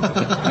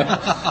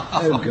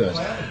 Oh, good.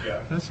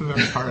 That's a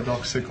very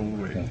paradoxical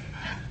way.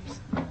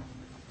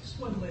 Just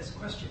one last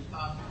question.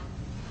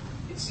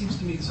 It seems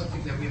to me that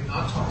something that we have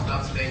not talked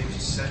about today, which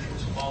is central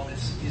to all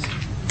this, is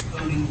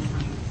owning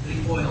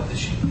the oil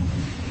issue.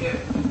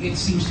 It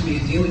seems to me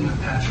in dealing with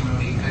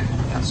patrimony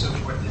and so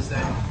forth is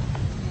that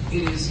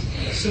it is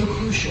so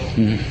crucial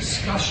in the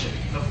discussion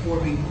of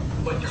forming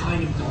what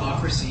kind of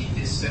democracy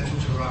is central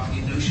to Iraq,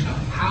 the notion of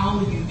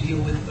how you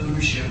deal with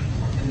ownership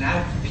and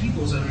that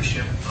people's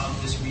ownership of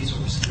this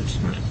resource.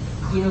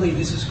 Clearly,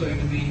 this is going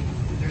to be,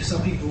 there's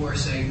some people who are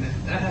saying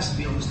that has to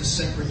be almost a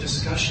separate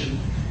discussion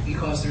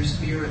because there's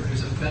fear if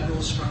there's a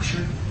federal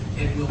structure,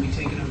 it will be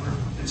taken over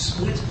and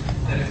split,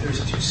 that if there's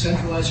a too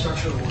centralized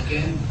structure, it will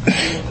again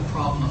deal with the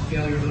problem of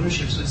failure of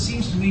ownership. So it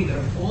seems to me that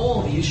of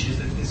all the issues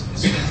that is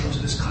central to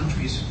this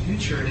country's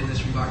future in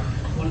this regard,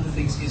 one of the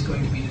things is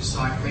going to be to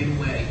decide right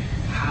away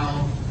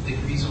how the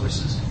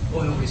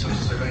oil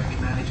resources are going to be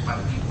managed by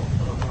the people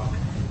of Iraq.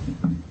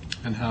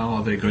 And how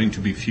are they going to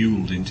be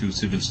fueled into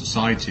civil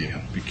society?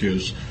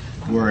 Because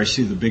where I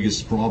see the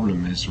biggest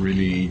problem is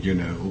really,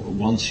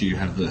 once you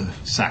have the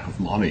sack of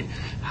money,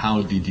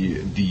 how do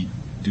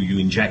you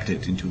inject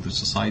it into the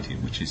society,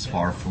 which is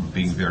far from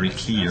being very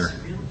clear.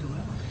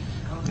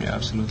 Yeah,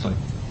 absolutely.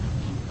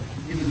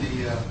 Even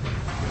the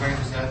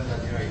ranges that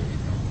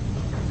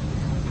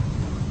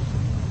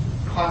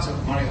pots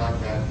of money like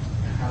that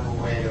have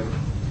a way of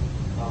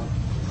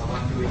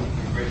undoing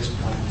the greatest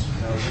plans.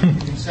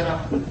 You can set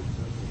up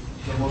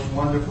the most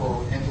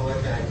wonderful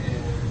intellect and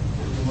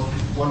the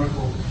most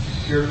wonderful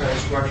bureaucratic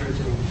structure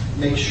to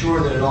make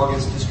sure that it all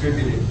gets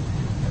distributed.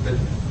 But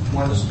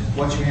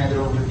once you hand it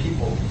over to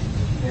people,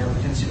 they have a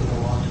tendency to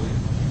hold on to it.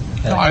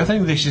 No, I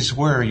think this is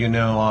where,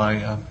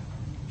 I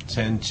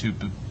tend to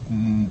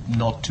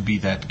not to be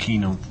that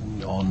keen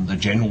on the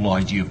general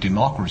idea of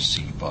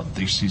democracy, but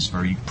this is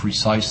very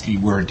precisely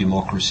where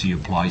democracy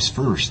applies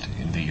first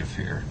in the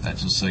affair.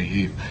 That's to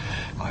say,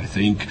 I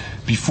think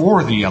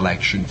before the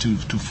election, to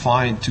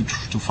find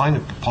a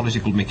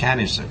political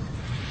mechanism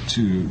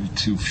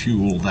to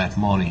fuel that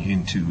money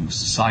into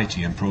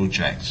society and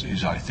projects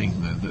is, I think,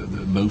 the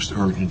most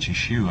urgent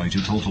issue. I do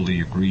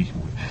totally agree.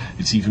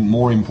 It's even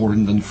more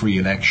important than free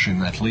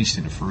election, at least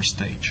in the first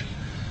stage.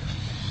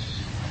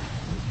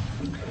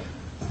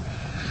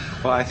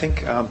 Well, I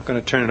think I'm going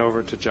to turn it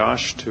over to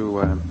Josh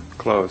to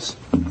close.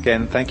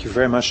 Again, thank you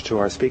very much to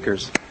our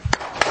speakers.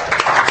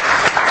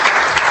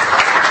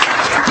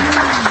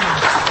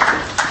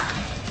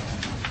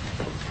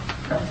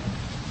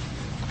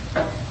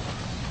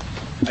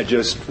 I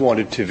just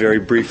wanted to very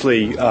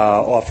briefly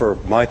offer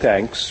my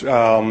thanks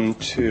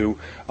to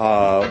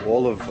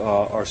all of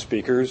our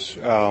speakers,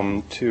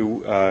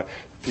 to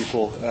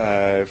people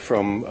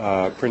from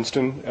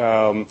Princeton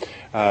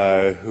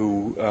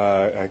who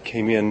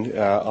came in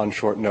on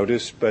short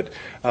notice, but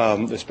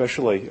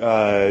especially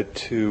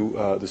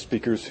to the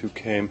speakers who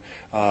came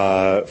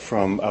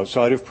from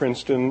outside of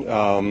Princeton,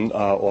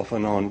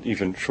 often on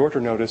even shorter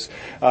notice,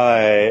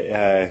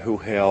 who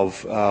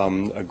have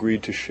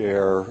agreed to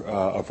share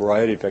a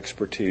variety of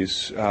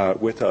expertise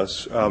with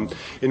us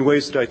in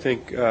ways that I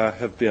think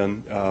have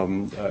been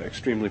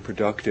extremely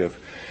productive.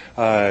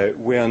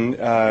 When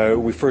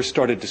we first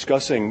started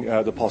discussing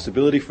the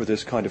possibility for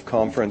this kind of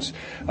conference,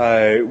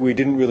 we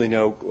didn't really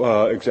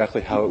know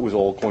exactly how it was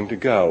all going to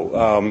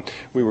go.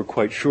 We were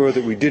quite sure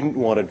that we didn't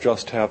want to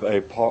just have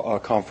a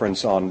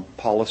conference on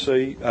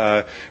policy.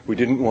 We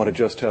didn't want to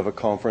just have a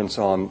conference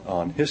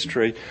on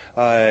history.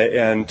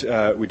 And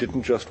we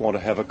didn't just want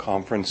to have a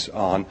conference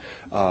on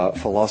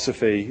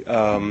philosophy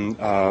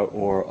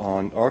or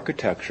on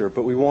architecture,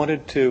 but we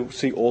wanted to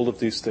see all of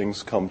these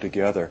things come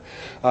together.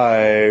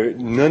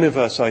 None of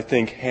us, I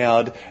think,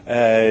 had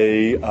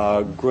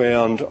a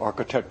grand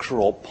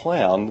architectural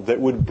plan that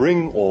would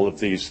bring all of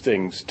these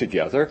things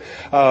together.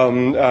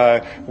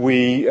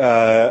 We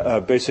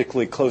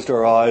basically closed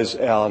our eyes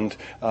and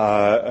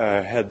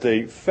had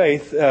the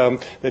faith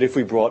that if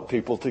we brought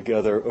people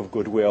together of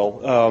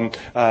goodwill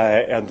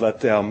and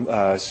let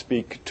them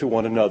speak to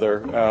one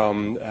another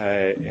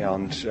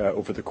and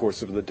over the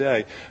course of the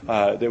day,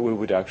 that we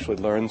would actually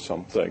learn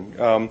something.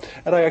 And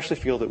I actually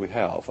feel that we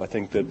have. I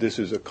think that this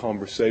is a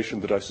conversation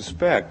that I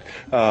suspect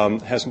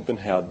hasn't been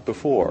had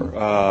before.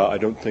 I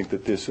don't think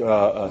that this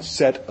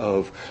set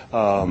of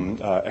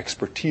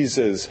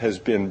expertises has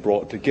been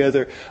brought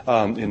together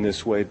in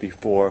this way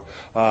before.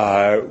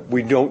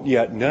 We don't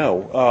yet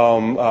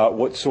know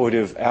what sort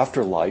of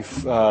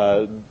afterlife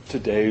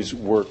today's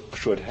work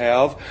should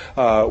have.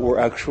 We're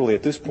actually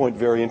at this point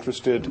very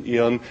interested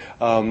in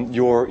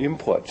your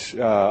input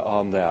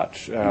on that,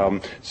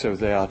 so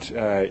that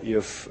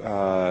if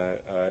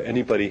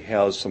anybody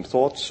has some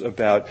thoughts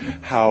about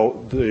how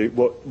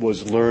what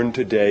was learned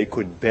today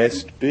could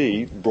best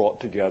be brought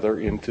together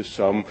into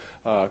some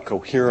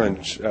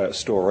coherent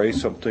story,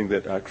 something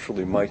that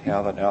actually might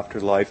have an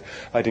afterlife,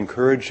 I'd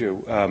encourage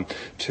you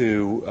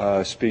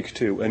to speak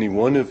to any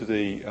one of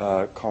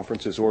the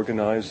conference's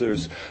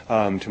organizers,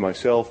 to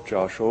myself,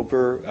 Josh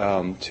Ober,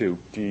 to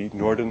Guy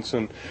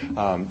Nordenson,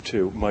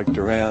 to Mike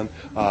Duran,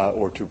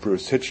 or to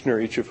Bruce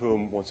Hitchner, each of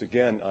whom, once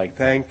again, I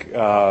thank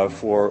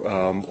for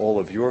all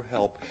of your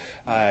help,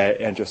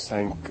 and just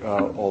thank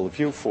all of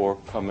you for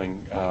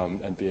coming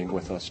and being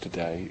with us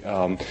today.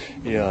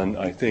 And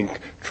I think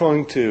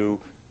trying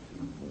to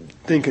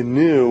think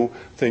anew,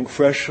 think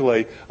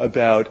freshly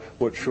about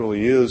what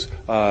surely is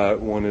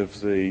one of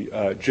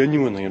the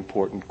genuinely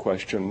important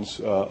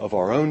questions of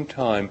our own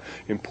time,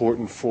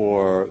 important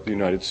for the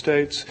United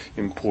States,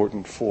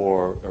 important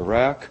for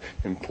Iraq,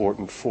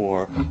 important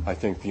for, I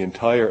think, the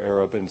entire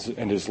Arab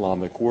and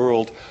Islamic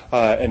world,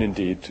 and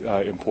indeed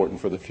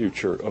important for the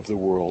future of the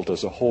world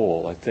as a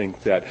whole. I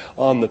think that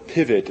on the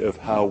pivot of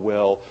how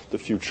well the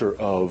future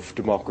of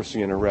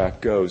democracy in Iraq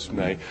goes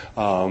may,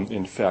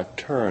 in fact,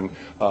 turn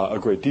a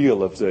great deal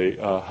of the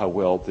how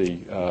well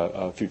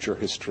the future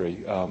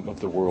history of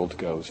the world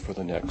goes for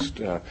the next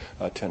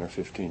 10 or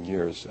 15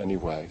 years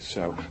anyway.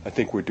 So I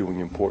think we're doing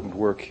important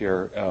work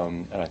here,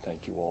 and I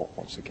thank you all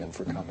once again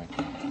for coming.